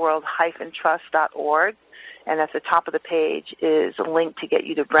world-trust or world-trust.org. And at the top of the page is a link to get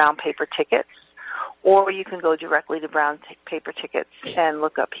you to brown paper tickets. Or you can go directly to brown paper tickets and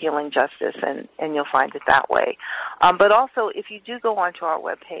look up Healing Justice, and you'll find it that way. But also, if you do go onto our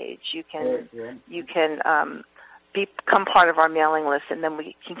webpage, you can become part of our mailing list, and then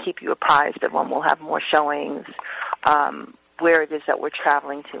we can keep you apprised of when we'll have more showings, where it is that we're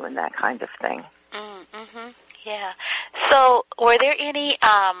traveling to, and that kind of thing. Yeah. So, were there any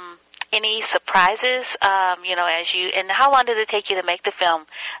surprises? And how long did it take you to make the film?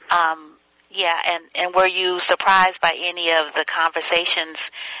 And were you surprised by any of the conversations?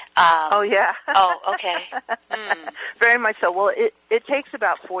 Oh, yeah. Oh, okay. Very much so. Well, it takes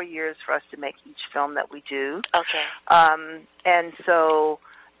about 4 years for us to make each film that we do. Okay. And so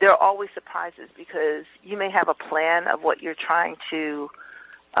there are always surprises, because you may have a plan of what you're trying to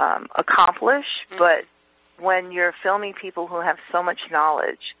accomplish, but when you're filming people who have so much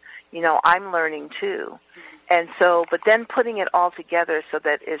knowledge, I'm learning too. And so, but then putting it all together so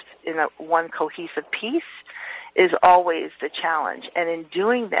that it's in one cohesive piece is always the challenge. And in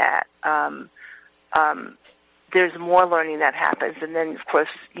doing that, there's more learning that happens. And then, of course,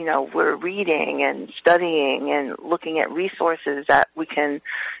 we're reading and studying and looking at resources that we can,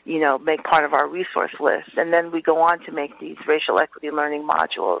 make part of our resource list. And then we go on to make these racial equity learning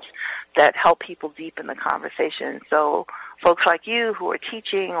modules that help people deepen the conversation. So folks like you who are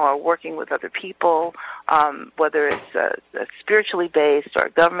teaching or working with other people, whether it's a spiritually based or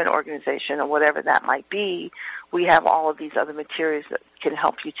a government organization or whatever that might be, we have all of these other materials that can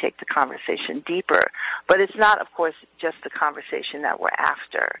help you take the conversation deeper. But it's not, of course, just the conversation that we're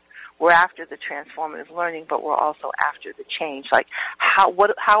after. We're after the transformative learning, but we're also after the change. Like, how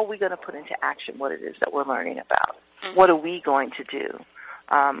are we going to put into action what it is that we're learning about? What are we going to do?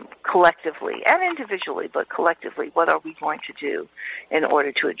 Collectively and individually, but collectively, what are we going to do in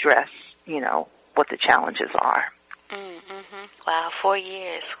order to address, what the challenges are? Wow, 4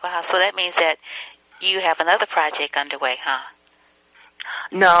 years. Wow. So that means that you have another project underway, huh?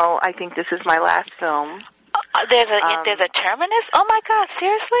 No, I think this is my last film. There's a terminus? Oh, my God,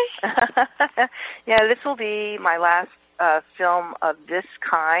 seriously? Yeah, this will be my last film of this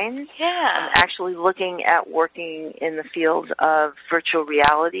kind. Yeah. I'm actually looking at working in the field of virtual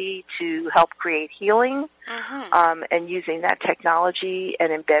reality to help create healing, and using that technology and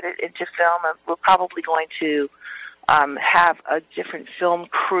embed it into film. And we're probably going to have a different film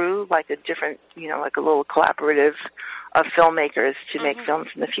crew, like a different, like a little collaborative of filmmakers to make films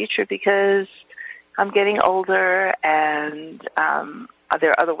in the future, because I'm getting older, and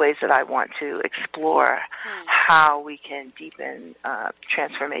there are other ways that I want to explore how we can deepen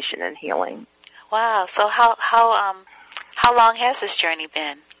transformation and healing. Wow. So how long has this journey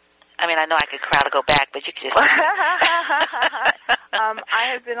been? I mean, I know I could crowd to go back, but you could just.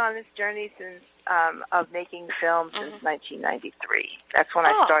 I have been on this journey since of making film since 1993. That's when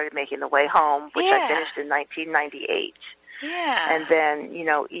I started making The Way Home, which I finished in 1998. Yeah. And then,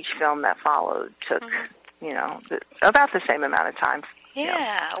 each film that followed took, about the same amount of time.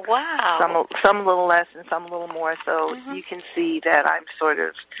 Yeah. Wow. Some a little less and some a little more. So you can see that I'm sort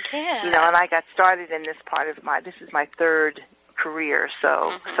of, and I got started in this part of this is my third career,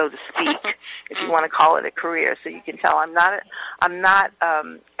 so to speak, if you want to call it a career. So you can tell I'm not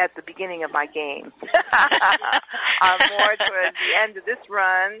at the beginning of my game. I'm more towards the end of this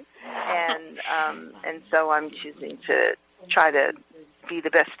run, and so I'm choosing to try to be the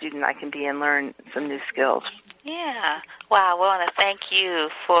best student I can be and learn some new skills. Yeah. Wow. Well, I want to thank you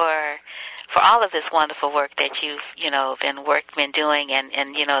for all of this wonderful work that you've, been doing,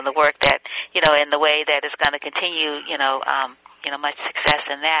 and the work that, in the way that it's going to continue, much success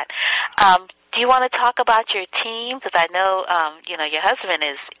in that. Do you want to talk about your team? Because I know, your husband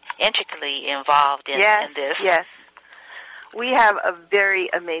is intricately involved in this. Yes. We have a very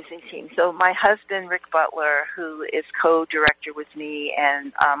amazing team. So my husband, Rick Butler, who is co-director with me,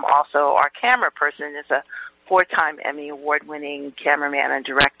 and also our camera person, is a 4-time Emmy Award-winning cameraman and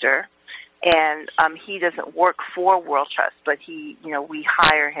director. And he doesn't work for World Trust, but we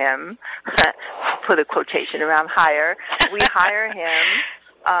hire him, put a quotation around hire. We hire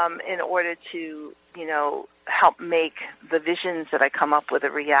him in order to, help make the visions that I come up with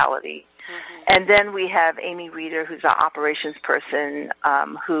a reality. And then we have Amy Reeder, who's our operations person,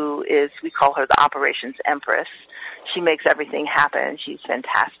 who is, we call her the Operations Empress. She makes everything happen. She's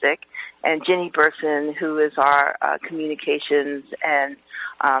fantastic. And Jenny Burson, who is our communications, and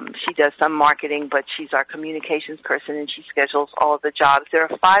she does some marketing, but she's our communications person, and she schedules all of the jobs. There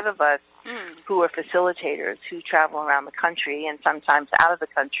are 5 of us who are facilitators who travel around the country and sometimes out of the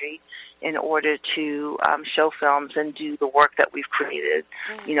country in order to show films and do the work that we've created,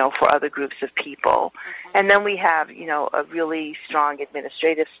 for other groups of people. And then we have, a really strong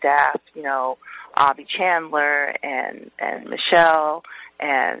administrative staff, Avi Chandler and Michelle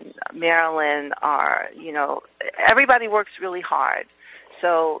and Marilyn are, everybody works really hard.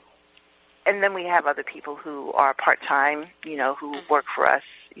 So, and then we have other people who are part-time, who work for us,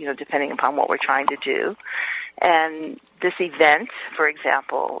 depending upon what we're trying to do. And this event, for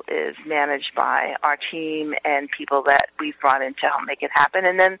example, is managed by our team and people that we've brought in to help make it happen.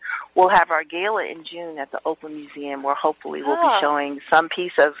 And then we'll have our gala in June at the Oakland Museum, where hopefully we'll be showing some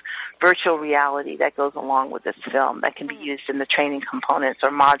piece of virtual reality that goes along with this film that can be used in the training components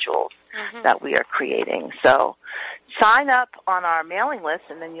or modules that we are creating. So sign up on our mailing list,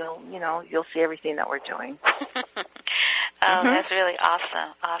 and then you'll see everything that we're doing. That's really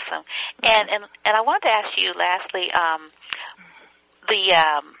awesome. And I wanted to ask you lastly,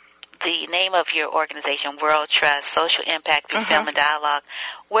 the name of your organization, World Trust, Social Impact through Film and Dialogue.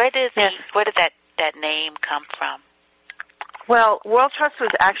 Where did that name come from? Well, World Trust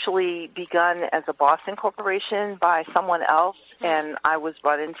was actually begun as a Boston corporation by someone else, and I was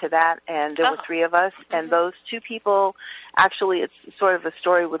brought into that, and there were 3 of us, and those 2 people, actually it's sort of a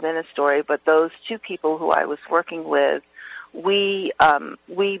story within a story, but those 2 people who I was working with, we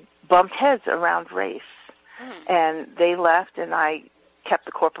bumped heads around race, and they left, and I kept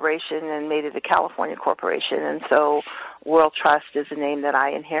the corporation and made it a California corporation, and so World Trust is a name that I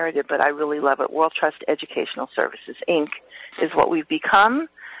inherited, but I really love it. World Trust Educational Services, Inc. is what we've become,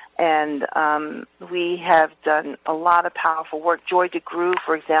 and we have done a lot of powerful work. Joy DeGruy,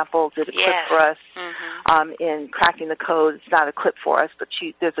 for example, did a clip for us in Cracking the Code. It's not a clip for us, but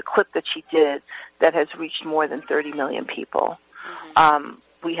there's a clip that she did that has reached more than 30 million people.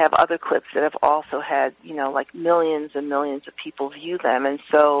 We have other clips that have also had, like millions and millions of people view them. And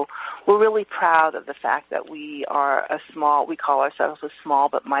so we're really proud of the fact that we are we call ourselves a small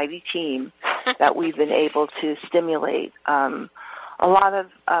but mighty team, that we've been able to stimulate a lot of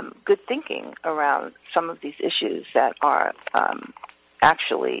good thinking around some of these issues that are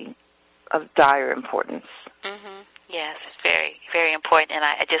actually of dire importance. Yes, it's very, very important, and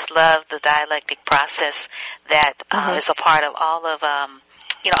I just love the dialectic process that is a part of all of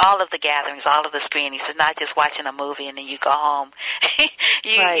all of the gatherings, all of the screenings. It's not just watching a movie and then you go home.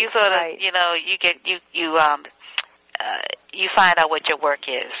 you sort of you find out what your work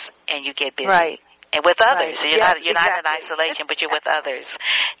is and you get busy. Right. And with others, right. you're not in isolation, but you're with others.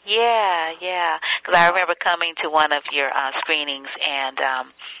 Yeah. Because I remember coming to one of your screenings, and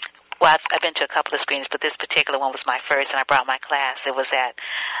I've been to a couple of screenings, but this particular one was my first, and I brought my class. It was at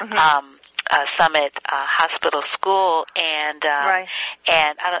Summit Hospital School, and I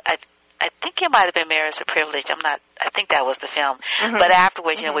think it might have been Marriage of Privilege. I think that was the film. But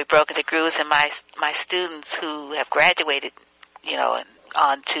afterwards, we broke into grooves, and my students who have graduated, and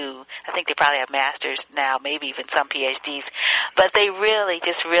on to, I think they probably have masters now, maybe even some PhDs, but they really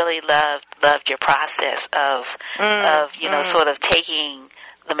loved your process of sort of taking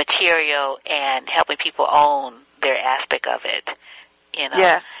the material and helping people own their aspect of it.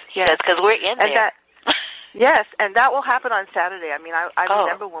 Yes. Because we're in there. Yes, and that will happen on Saturday. I mean, I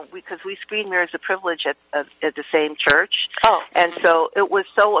remember because we screened Mirrors of Privilege at the same church, and so it was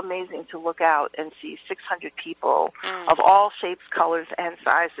so amazing to look out and see 600 people of all shapes, colors, and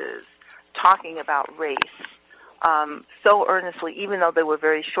sizes talking about race so earnestly. Even though they were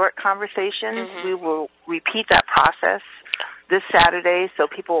very short conversations, we will repeat that process this Saturday, so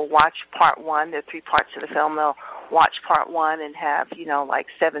people will watch part one. There are 3 parts to the film. They'll watch part one and have, like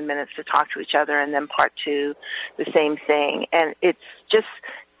 7 minutes to talk to each other, and then part 2, the same thing. And it's just,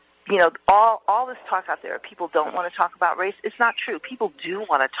 all this talk out there, people don't want to talk about race. It's not true. People do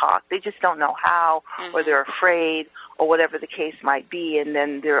want to talk. They just don't know how, or they're afraid, or whatever the case might be. And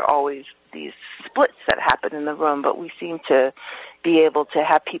then there are always these splits that happen in the room, but we seem to be able to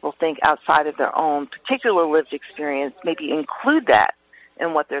have people think outside of their own particular lived experience, maybe include that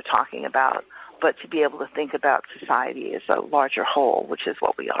in what they're talking about, but to be able to think about society as a larger whole, which is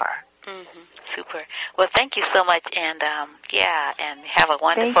what we are. Super. Well, thank you so much, and and have a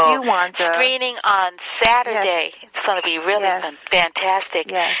wonderful screening on Saturday. Yes. It's going to be really fantastic.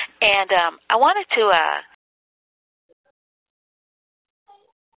 Yes. And I wanted to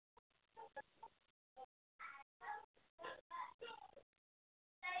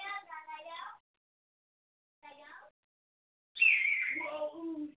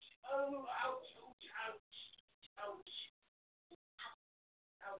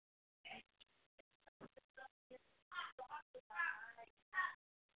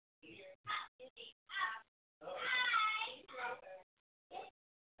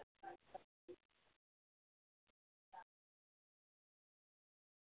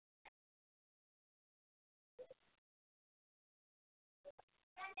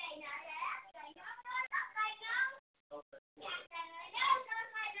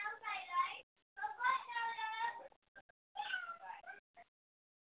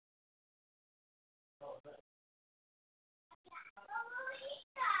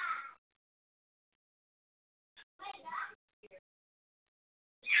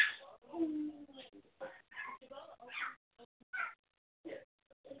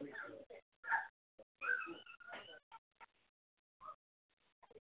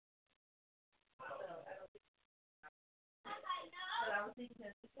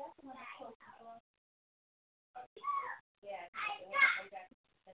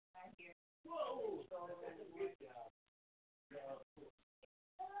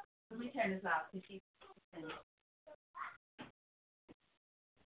Let me turn this off.